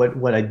 that.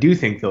 What I do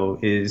think though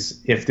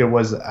is if there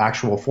was an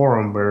actual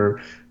forum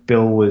where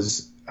Bill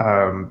was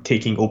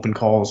taking open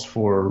calls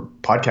for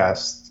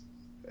podcasts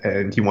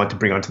and he wanted to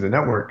bring onto the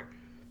network,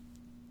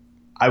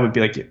 I would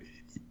be like,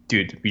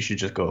 dude, we should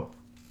just go.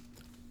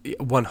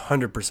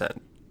 100%.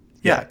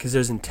 Yeah, because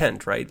there's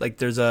intent, right? Like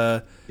there's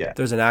an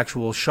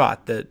actual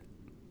shot that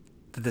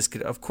this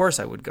could. Of course,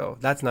 I would go.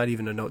 That's not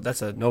even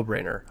that's a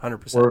no-brainer,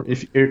 100%.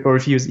 Or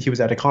if he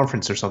was at a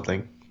conference or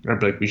something, I'd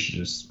be like,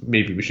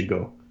 maybe we should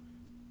go.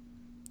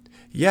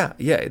 Yeah,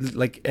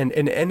 like and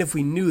if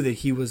we knew that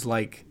he was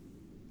like,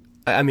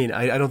 I mean,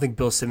 I don't think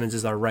Bill Simmons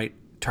is our right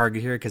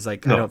target here because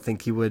like I don't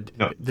think he would.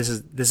 No. This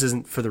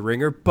isn't for the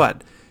Ringer,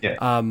 but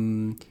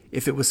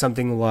if it was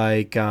something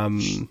like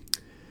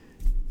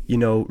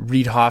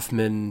Reid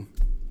Hoffman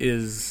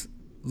is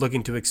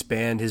looking to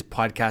expand his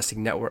podcasting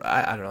network.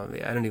 I don't know.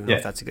 I don't even know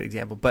if that's a good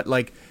example, but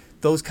like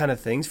those kind of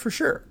things for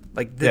sure.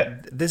 Like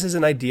this is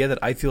an idea that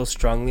I feel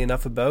strongly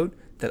enough about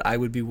that I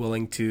would be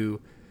willing to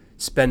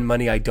spend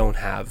money I don't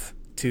have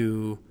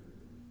to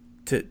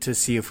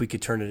see if we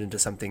could turn it into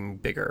something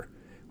bigger.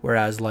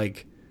 Whereas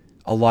like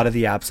a lot of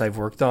the apps I've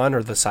worked on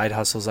or the side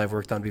hustles I've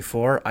worked on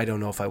before, I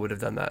don't know if I would have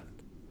done that.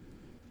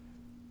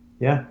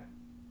 Yeah.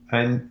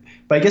 But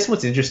I guess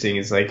what's interesting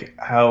is like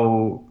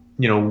how,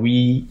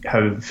 we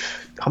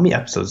have how many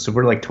episodes? So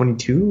we're like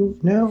 22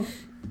 now?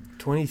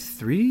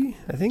 23,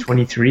 I think.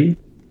 23?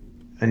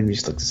 Let me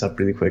just look this up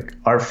really quick.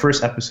 Our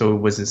first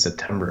episode was in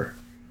September.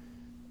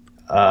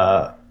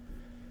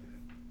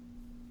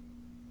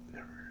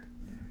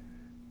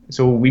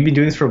 So we've been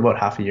doing this for about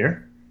half a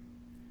year.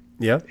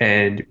 Yeah.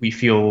 And we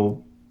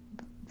feel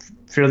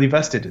fairly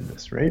vested in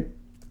this, right?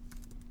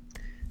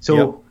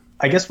 So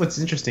I guess what's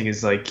interesting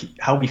is like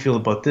how we feel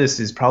about this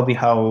is probably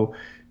how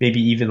maybe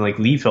even like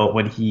Lee felt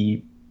when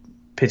he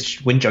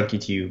pitched Wind Junkie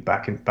to you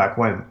back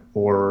when,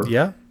 or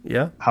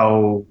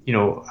how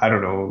I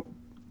don't know,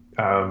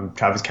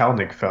 Travis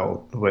Kalanick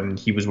felt when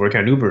he was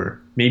working on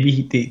Uber. Maybe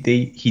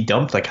he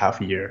dumped like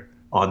half a year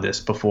on this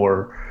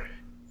before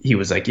he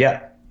was like,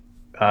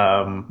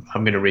 I'm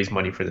gonna raise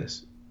money for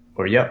this,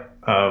 or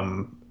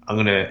I'm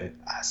gonna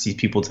ask these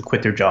people to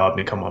quit their job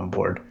and come on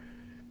board.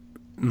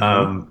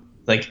 Mm-hmm.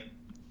 Like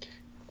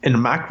in a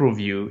macro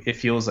view, it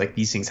feels like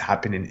these things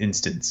happen in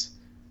instants,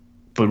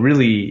 but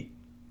really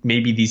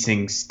maybe these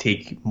things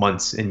take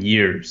months and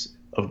years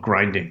of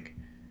grinding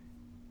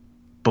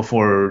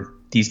before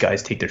these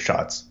guys take their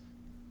shots.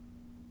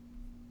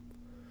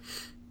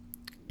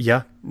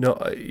 Yeah, no,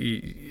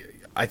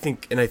 I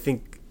think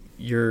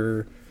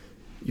you're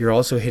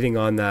also hitting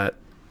on that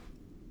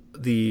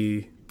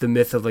the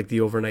myth of like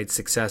the overnight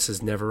success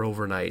is never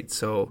overnight.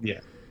 So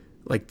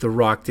like The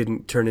Rock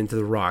didn't turn into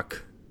The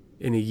Rock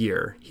in a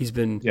year. He's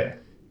been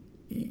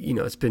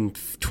it's been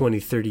 20,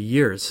 30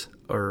 years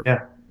or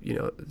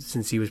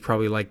since he was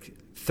probably like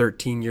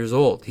 13 years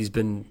old. He's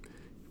been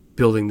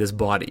building this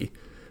body.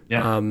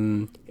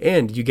 And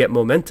you get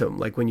momentum.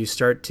 Like when you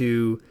start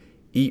to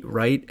eat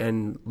right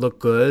and look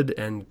good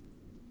and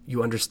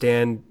you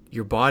understand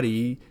your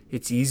body,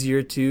 it's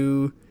easier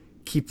to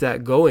keep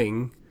that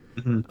going.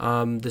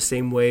 Mm-hmm. The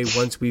same way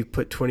once we've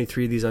put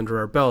 23 of these under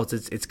our belts,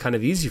 it's kind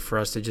of easy for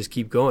us to just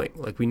keep going.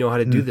 Like we know how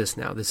to do this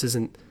now. This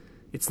isn't,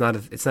 it's not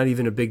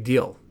even a big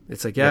deal.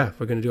 It's like, we're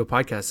going to do a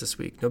podcast this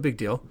week. No big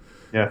deal.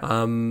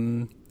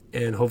 And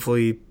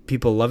hopefully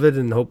people love it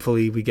and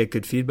hopefully we get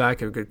good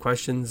feedback or good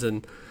questions.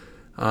 And,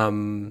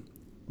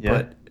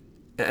 but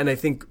I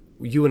think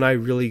you and I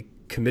really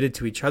committed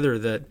to each other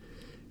that,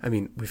 I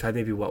mean, we've had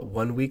maybe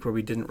 1 week where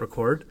we didn't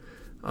record.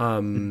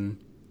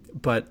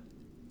 But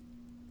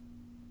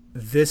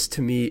this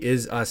to me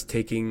is us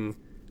taking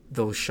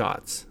those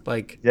shots.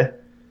 Like,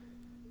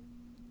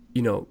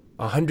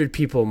 100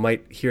 people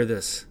might hear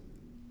this,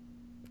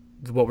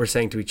 what we're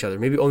saying to each other.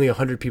 Maybe only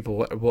 100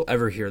 people will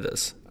ever hear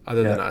this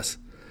other than us.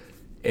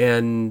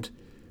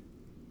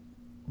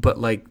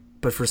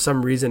 But for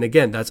some reason,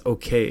 again, that's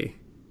okay.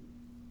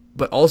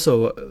 But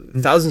also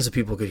thousands of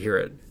people could hear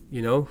it,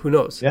 who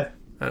knows? I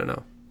don't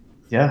know.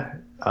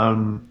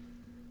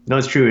 No,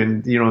 it's true.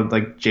 And,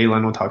 like Jay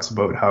Leno talks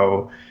about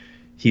how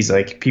he's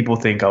like, people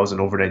think I was an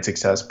overnight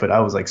success, but I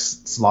was like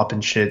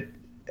slopping shit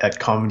at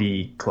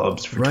comedy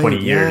clubs for 20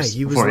 years.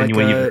 He was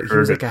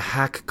like a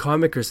hack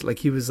comic or like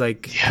he was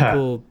like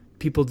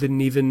people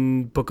didn't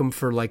even book him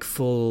for like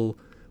full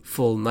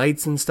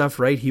nights and stuff,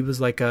 right? He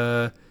was like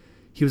an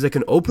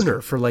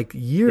opener for like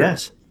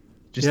years.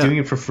 Just doing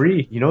it for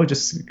free,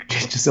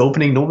 just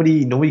opening.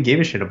 Nobody gave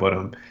a shit about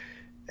him.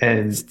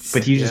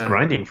 But he's just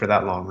grinding for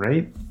that long,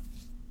 right?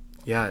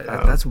 Yeah,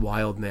 that's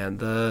wild, man.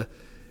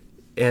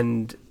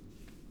 And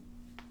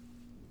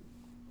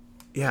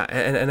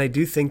I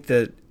do think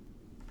that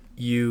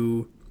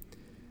you,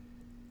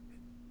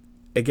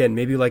 again,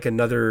 maybe like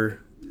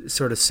another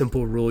sort of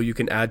simple rule you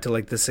can add to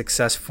like the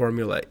success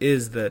formula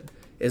is that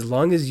as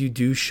long as you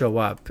do show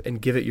up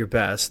and give it your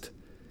best,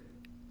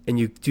 and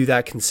you do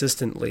that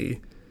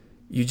consistently,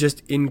 you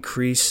just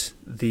increase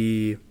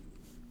the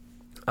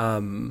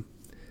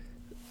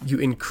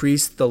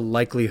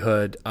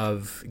likelihood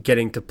of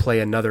getting to play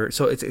another.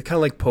 So it's kind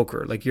of like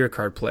poker, like you're a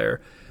card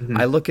player.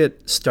 I look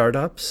at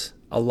startups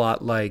a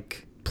lot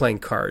like playing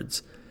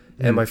cards.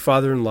 And my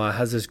father-in-law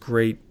has this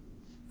great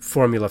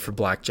formula for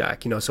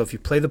blackjack. So if you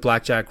play the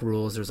blackjack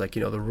rules, there's like,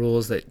 the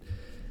rules that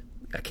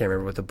I can't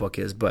remember what the book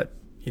is, but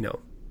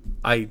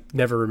I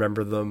never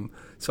remember them,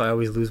 so I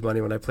always lose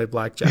money when I play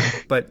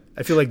blackjack. But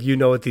I feel like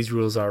what these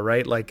rules are,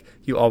 right? Like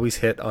you always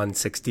hit on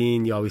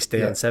 16, you always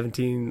stay on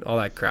 17, all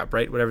that crap,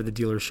 right? Whatever the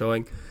dealer's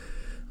showing.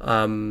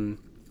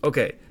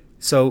 Okay,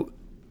 so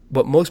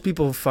what most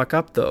people fuck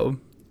up though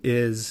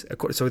is,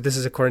 so this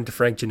is according to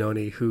Frank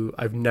Giannone, who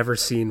I've never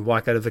seen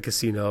walk out of a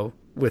casino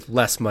with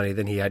less money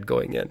than he had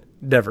going in.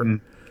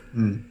 Never.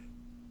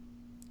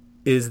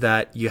 Is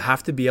that you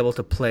have to be able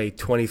to play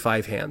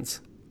 25 hands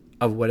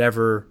of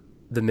whatever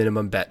the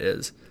minimum bet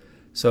is.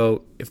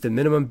 So if the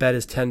minimum bet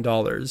is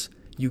 $10,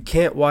 you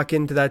can't walk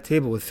into that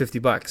table with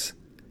 $50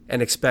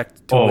 and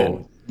expect to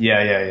win.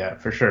 Yeah,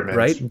 for sure, man.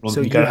 Right? So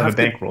you gotta have a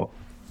bankroll.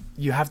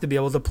 You have to be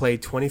able to play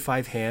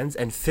 25 hands,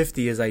 and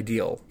 50 is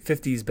ideal.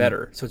 50 is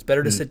better. So it's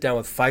better to sit down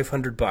with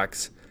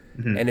 $500,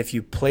 and if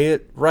you play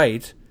it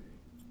right,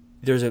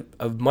 there's a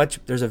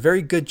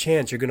very good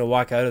chance you're going to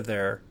walk out of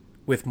there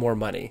with more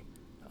money.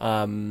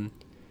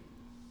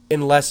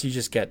 Unless you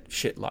just get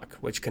shit luck,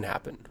 which can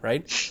happen,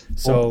 right?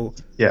 So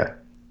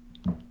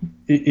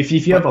if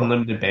you have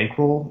unlimited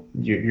bankroll,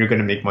 you're going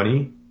to make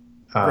money,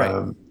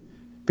 right?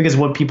 Because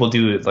what people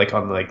do, like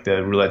on like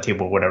the roulette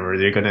table or whatever,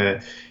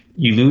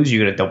 you lose,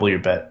 you're gonna double your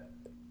bet,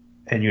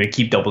 and you're gonna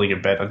keep doubling your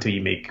bet until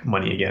you make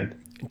money again.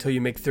 Until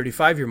you make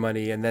 35 your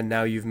money, and then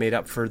now you've made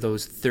up for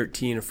those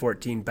 13 or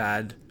 14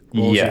 bad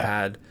rolls you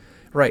had,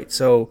 right?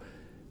 So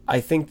I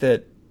think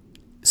that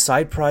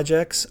side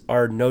projects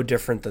are no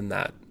different than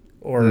that.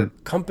 Or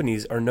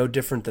companies are no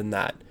different than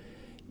that.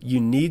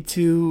 You need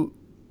to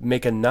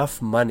make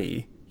enough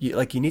money. You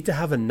need to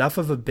have enough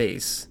of a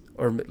base,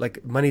 or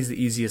like money's the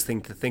easiest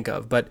thing to think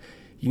of, but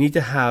you need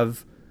to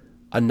have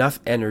enough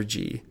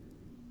energy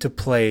to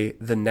play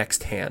the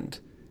next hand,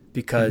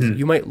 because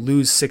you might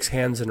lose 6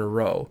 hands in a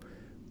row,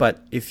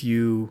 but if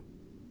you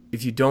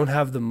don't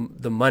have the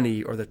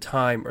money or the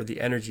time or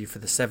the energy for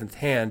the 7th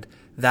hand,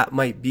 that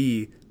might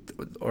be,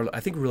 or I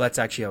think roulette's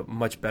actually a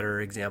much better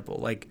example.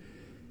 Like,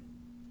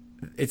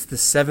 it's the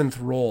 7th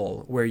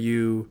roll where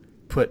you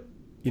put,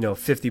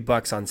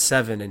 $50 on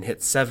 7 and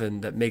hit 7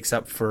 that makes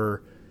up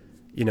for,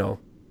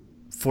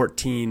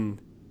 14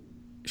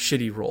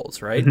 shitty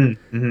rolls, right?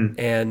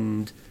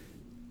 And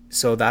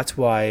so that's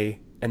why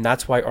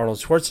Arnold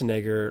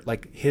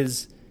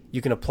Schwarzenegger,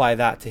 you can apply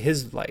that to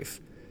his life.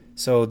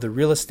 So the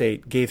real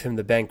estate gave him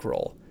the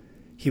bankroll.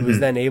 He was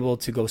then able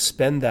to go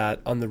spend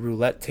that on the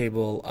roulette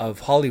table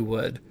of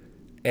Hollywood,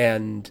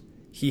 and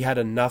he had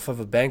enough of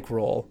a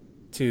bankroll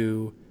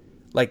to,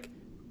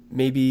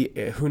 maybe,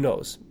 who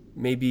knows,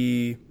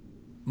 maybe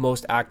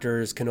most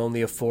actors can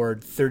only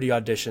afford 30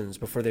 auditions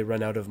before they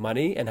run out of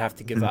money and have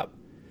to give up.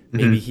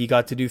 Maybe he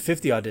got to do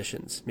 50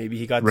 auditions. Maybe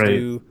he got to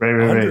do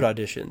 100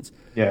 auditions.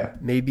 Yeah.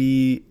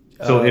 Maybe.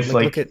 So if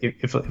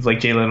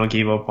Jay Leno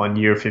gave up on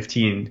year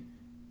 15,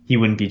 he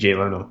wouldn't be Jay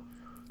Leno.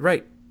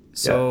 Right.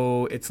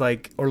 So it's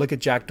like, or look at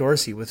Jack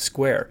Dorsey with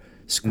Square.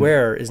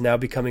 Square is now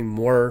becoming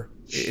more,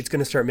 it's going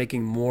to start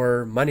making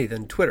more money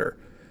than Twitter.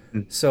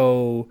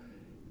 So,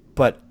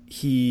 but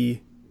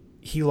he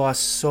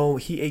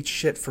ate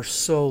shit for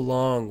so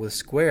long with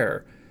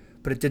Square,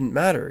 but it didn't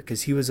matter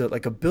because he was a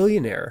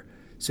billionaire.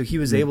 So he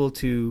was able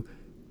to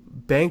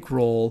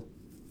bankroll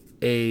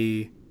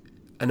an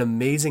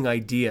amazing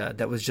idea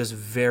that was just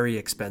very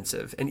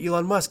expensive. And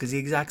Elon Musk is the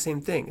exact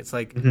same thing. It's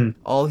like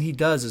all he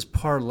does is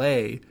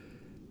parlay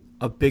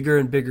a bigger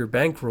and bigger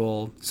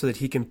bankroll so that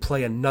he can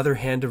play another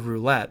hand of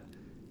roulette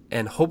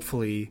and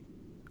hopefully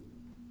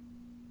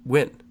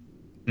win.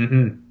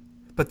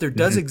 But there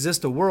does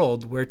exist a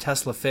world where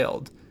Tesla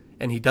failed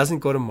and he doesn't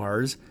go to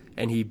Mars,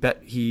 and he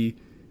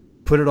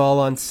put it all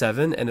on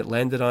 7 and it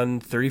landed on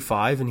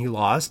 35 and he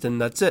lost,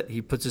 and that's it.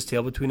 He puts his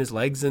tail between his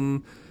legs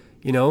and,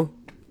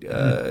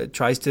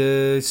 tries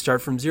to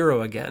start from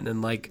 0 again.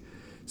 And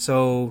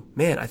so,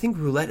 man, I think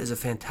roulette is a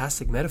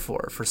fantastic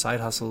metaphor for side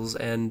hustles,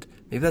 and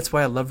maybe that's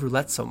why I love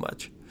roulette so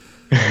much.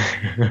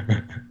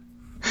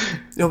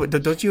 No, but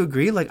don't you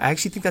agree? I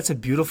actually think that's a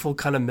beautiful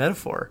kind of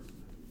metaphor.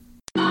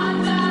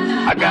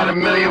 I got a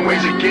million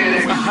ways to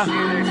get it.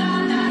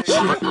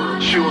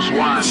 Choose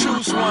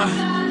one.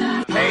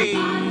 Hey,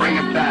 bring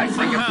it back.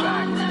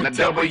 Now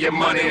double your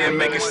money and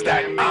make it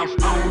stack. I'm on to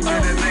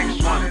the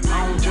next one.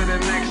 On to the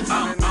next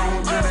one.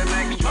 On to the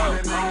next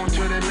one. On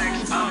to the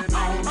next one.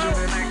 On to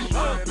the next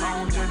one.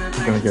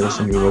 I'm gonna get us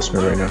a new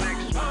listener right now.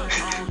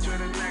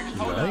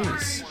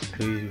 Nice.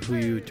 Who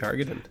you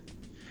targeting?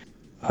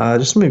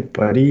 Just my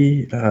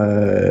buddy.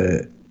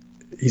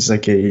 He's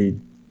like a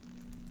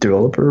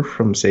developer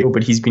from Seattle,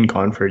 but he's been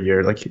gone for a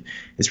year.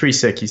 It's pretty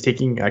sick. He's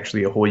taking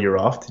actually a whole year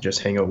off to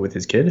just hang out with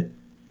his kid.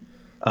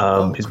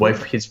 His cool.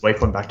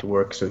 wife went back to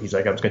work, so he's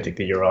like, I'm just gonna take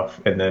the year off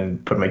and then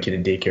put my kid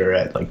in daycare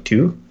at like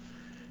 2.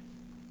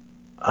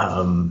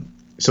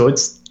 So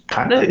it's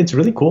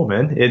really cool,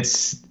 man.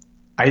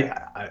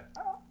 I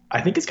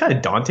I think it's kind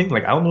of daunting.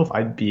 Like I don't know if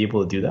I'd be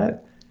able to do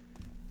that.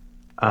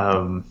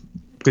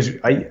 Because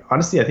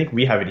I think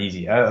we have it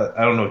easy.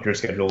 I don't know if your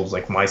schedule is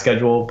like my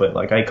schedule, but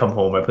like I come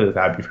home, I play with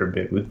Abby for a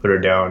bit, we put her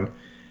down,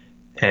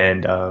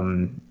 and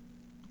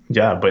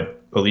yeah.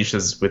 But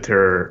Alicia's with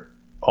her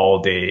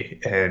all day,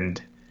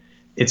 and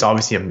it's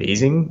obviously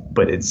amazing,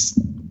 but it's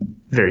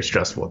very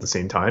stressful at the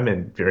same time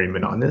and very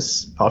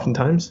monotonous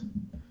oftentimes.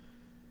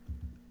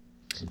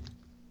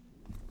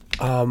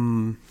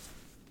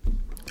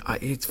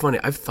 It's funny.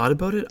 I've thought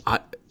about it.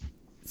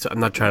 So I'm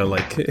not trying to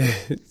like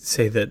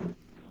say that.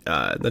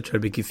 I'm not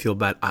trying to make you feel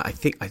bad. I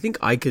think I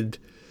could.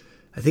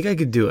 I think I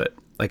could do it.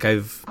 Like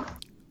I've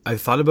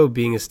thought about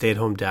being a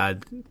stay-at-home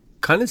dad,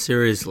 kind of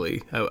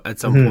seriously at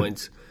some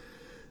points.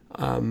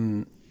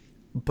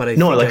 But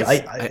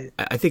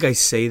I think I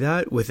say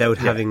that without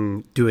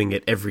having doing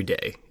it every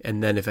day.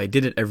 And then if I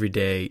did it every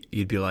day,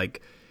 you'd be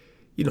like,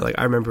 you know, like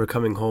I remember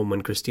coming home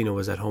when Christina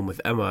was at home with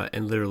Emma,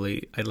 and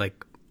literally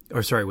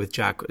with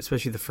Jack,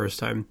 especially the first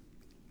time.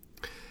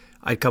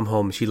 I'd come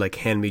home, she'd like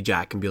hand me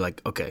Jack and be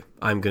like, okay,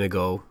 I'm going to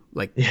go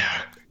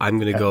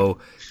go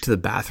to the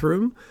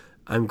bathroom.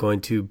 I'm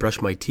going to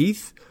brush my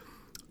teeth.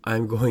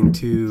 I'm going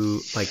to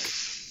like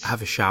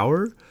have a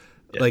shower.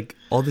 Yeah. Like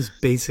all this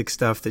basic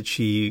stuff that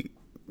she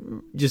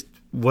just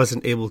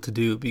wasn't able to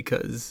do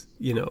because,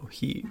 you know,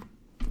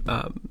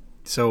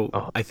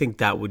 I think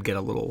that would get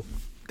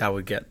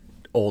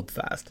old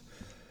fast.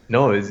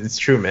 No, it's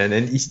true, man.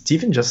 And it's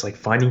even just like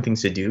finding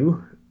things to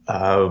do.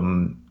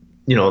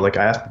 You know, like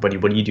I asked my buddy,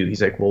 what do you do?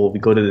 He's like, well, we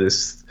go to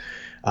this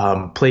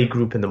play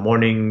group in the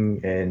morning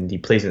and he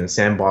plays in a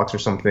sandbox or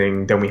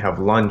something. Then we have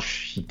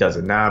lunch, he does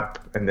a nap,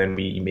 and then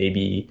we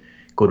maybe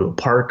go to a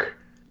park.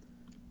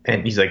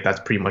 And he's like, that's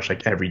pretty much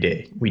like every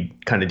day. We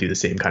kind of do the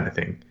same kind of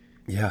thing.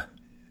 Yeah.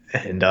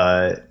 And,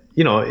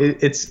 you know,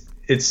 it's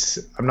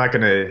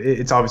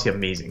obviously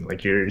amazing.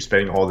 Like you're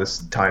spending all this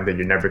time that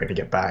you're never going to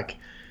get back.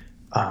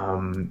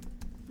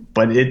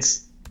 But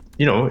it's,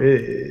 you know,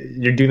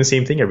 you're doing the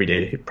same thing every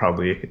day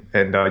probably,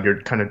 and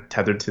you're kind of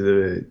tethered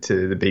to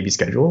the baby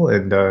schedule,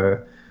 and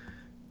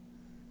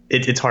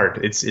it's hard.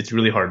 It's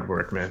really hard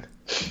work, man.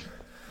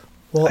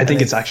 Well, I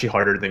think it's actually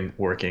harder than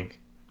working,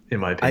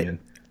 in my opinion.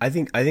 I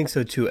think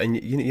so too.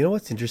 And you know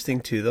what's interesting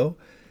too, though?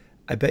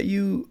 I bet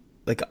you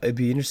like it'd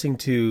be interesting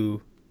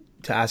to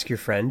ask your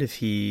friend if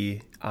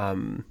he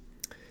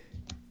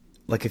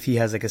if he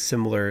has like a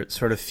similar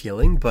sort of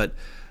feeling. But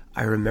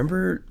I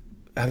remember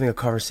having a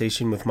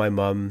conversation with my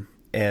mom,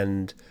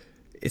 and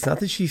it's not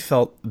that she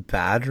felt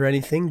bad or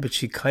anything, but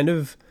she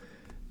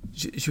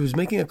was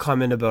making a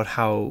comment about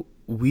how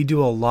we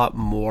do a lot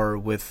more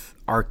with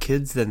our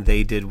kids than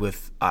they did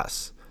with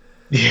us.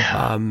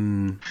 Yeah.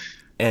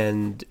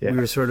 And we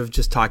were sort of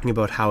just talking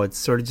about how it's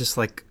sort of just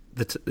like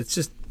it's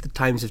just the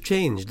times have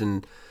changed,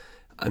 and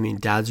I mean,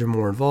 dads are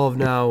more involved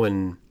now,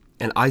 and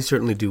I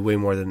certainly do way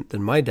more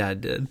than my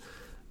dad did.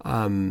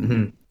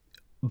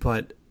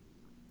 But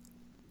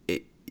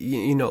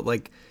you know,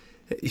 like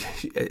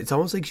it's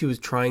almost like she was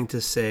trying to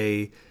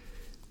say,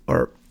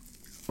 or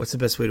what's the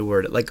best way to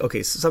word it? Like,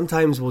 okay, so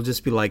sometimes we'll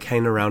just be like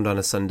hanging around on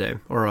a Sunday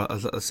or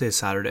let's say a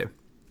Saturday,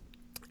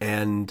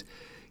 and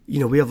you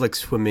know, we have like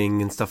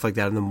swimming and stuff like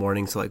that in the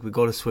morning. So like we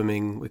go to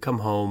swimming, we come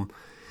home,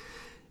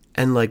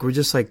 and like we're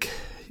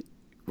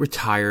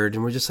tired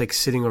and we're just like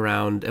sitting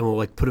around, and we'll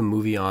like put a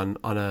movie on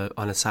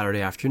a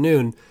Saturday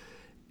afternoon,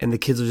 and the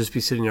kids will just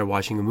be sitting there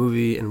watching a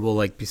movie, and we'll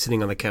like be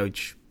sitting on the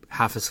couch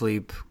half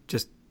asleep,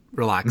 just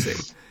relaxing.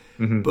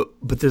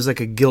 But there's like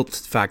a guilt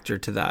factor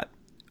to that,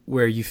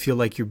 where you feel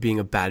like you're being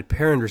a bad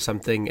parent or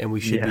something, and we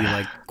should be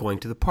like going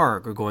to the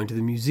park or going to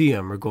the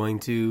museum or going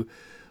to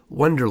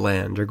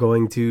Wonderland or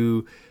going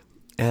to,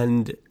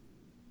 and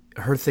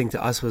her thing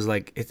to us was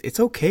like, it's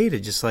okay to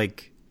just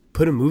like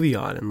put a movie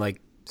on and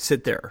like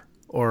sit there,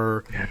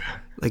 or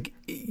like,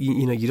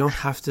 you know, you don't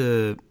have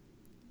to,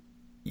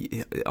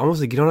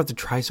 almost like you don't have to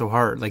try so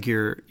hard. Like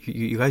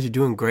you guys are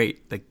doing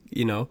great. Like,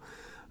 you know,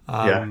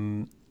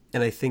 and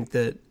I think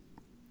that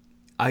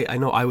I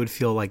know I would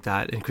feel like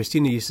that. And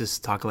Christina used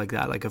to talk like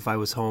that. Like if I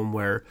was home,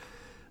 where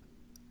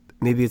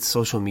maybe it's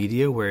social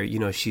media where, you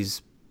know,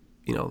 she's,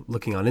 you know,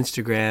 looking on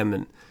Instagram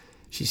and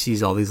she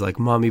sees all these like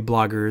mommy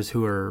bloggers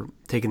who are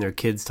taking their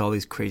kids to all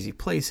these crazy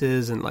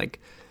places, and like,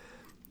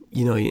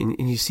 you know,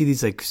 and you see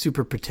these like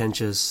super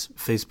pretentious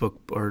Facebook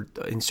or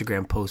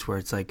Instagram posts where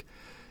it's like,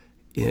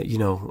 you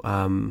know,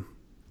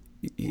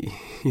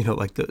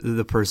 like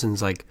the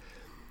person's like,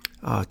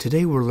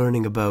 today we're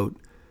learning about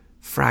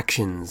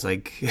fractions,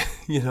 like,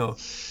 you know,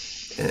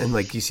 and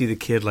like you see the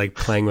kid like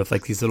playing with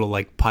like these little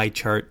like pie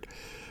chart,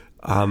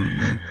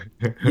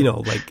 you know,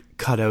 like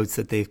cutouts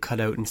that they've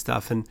cut out and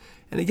stuff. And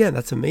again,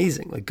 that's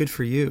amazing. Like, good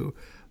for you.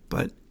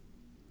 But,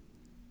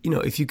 you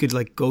know, if you could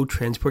like go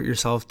transport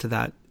yourself to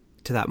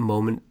that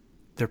moment,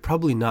 they're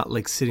probably not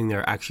like sitting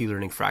there actually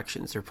learning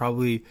fractions. They're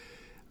probably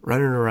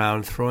running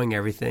around, throwing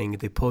everything.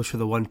 They pose for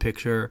the one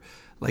picture,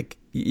 like,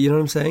 you know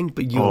what I'm saying?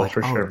 But you're like,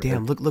 for sure,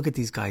 damn, look at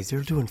these guys.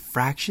 They're doing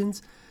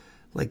fractions.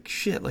 Like,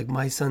 shit, like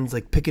my son's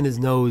like picking his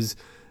nose,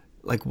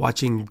 like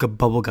watching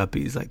Bubble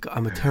Guppies. Like,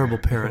 I'm a terrible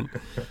parent.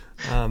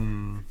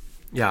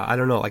 Yeah, I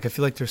don't know. Like, I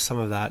feel like there's some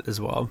of that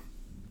as well.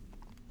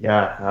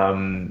 Yeah,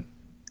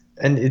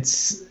 and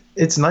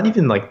it's not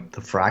even like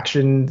the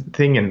fraction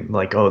thing, and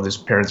like, oh, there's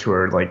parents who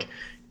are like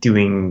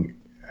doing.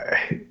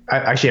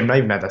 Actually, I'm not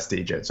even at that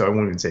stage yet, so I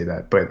won't even say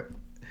that. But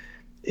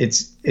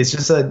it's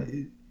just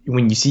that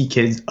when you see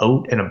kids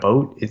out and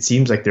about, it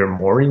seems like they're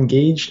more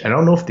engaged. I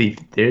don't know if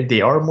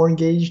they are more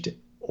engaged,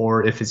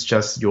 or if it's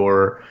just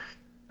your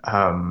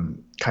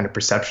kind of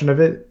perception of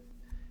it.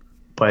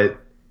 But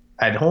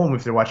at home,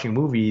 if they're watching a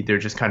movie, they're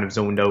just kind of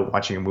zoned out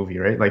watching a movie,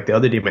 right? Like the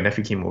other day, my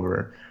nephew came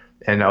over,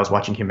 and I was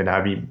watching him and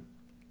Abby,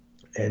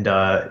 and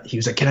he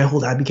was like, "Can I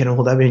hold Abby? Can I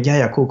hold Abby?" And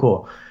yeah,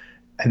 cool.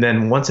 And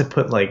then once I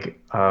put like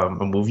a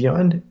movie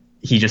on,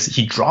 he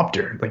dropped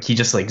her. Like he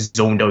just like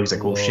zoned out. He's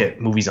like, "Oh shit,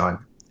 movie's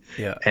on."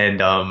 Yeah.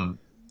 And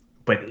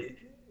but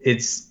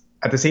it's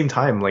at the same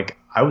time, like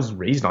I was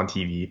raised on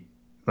TV,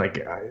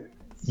 like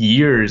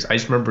years. I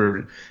just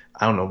remember,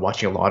 I don't know,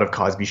 watching a lot of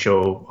Cosby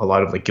Show, a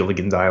lot of like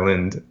Gilligan's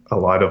Island, a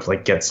lot of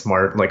like Get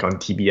Smart, like on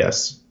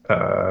TBS.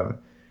 I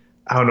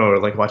don't know,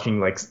 like watching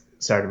like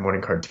Saturday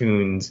morning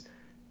cartoons,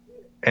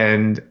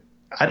 and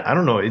I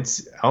don't know. I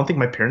don't think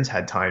my parents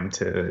had time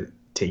to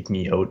take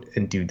me out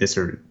and do this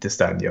or this,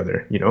 that, and the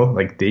other. You know,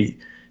 like they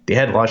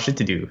had a lot of shit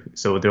to do,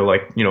 so they're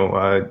like, you know,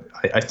 I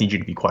just need you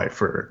to be quiet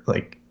for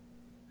like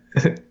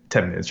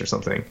 10 minutes or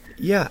something.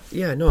 Yeah,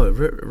 no,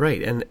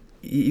 right. And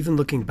even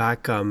looking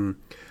back,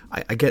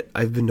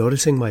 I've been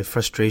noticing my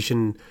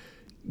frustration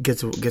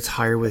gets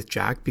higher with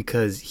Jack,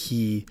 because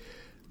he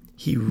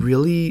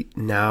really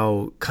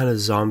now kind of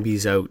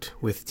zombies out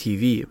with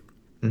TV.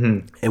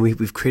 Mm-hmm. And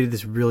we've created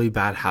this really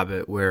bad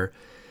habit where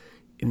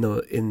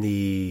well,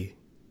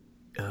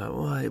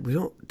 we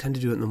don't tend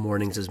to do it in the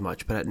mornings as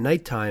much, but at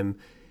nighttime.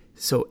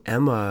 So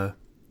Emma,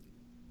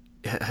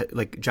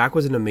 like Jack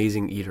was an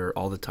amazing eater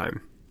all the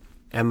time.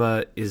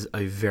 Emma is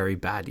a very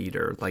bad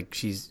eater. Like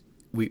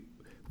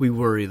we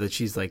worry that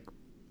she's like,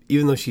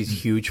 even though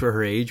she's huge for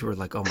her age, we're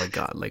like, oh my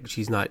God, like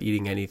she's not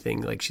eating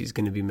anything. Like she's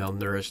going to be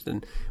malnourished,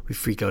 and we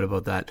freak out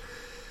about that.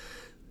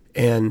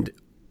 And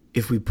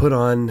if we put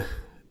on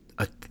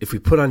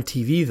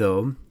TV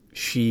though,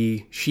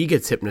 she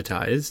gets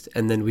hypnotized,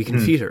 and then we can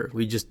feed her.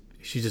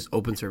 She just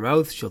opens her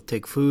mouth. She'll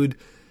take food.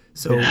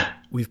 So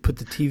we've put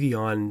the TV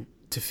on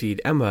to feed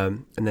Emma,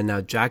 and then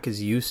now Jack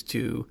is used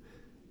to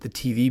the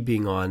TV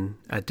being on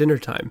at dinner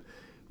time,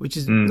 which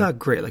is not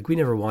great. Like we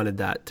never wanted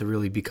that to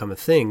really become a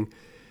thing,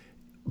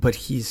 but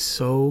he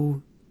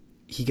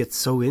gets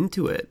so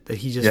into it that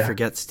he just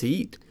forgets to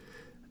eat.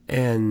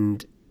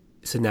 And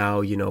so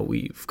now, you know,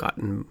 we've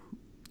gotten,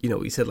 you know,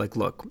 we said like,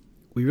 look,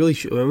 we really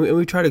should, and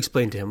we try to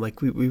explain to him,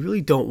 like, we really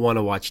don't want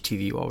to watch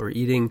TV while we're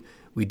eating.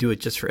 We do it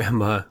just for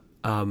Emma.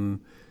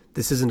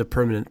 This isn't a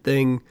permanent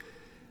thing.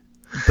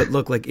 But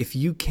look, like if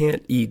you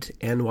can't eat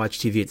and watch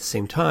TV at the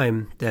same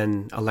time,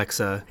 then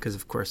Alexa, because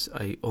of course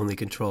I only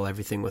control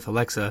everything with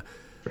Alexa.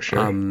 For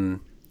sure.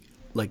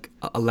 Like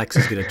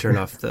Alexa's going to turn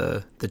off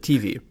the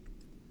TV.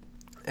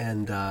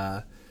 And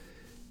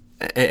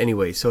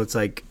anyway, so it's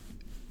like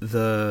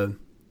but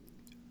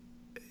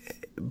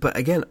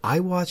again, I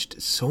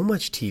watched so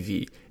much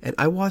TV, and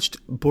I watched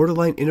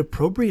borderline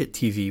inappropriate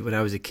TV when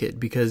I was a kid,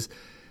 because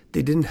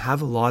they didn't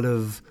have a lot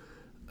of,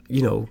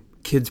 you know,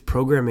 kids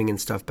programming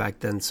and stuff back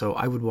then. So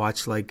I would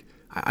watch, like,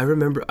 I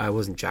remember, I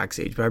wasn't Jack's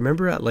age, but I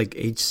remember at like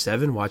age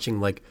 7 watching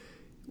like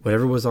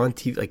whatever was on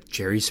TV, like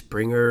Jerry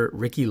Springer,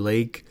 Ricky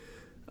Lake,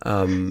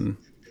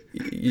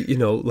 you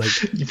know,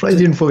 like you probably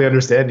didn't fully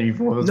understand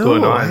what was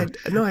going on. I had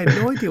no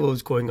idea what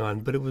was going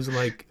on, but it was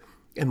like,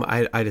 and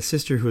I had a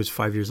sister who was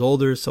 5 years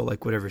older, so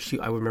like whatever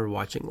I remember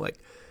watching like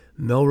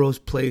Melrose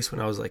Place when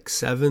I was like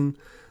 7,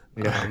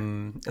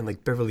 and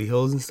like Beverly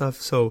Hills and stuff.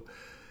 So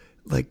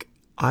like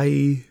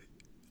I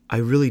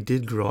really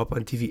did grow up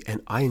on TV,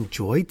 and I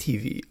enjoy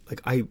TV.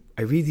 Like I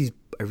read these,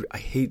 I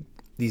hate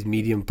these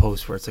Medium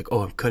posts where it's like,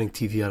 oh, I'm cutting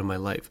TV out of my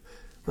life.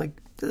 I'm like,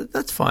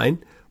 that's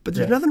fine, but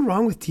there's nothing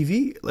wrong with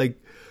TV. Like,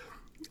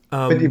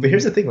 but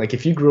here's the thing: like,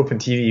 if you grew up on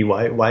TV,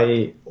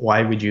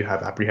 why would you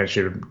have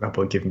apprehension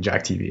about giving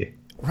Jack TV?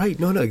 Right?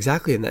 No,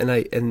 exactly.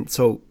 And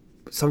so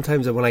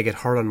sometimes when I get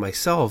hard on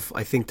myself,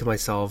 I think to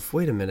myself,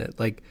 wait a minute,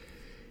 like,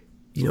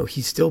 you know,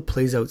 he still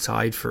plays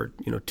outside for,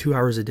 you know, 2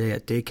 hours a day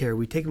at daycare.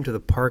 We take him to the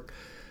park,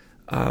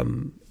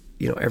 you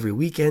know, every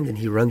weekend, and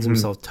he runs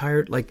himself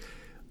tired. Like,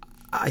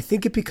 I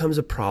think it becomes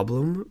a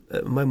problem.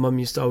 My mom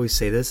used to always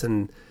say this,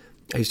 and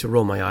I used to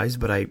roll my eyes,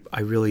 but I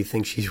really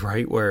think she's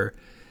right, where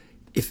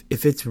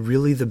if it's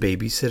really the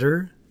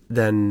babysitter,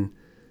 then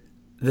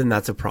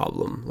that's a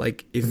problem.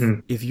 Like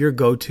if your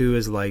go-to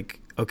is like,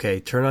 okay,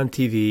 turn on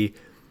TV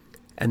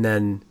and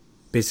then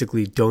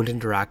basically don't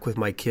interact with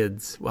my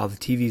kids while the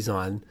TV's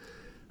on.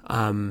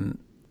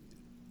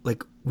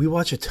 Like we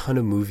watch a ton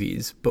of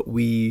movies, but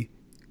we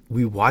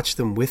watch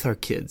them with our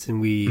kids,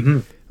 and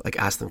we like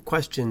ask them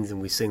questions,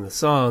 and we sing the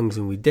songs,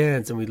 and we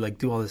dance, and we like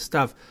do all this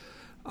stuff.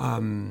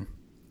 And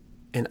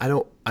I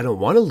don't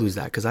want to lose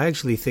that, because I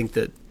actually think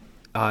that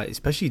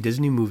especially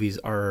Disney movies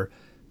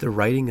the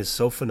writing is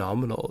so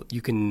phenomenal.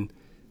 You can,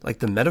 like,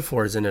 the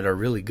metaphors in it are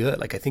really good.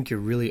 Like, I think you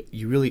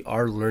really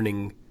are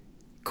learning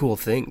cool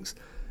things.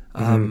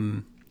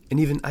 And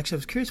even actually, I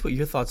was curious what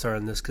your thoughts are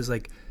on this, because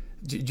like,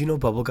 do you know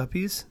Bubble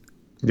Guppies?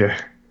 Yeah.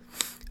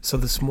 So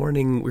this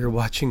morning we were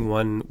watching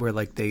one where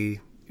like it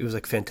was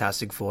like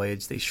Fantastic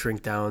Voyage. They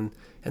shrink down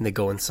and they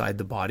go inside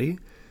the body,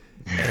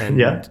 and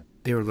Yeah.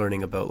 they were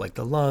learning about like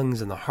the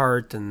lungs and the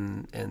heart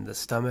and the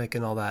stomach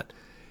and all that.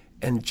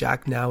 And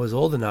Jack now is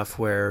old enough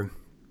where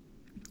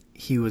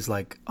he was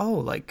like, oh,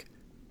 like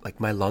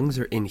my lungs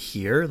are in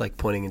here, like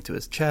pointing into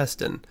his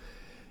chest, and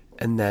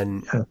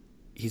then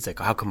he's like,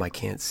 how come I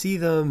can't see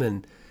them?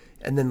 And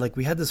then like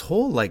we had this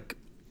whole like,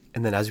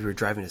 and then as we were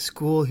driving to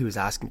school, he was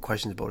asking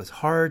questions about his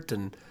heart,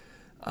 and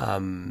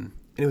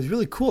it was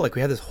really cool. Like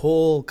we had this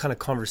whole kind of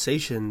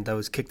conversation that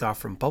was kicked off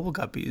from Bubble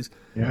Guppies.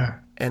 Yeah.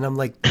 And I'm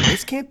like,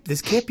 this can't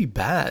be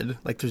bad.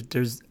 Like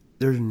there's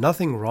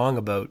nothing wrong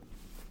about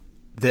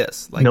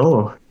this. Like,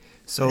 No.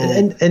 so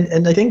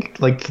And I think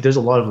like there's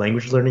a lot of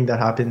language learning that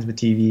happens with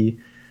TV.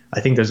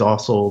 I think there's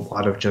also a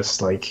lot of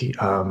just like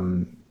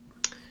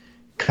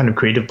kind of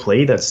creative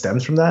play that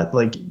stems from that.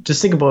 Like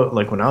just think about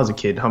like when I was a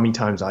kid, how many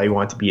times I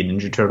wanted to be a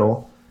Ninja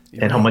Turtle,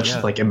 and how much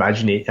like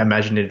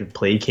imaginative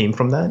play came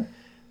from that.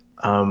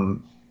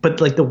 But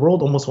like the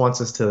world almost wants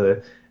us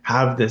to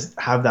have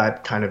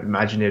that kind of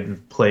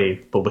imaginative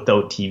play, but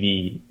without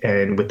TV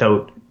and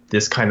without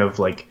this kind of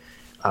like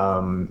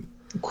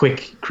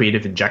quick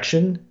creative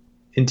injection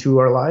into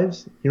our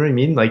lives. You know what I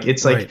mean? Like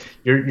it's like Right.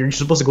 you're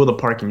supposed to go to the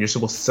park and you're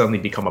supposed to suddenly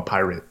become a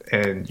pirate,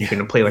 and you're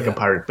gonna play like a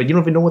pirate, but you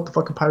don't even know what the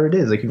fuck a pirate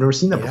is. Like you've never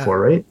seen that before,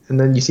 right? And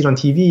then you see it on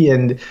TV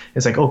and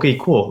it's like, okay,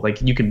 cool.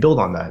 Like you can build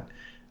on that.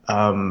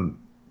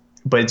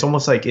 But it's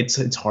almost like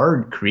it's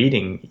hard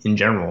creating in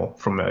general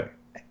from a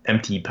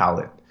empty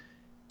palette.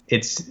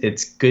 It's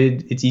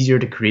good. It's easier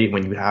to create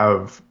when you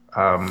have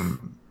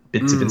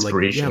bits of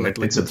inspiration, like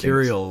bits of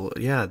material.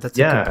 Yeah, that's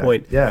a Yeah, good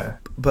point. yeah.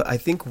 But I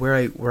think where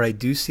I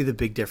do see the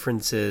big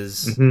difference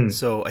is,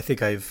 so I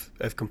think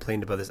I've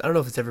complained about this. I don't know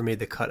if it's ever made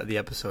the cut of the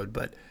episode,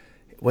 but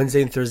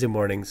Wednesday and Thursday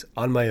mornings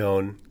on my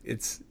own,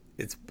 it's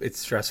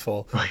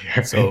stressful. Oh,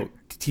 yeah. So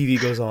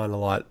TV goes on a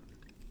lot.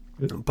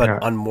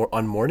 But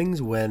on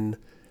mornings when,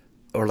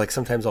 or like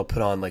sometimes I'll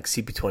put on like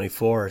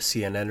CP24 or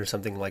CNN or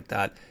something like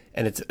that,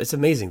 and it's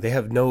amazing.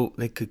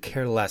 They could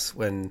care less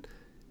when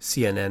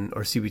CNN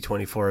or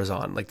CP24 is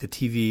on. Like the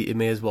TV, it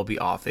may as well be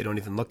off. They don't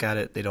even look at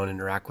it. They don't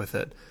interact with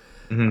it.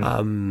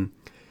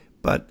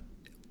 But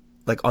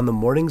like on the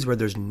mornings where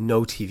there's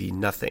no TV,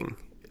 nothing,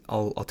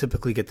 I'll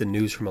typically get the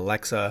news from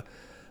Alexa.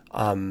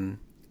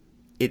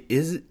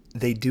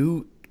 They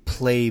do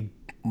play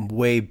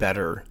way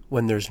better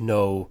when there's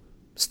no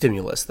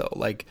stimulus though.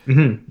 Like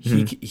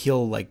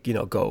he'll like, you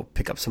know, go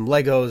pick up some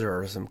Legos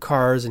or some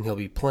cars and he'll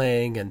be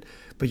playing,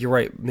 but you're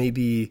right,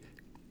 maybe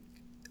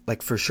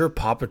like for sure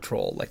Paw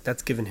Patrol, like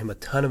that's given him a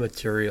ton of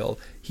material.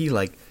 He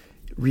like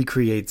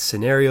recreates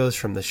scenarios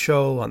from the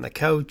show on the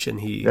couch, and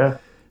he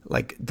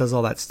like does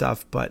all that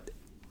stuff. But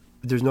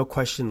there's no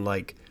question,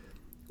 like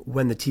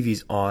when the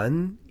TV's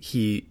on,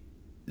 he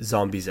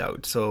zombies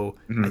out. So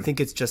I think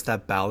it's just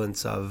that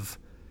balance of,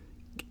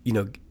 you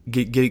know,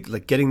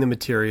 getting the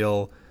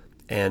material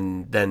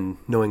and then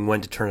knowing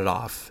when to turn it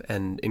off,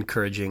 and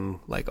encouraging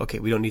like, okay,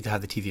 we don't need to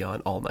have the TV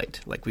on all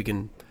night. Like we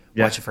can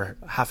watch it for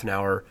half an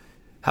hour,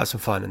 have some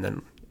fun, and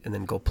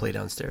then go play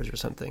downstairs or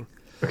something.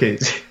 Okay,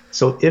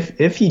 so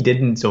if he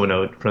didn't zone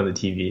out in front of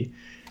the TV,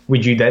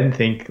 would you then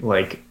think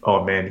like,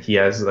 oh man, he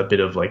has a bit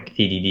of like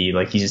ADD,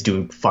 like he's just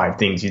doing 5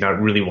 things, he's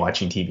not really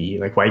watching TV?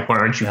 Like why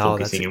aren't you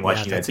focusing and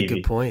watching that TV? That's a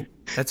good point.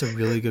 That's a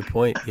really good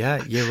point.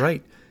 Yeah, you're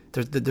right.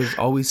 There's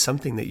always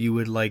something that you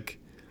would like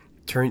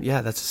turn.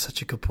 Yeah, that's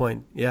such a good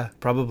point. Yeah,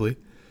 probably.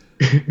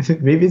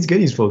 Maybe it's good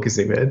he's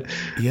focusing, man.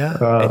 Yeah,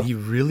 and he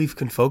really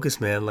can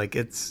focus, man. Like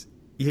that's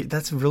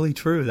really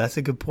true. That's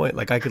a good point.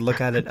 Like I could look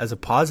at it as a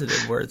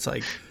positive, where it's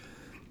like,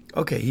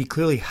 okay, he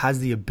clearly has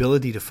the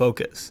ability to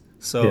focus.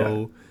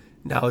 So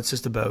now it's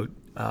just about,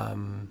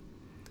 yeah,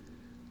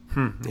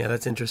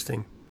 that's interesting.